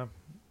the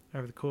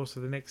course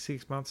of the next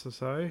 6 months or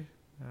so.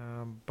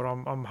 But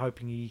I'm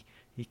hoping he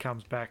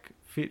comes back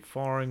fit,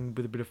 firing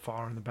with a bit of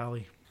fire in the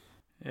belly.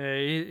 Yeah,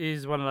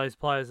 he's one of those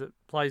players that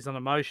plays on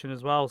emotion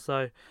as well.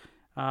 So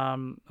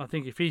I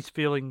think if he's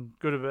feeling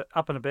good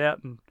up and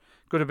about and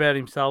good about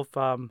himself,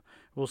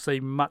 we'll see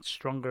much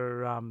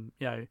stronger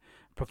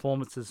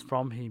performances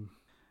from him.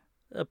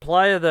 A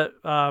player that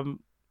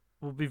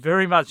will be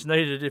very much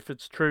needed if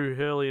it's true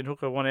Hurley and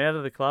Hooker want out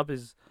of the club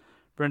is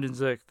Brendan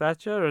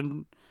Zerk-Thatcher,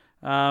 and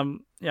I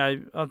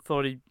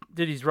thought he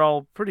did his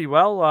role pretty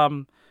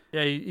well.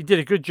 He did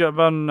a good job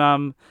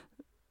on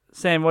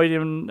Sam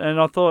Wiedemann,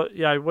 and I thought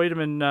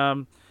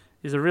Wiedemann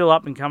is a real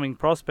up and coming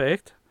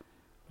prospect.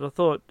 But I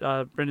thought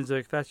Brendan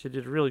Zerk-Thatcher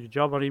did a really good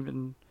job on him,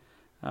 and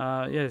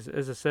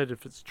as I said,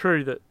 if it's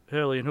true that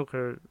Hurley and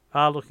Hooker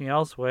are looking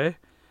elsewhere,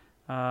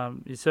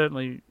 you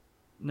certainly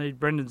need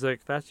Brendan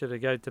Zerk-Thatcher to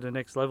go to the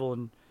next level,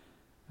 and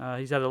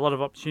he's had a lot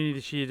of opportunity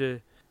this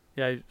year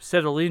to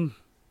settle in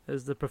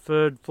as the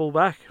preferred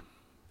fullback.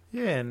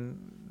 Yeah,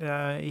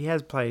 and he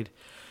has played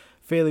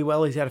fairly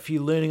well. He's had a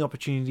few learning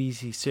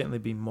opportunities. He's certainly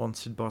been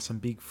monstered by some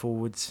big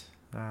forwards.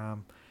 Look,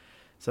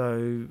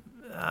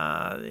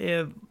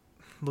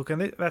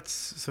 and that's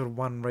sort of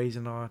one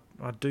reason I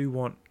do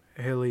want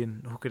Hurley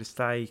and Hooker to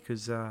stay,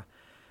 because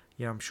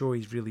I'm sure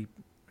he's really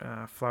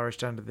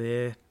flourished under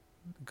their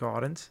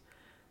guidance,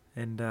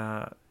 and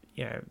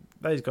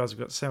those guys have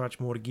got so much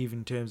more to give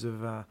in terms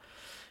of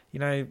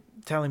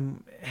tell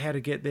him how to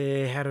get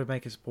there, how to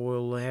make a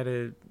spoil, how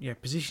to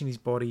position his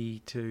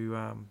body to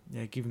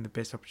give him the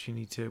best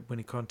opportunity to win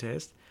a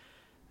contest.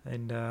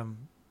 And I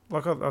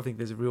think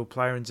there's a real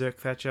player in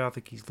Zerk-Thatcher. I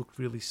think he's looked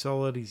really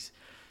solid. He's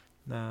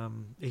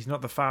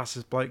not the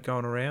fastest bloke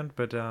going around,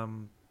 but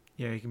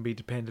he can be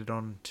depended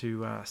on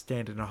to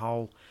stand in a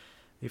hole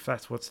if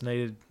that's what's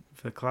needed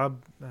for the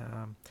club.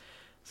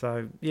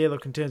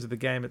 Look, in terms of the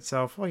game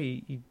itself,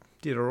 he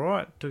did all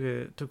right.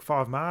 Took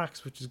 5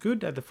 marks, which is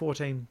good. Had the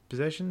 14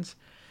 possessions.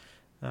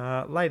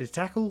 Laid a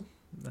tackle,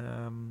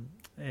 and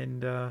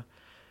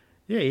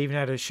he even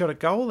had a shot at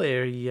goal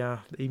there.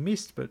 He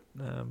missed, but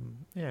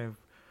he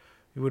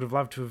would have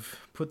loved to have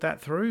put that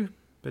through.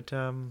 But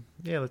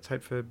let's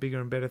hope for bigger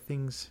and better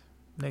things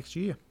next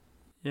year.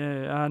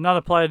 Yeah,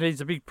 another player needs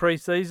a big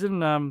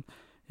pre-season.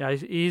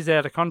 He is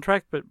out of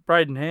contract, but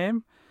Braden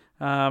Ham,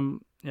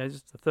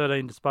 just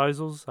 13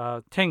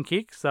 disposals, 10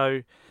 kicks,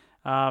 so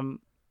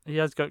he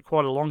has got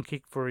quite a long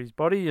kick for his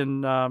body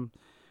and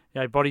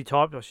body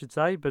type, I should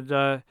say. But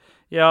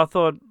I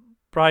thought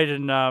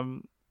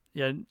Braden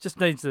just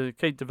needs to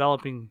keep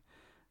developing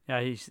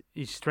his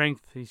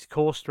strength, his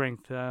core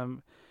strength,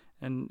 and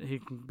he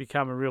can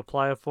become a real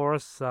player for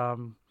us.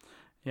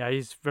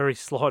 He's very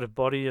slight of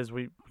body, as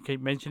we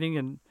keep mentioning,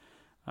 and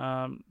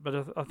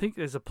but I think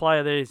there's a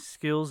player there, his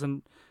skills,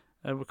 and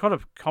we kind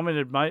of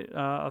commented, mate.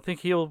 I think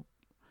he'll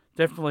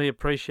definitely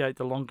appreciate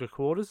the longer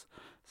quarters.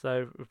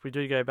 So if we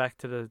do go back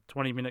to the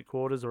 20-minute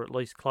quarters, or at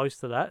least close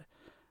to that,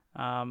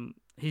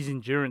 his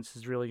endurance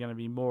is really going to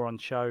be more on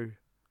show.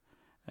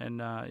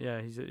 And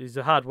he's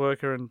a hard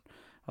worker, and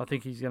I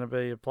think he's going to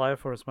be a player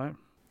for us, mate.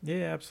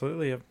 Yeah,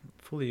 absolutely. I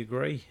fully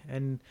agree.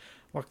 And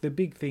like the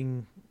big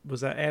thing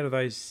was that out of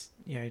those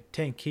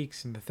 10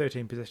 kicks and the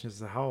 13 possessions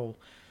as a whole,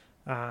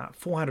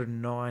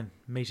 409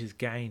 metres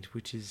gained,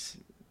 which is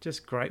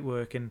just great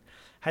work, and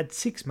had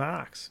 6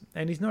 marks.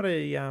 And he's not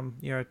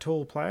a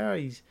tall player.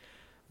 He's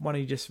one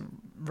who just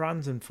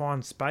runs and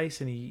finds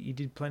space, and he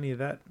did plenty of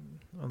that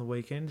on the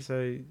weekend.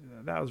 So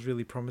that was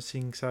really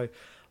promising. So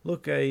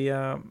look,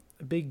 a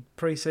big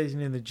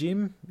preseason in the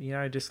gym.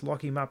 Just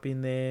lock him up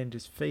in there and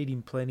just feed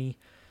him plenty,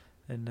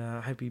 and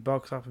hope he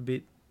bulks up a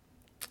bit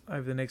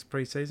over the next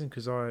preseason,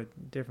 because I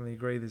definitely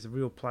agree there's a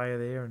real player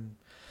there, and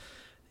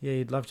yeah,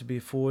 you'd love to be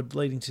a forward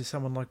leading to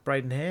someone like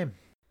Braden Ham.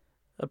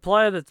 A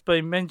player that's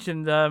been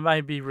mentioned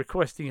may be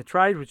requesting a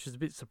trade, which is a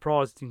bit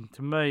surprising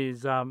to me,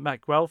 is Matt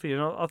Guelphy.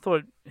 And I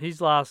thought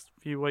his last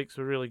few weeks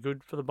were really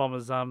good for the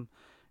Bombers.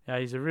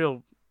 He's a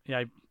real,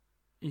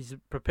 he's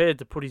prepared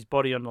to put his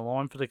body on the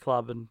line for the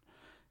club, and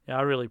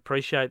I really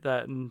appreciate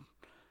that. And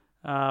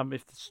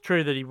if it's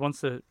true that he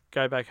wants to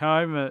go back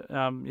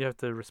home, you have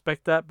to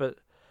respect that. But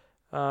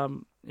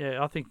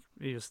I think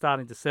he was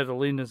starting to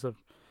settle in as a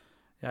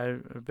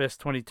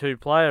best 22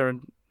 player,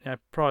 and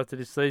prior to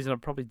this season, I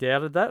probably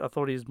doubted that. I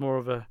thought he was more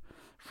of a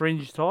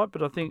fringe type,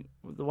 but I think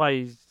the way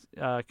he's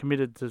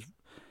committed to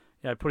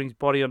putting his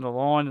body on the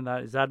line and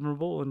that is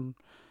admirable, and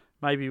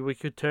maybe we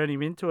could turn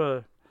him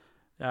into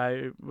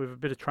with a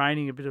bit of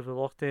training, a bit of a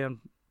lockdown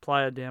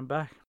player down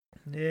back.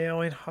 Yeah,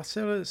 I mean, I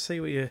sort of see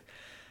what you're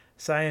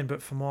saying,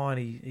 but for mine,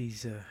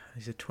 he's a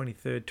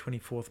 23rd,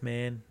 24th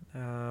man.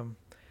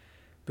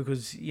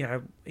 Because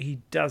he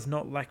does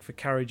not lack for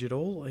courage at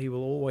all. He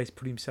will always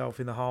put himself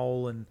in the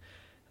hole and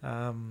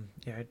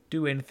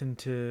do anything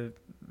to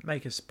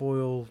make a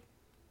spoil.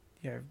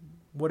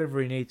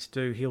 Whatever he needs to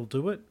do, he'll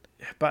do it.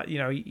 But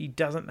he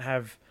doesn't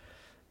have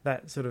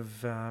that sort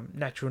of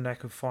natural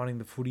knack of finding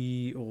the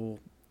footy, or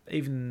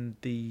even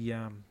the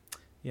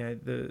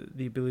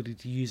ability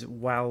to use it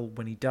well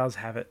when he does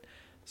have it.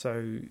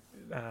 So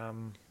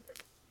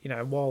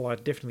while I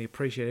definitely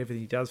appreciate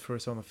everything he does for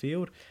us on the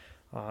field,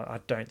 I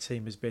don't see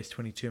him as best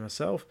 22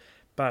 myself.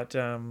 But,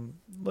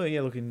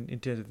 look, in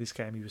terms of this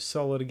game, he was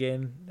solid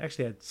again.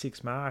 Actually had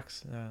 6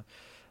 marks.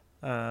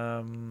 3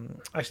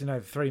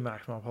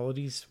 marks, my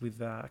apologies, with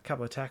a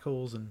couple of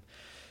tackles. And,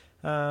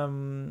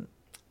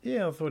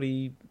 I thought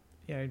he,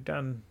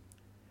 done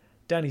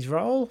his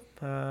role.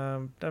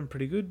 Done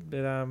pretty good.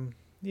 But,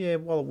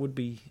 while it would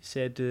be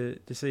sad to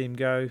see him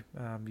go,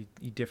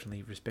 you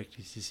definitely respect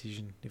his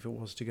decision if it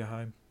was to go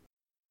home.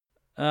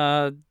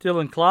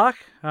 Dylan Clark,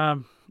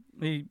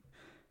 he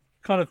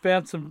kind of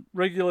found some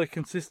regular,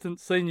 consistent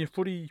senior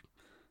footy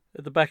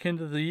at the back end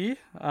of the year.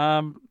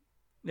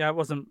 It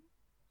wasn't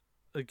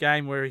a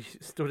game where he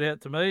stood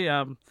out to me.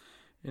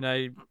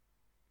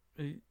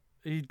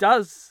 He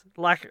does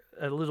lack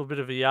a little bit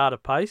of a yard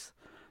of pace,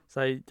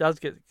 so he does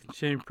get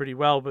consumed pretty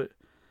well. But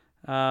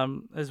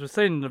as we've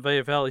seen in the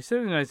VFL, he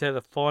certainly knows how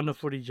to find the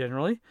footy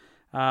generally.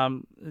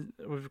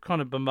 We've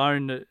kind of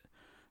bemoaned that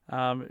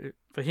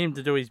for him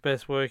to do his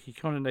best work, he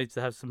kind of needs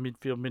to have some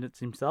midfield minutes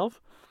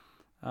himself.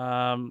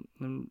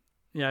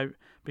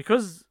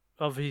 Because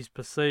of his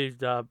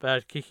perceived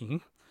bad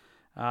kicking,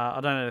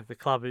 I don't know if the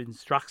club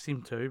instructs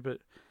him to, but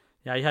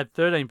he had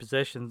 13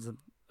 possessions and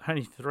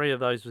only 3 of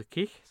those were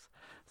kicks.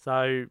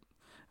 So,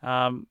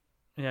 I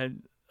don't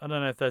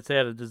know if that's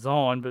out of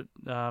design, but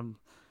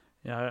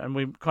and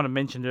we kind of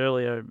mentioned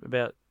earlier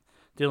about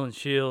Dylan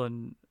Shield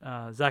and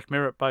Zach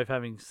Merritt both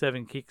having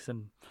 7 kicks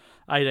and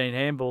 18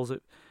 handballs.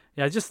 It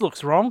just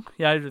looks wrong.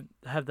 To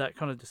have that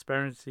kind of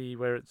disparity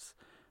where it's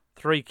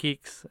 3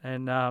 kicks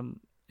and 10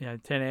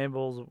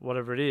 handballs,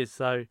 whatever it is.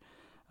 So,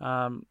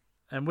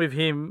 and with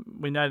him,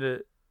 we know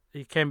that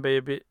he can be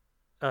a bit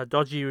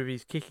dodgy with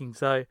his kicking.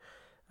 So,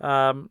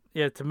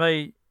 to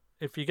me,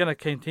 if you're going to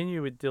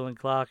continue with Dylan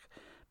Clark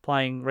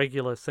playing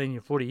regular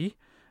senior footy,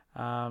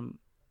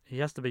 he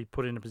has to be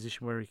put in a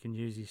position where he can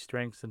use his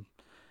strengths. And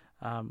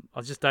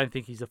I just don't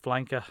think he's a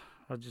flanker.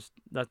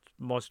 That's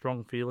my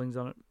strong feelings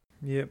on it.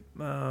 Yep,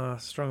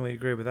 strongly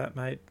agree with that,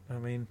 mate. I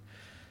mean,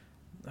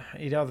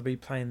 he'd either be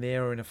playing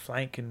there or in a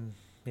flank, and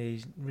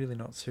he's really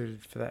not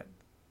suited for that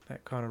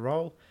kind of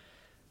role.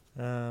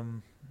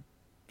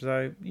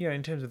 So,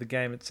 in terms of the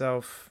game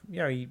itself,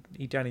 he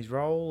done his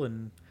role,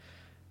 and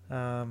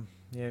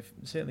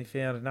certainly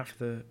found enough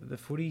of the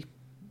footy.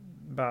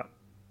 But,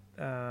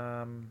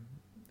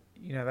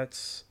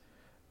 that's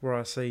where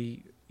I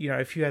see,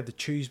 if you had to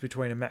choose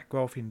between a Matt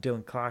Guelphy and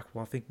Dylan Clark,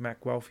 well, I think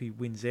Matt Guelphy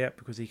wins out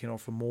because he can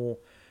offer more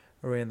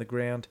around the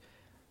ground.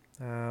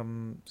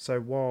 So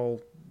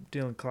while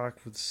Dylan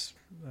Clark was,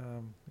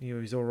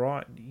 he's all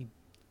right, he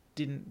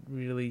didn't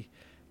really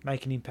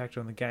make an impact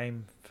on the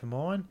game for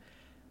mine.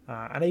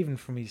 And even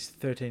from his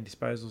 13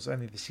 disposals,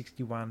 only the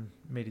 61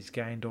 metres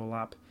gained all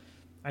up.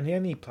 And he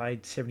only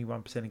played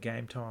 71% of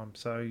game time.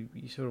 So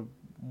you sort of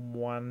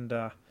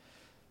wonder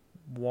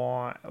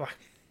why.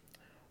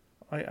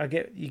 I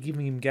get you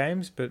giving him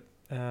games, but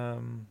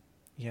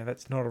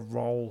that's not a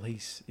role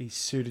he's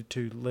suited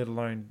to, let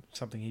alone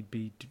something he'd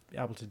be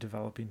able to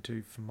develop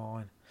into for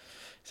mine.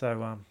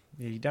 So,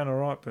 he done all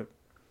right, but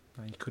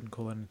you couldn't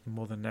call it anything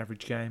more than an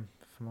average game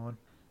for mine.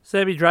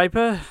 Sammy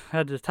Draper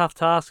had a tough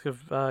task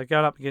of going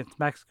up against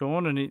Max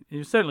Gawn, and he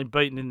was certainly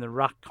beaten in the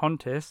ruck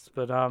contest.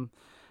 But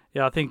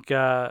I think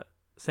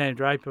Sam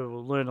Draper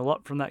will learn a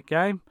lot from that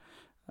game,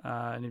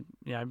 and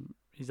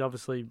he's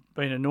obviously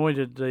been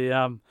anointed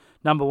the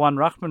number one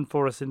ruckman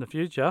for us in the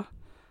future.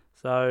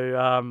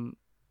 So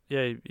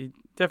he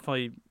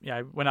definitely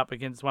went up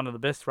against one of the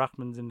best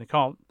ruckmans in the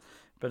comp.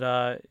 But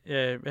how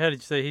did you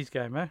see his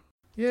game, eh?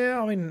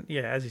 Yeah, I mean,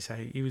 as you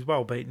say, he was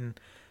well beaten.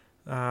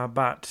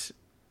 But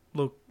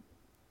look,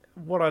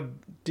 what I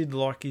did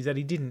like is that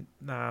he didn't,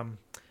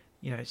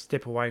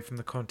 step away from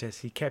the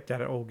contest. He kept at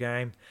it all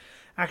game.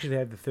 Actually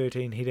had the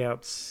 13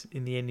 hitouts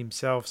in the end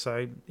himself,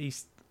 so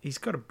he's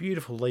got a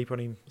beautiful leap on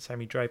him,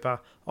 Sammy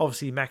Draper.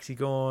 Obviously, Maxi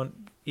Gawn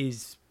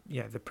is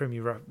the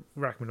premier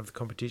ruckman of the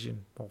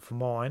competition, well, for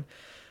mine.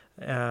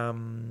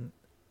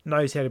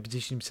 Knows how to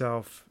position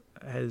himself,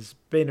 has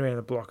been around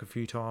the block a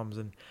few times,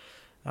 and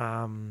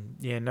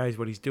knows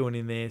what he's doing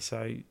in there.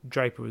 So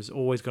Draper was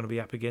always going to be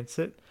up against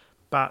it.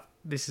 But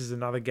this is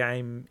another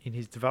game in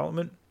his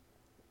development.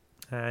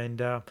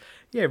 And,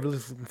 really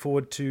looking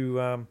forward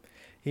to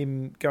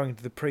him going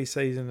into the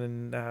pre-season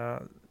and,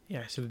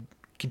 sort of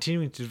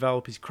continuing to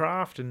develop his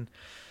craft and,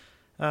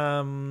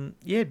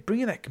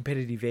 bringing that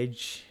competitive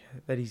edge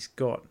that he's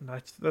got.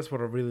 That's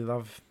what I really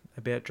love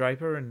about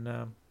Draper. And,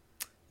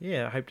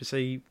 I hope to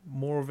see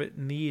more of it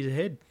in the years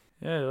ahead.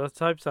 Yeah, let's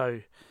hope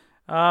so.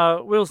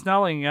 Will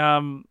Snelling,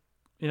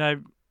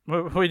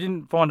 we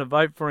didn't find a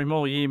vote for him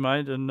all year,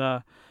 mate,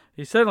 and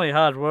he's certainly a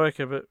hard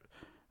worker, but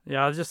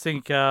I just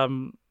think,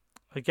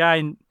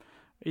 again,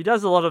 he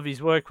does a lot of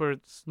his work where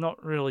it's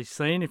not really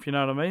seen, if you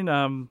know what I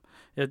mean.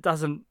 It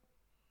doesn't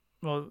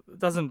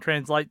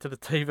translate to the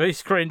TV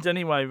screens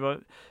anyway,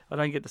 but I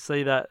don't get to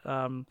see that.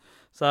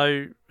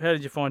 So how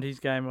did you find his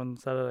game on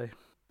Saturday?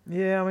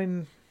 Yeah, I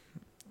mean,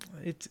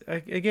 it's,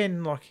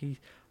 again, like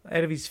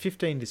out of his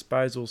 15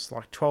 disposals,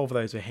 like 12 of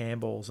those were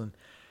handballs, and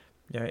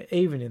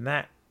even in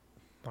that,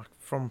 like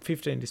from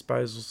 15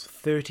 disposals,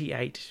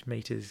 38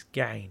 metres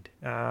gained,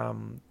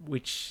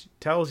 which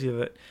tells you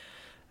that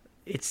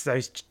it's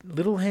those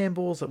little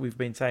handballs that we've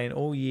been saying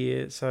all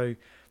year. So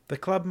the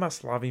club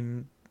must love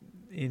him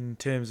in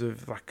terms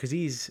of, like, because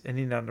he's an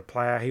in-under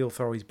player, he'll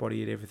throw his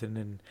body at everything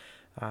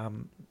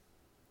and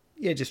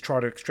just try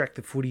to extract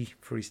the footy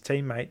for his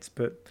teammates.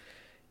 But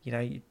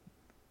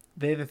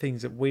they're the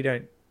things that we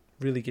don't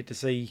really get to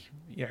see,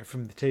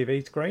 from the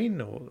TV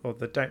screen, or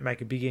that don't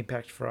make a big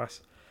impact for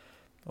us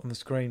on the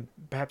screen.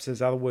 Perhaps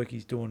there's other work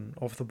he's doing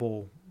off the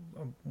ball.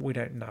 We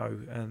don't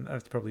know, and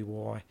that's probably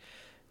why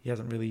he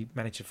hasn't really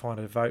managed to find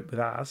a vote with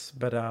us.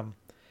 But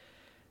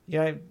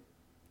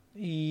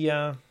he,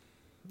 I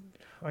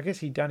guess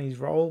he'd done his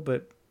role,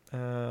 but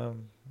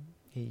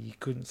he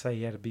couldn't say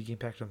he had a big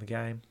impact on the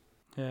game.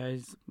 Yeah,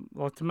 he's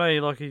to me,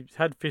 he's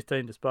had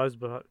 15 disposals,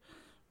 but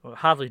I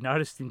hardly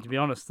noticed him, to be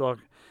honest. So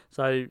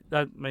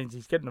that means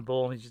he's getting the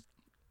ball and he's just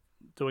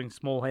doing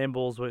small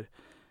handballs where,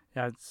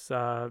 it's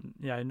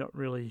not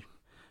really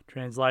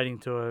translating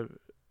to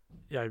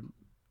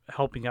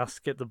helping us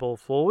get the ball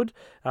forward.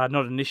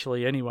 Not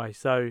initially, anyway.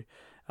 So,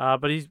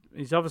 but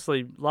he's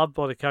obviously loved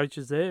by the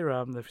coaches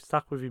there. They've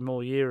stuck with him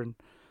all year, and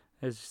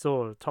as you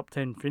saw, a top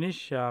 10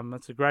 finish.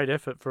 That's a great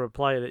effort for a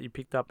player that you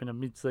picked up in a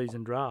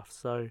mid-season draft.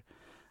 So,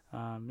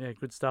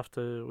 good stuff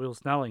to Will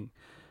Snelling.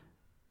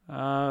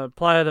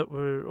 Player that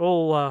we're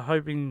all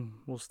hoping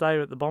will stay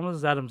with the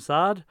Bombers, Adam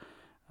Sard.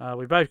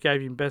 We both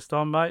gave him best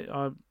on, mate.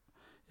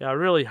 I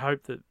really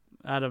hope that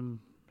Adam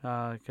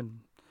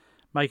can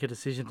make a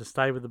decision to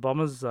stay with the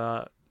Bombers.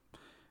 I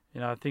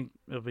think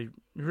it'll be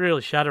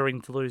really shattering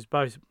to lose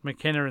both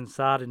McKenna and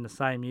Sard in the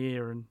same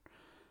year, and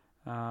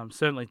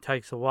certainly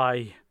takes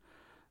away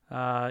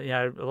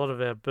a lot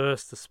of our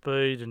burst to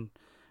speed. And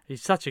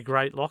he's such a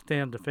great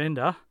lockdown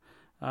defender.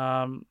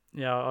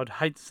 I'd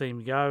hate to see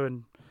him go,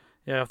 and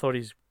I thought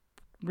he's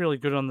really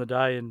good on the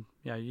day, and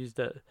used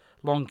that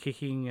long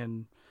kicking,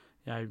 and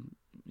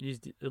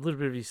used a little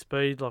bit of his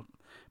speed.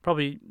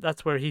 Probably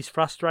that's where he's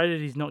frustrated.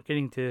 He's not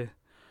getting to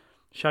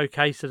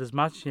showcase it as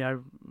much.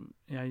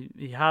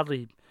 He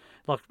hardly,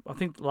 I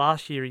think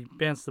last year he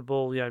bounced the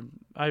ball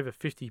over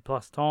 50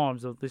 plus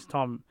times. Or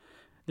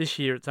this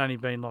year it's only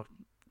been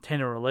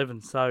 10 or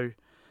 11. So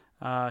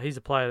he's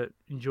a player that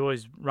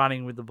enjoys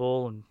running with the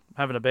ball and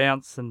having a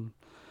bounce, and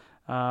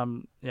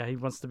he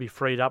wants to be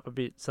freed up a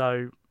bit.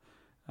 So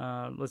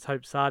let's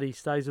hope Sardi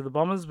stays with the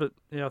Bombers. But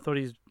I thought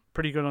he's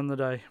pretty good on the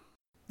day.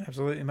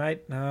 Absolutely,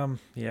 mate. I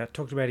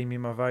talked about him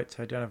in my vote,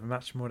 so I don't have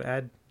much more to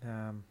add.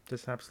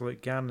 Just an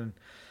absolute gun, and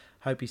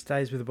hope he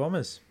stays with the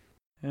Bombers.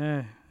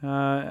 Yeah.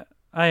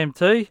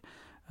 AMT,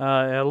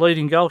 our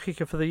leading goal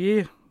kicker for the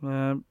year.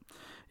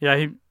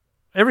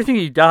 Everything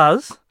he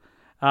does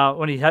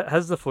when he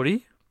has the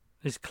footy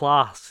is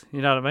class.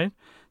 You know what I mean?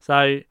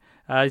 So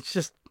it's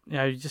just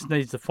he just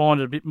needs to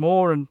find it a bit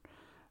more, and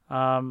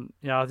I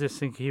just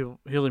think he'll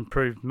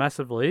improve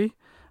massively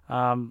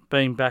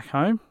being back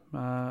home.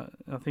 I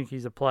think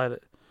he's a player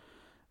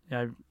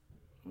that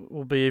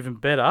will be even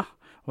better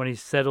when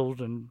he's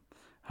settled, and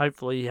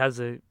hopefully he has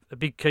a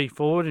big key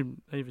forward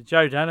in either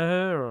Joe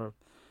Danaher or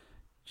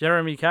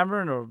Jeremy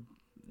Cameron or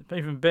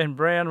even Ben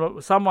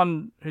Brown,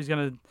 someone who's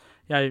going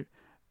to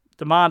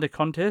demand a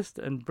contest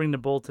and bring the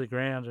ball to the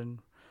ground. And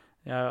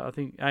I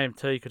think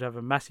AMT could have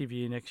a massive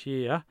year next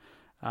year,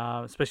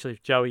 especially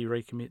if Joey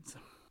recommits.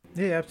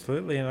 Yeah,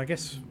 absolutely. And I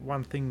guess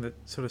one thing that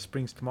sort of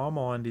springs to my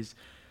mind is,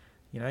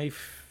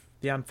 if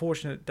the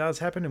unfortunate does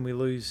happen and we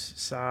lose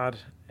Sard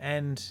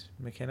and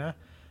McKenna,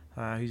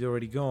 who's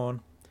already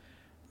gone,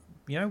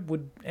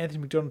 would Anthony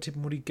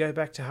McDonald-Tipungwuti would he go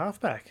back to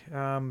halfback?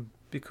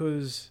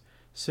 Because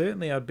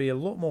certainly I'd be a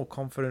lot more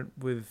confident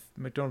with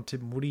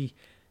McDonald-Tipungwuti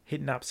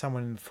hitting up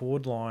someone in the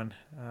forward line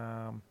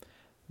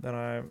than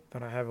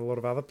I have a lot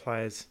of other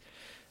players.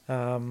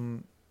 So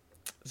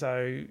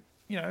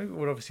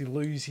would obviously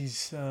lose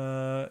his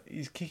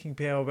kicking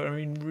power, but I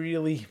mean,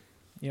 really,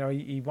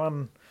 he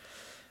won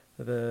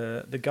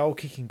the goal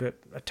kicking, but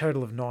a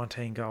total of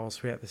 19 goals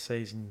throughout the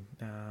season.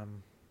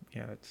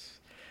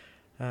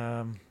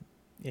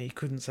 You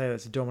couldn't say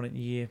that's a dominant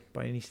year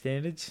by any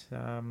standards.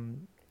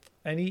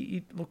 And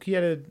he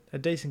had a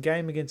decent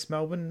game against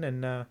Melbourne,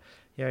 and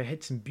he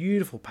had some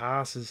beautiful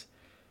passes.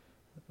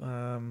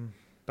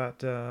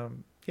 But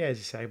as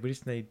you say, we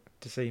just need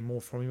to see more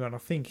from him, and I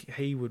think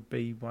he would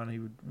be one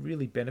who would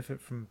really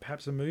benefit from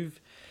perhaps a move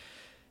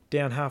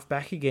down half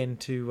back again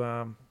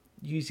to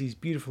use his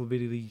beautiful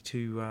ability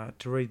to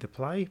read the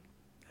play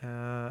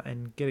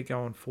and get it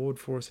going forward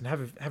for us, and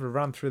have a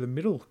run through the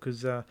middle,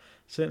 because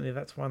certainly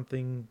that's one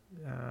thing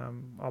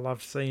I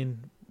loved seeing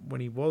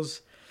when he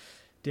was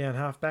down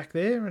half back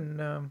there,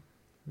 and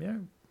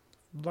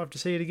love to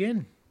see it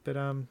again. But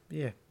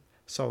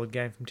solid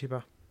game from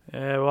Tipper.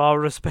 Yeah, well, I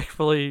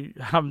respectfully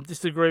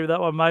disagree with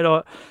that one, mate.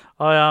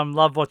 I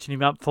love watching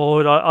him up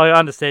forward. I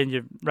understand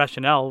your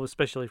rationale,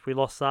 especially if we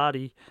lost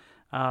Sardi.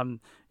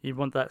 You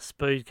want that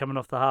speed coming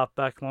off the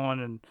half-back line,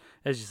 and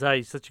as you say,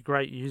 he's such a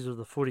great user of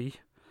the footy.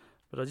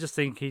 But I just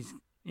think he's,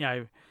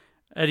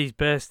 at his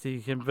best, he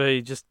can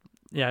be just,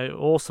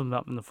 awesome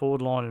up in the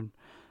forward line.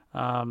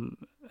 And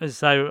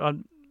as I say,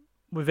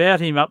 without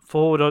him up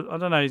forward, I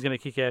don't know who's going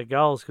to kick our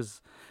goals,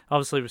 because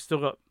obviously we've still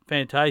got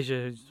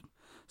Fantasia, who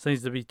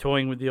seems to be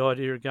toying with the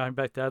idea of going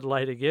back to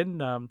Adelaide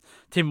again.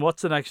 Tim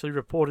Watson actually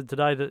reported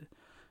today that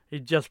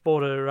he'd just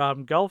bought a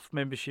golf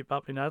membership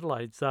up in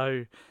Adelaide.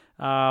 So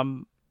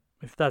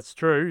if that's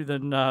true,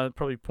 then it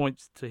probably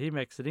points to him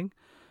exiting.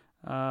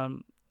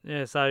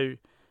 So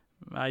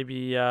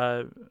maybe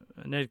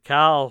Ned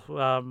Carl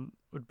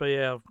would be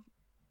our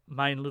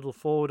main little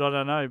forward. I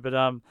don't know, but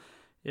I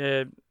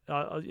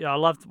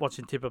loved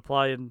watching Tipper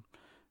play, and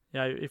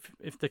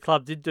if the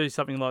club did do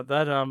something like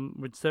that,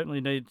 we'd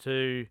certainly need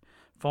to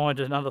find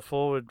another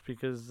forward,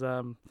 because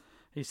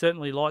he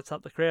certainly lights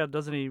up the crowd,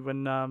 doesn't he?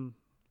 When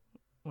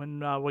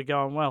we're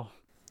going well.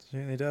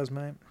 Certainly does,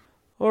 mate.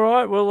 All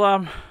right,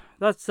 well,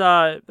 that's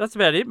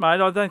about it,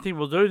 mate. I don't think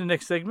we'll do the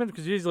next segment,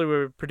 because usually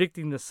we're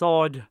predicting the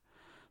side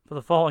for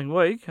the following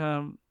week.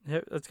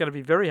 It's going to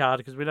be very hard,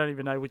 because we don't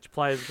even know which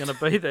players are going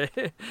to be there.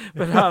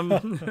 But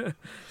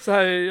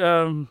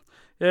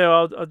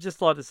I'd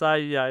just like to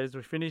say, as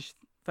we finish,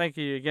 thank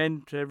you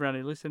again to everyone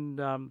who listened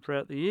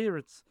throughout the year.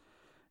 It's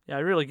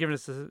really given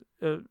us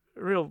a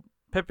real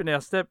pep in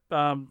our step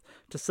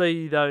to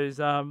see those.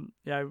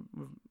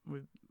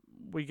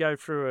 We go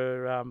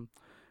through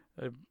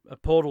a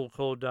portal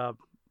called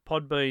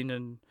Podbean,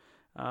 and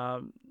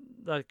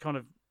that kind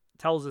of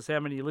tells us how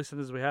many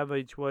listeners we have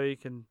each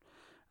week, and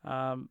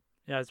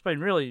it's been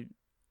really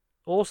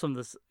awesome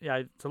to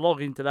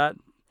log into that,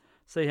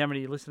 see how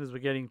many listeners we're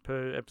getting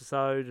per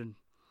episode, and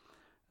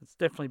it's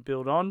definitely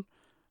built on.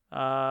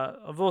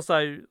 I've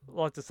also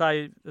like to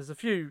say there's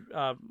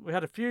we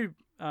had a few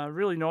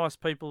really nice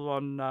people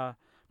on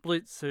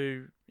Blitz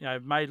who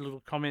made little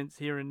comments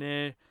here and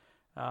there.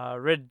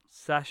 Red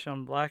Sash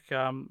on Black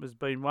has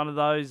been one of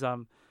those.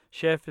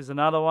 Chef is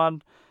another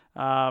one.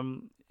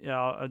 Don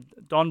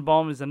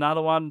Bomb is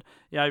another one.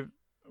 We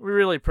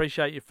really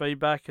appreciate your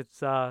feedback.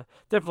 It's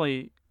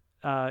definitely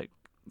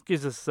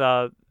gives us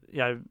a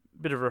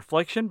bit of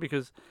reflection,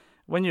 because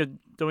when you're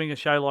doing a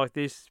show like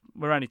this,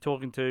 we're only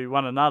talking to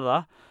one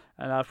another.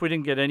 And if we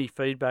didn't get any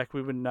feedback,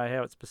 we wouldn't know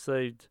how it's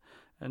perceived.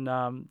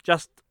 And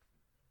just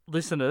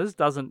listeners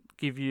doesn't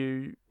give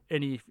you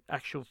any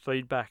actual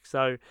feedback.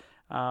 So,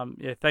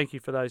 thank you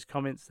for those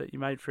comments that you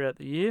made throughout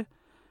the year.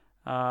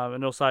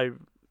 And also,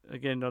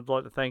 again, I'd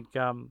like to thank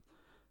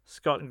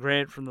Scott and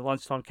Grant from the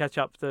Lunchtime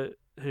Catch-Up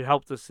who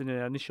helped us in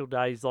our initial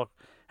days, like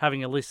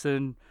having a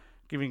listen,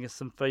 giving us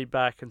some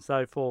feedback and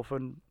so forth.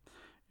 And,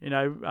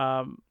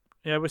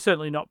 we're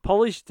certainly not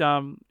polished.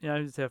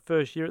 It's our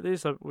first year at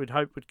this. So we'd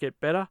hope we'd get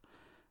better.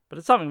 But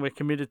it's something we're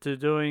committed to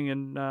doing.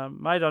 And,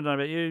 mate, I don't know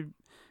about you.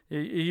 Are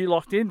you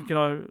locked in?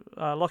 Can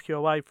I lock you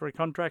away for a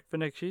contract for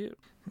next year?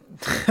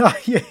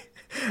 Yeah.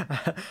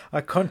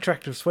 A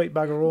contract of sweet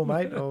bugger all,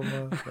 mate.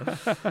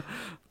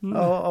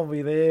 I'll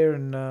be there,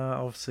 and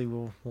obviously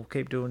we'll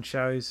keep doing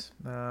shows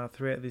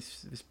throughout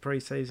this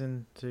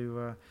pre-season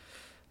to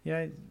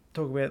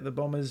talk about the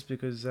Bombers,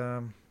 because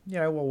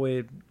while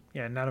we're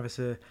none of us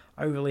are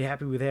overly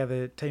happy with how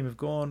the team have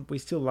gone, we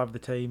still love the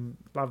team,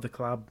 love the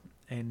club,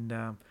 and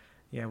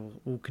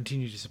we'll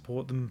continue to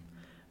support them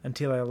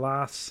until our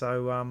last.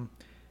 So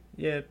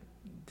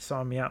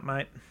sign me up,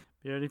 mate.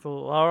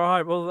 Beautiful. All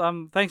right.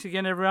 Well, thanks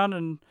again, everyone,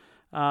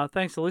 and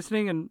thanks for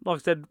listening. And like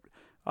I said,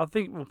 I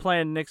think we'll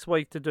plan next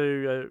week to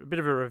do a bit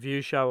of a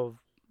review show of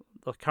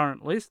the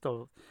current list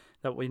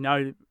that we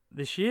know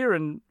this year,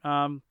 and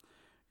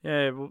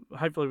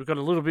hopefully we've got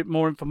a little bit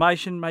more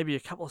information, maybe a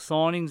couple of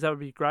signings. That would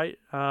be great.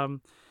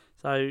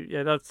 So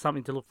yeah, that's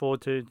something to look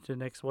forward to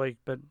next week.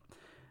 But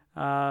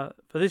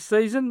for this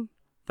season,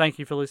 thank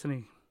you for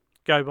listening.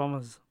 Go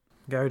Bombers.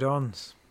 Go Dons.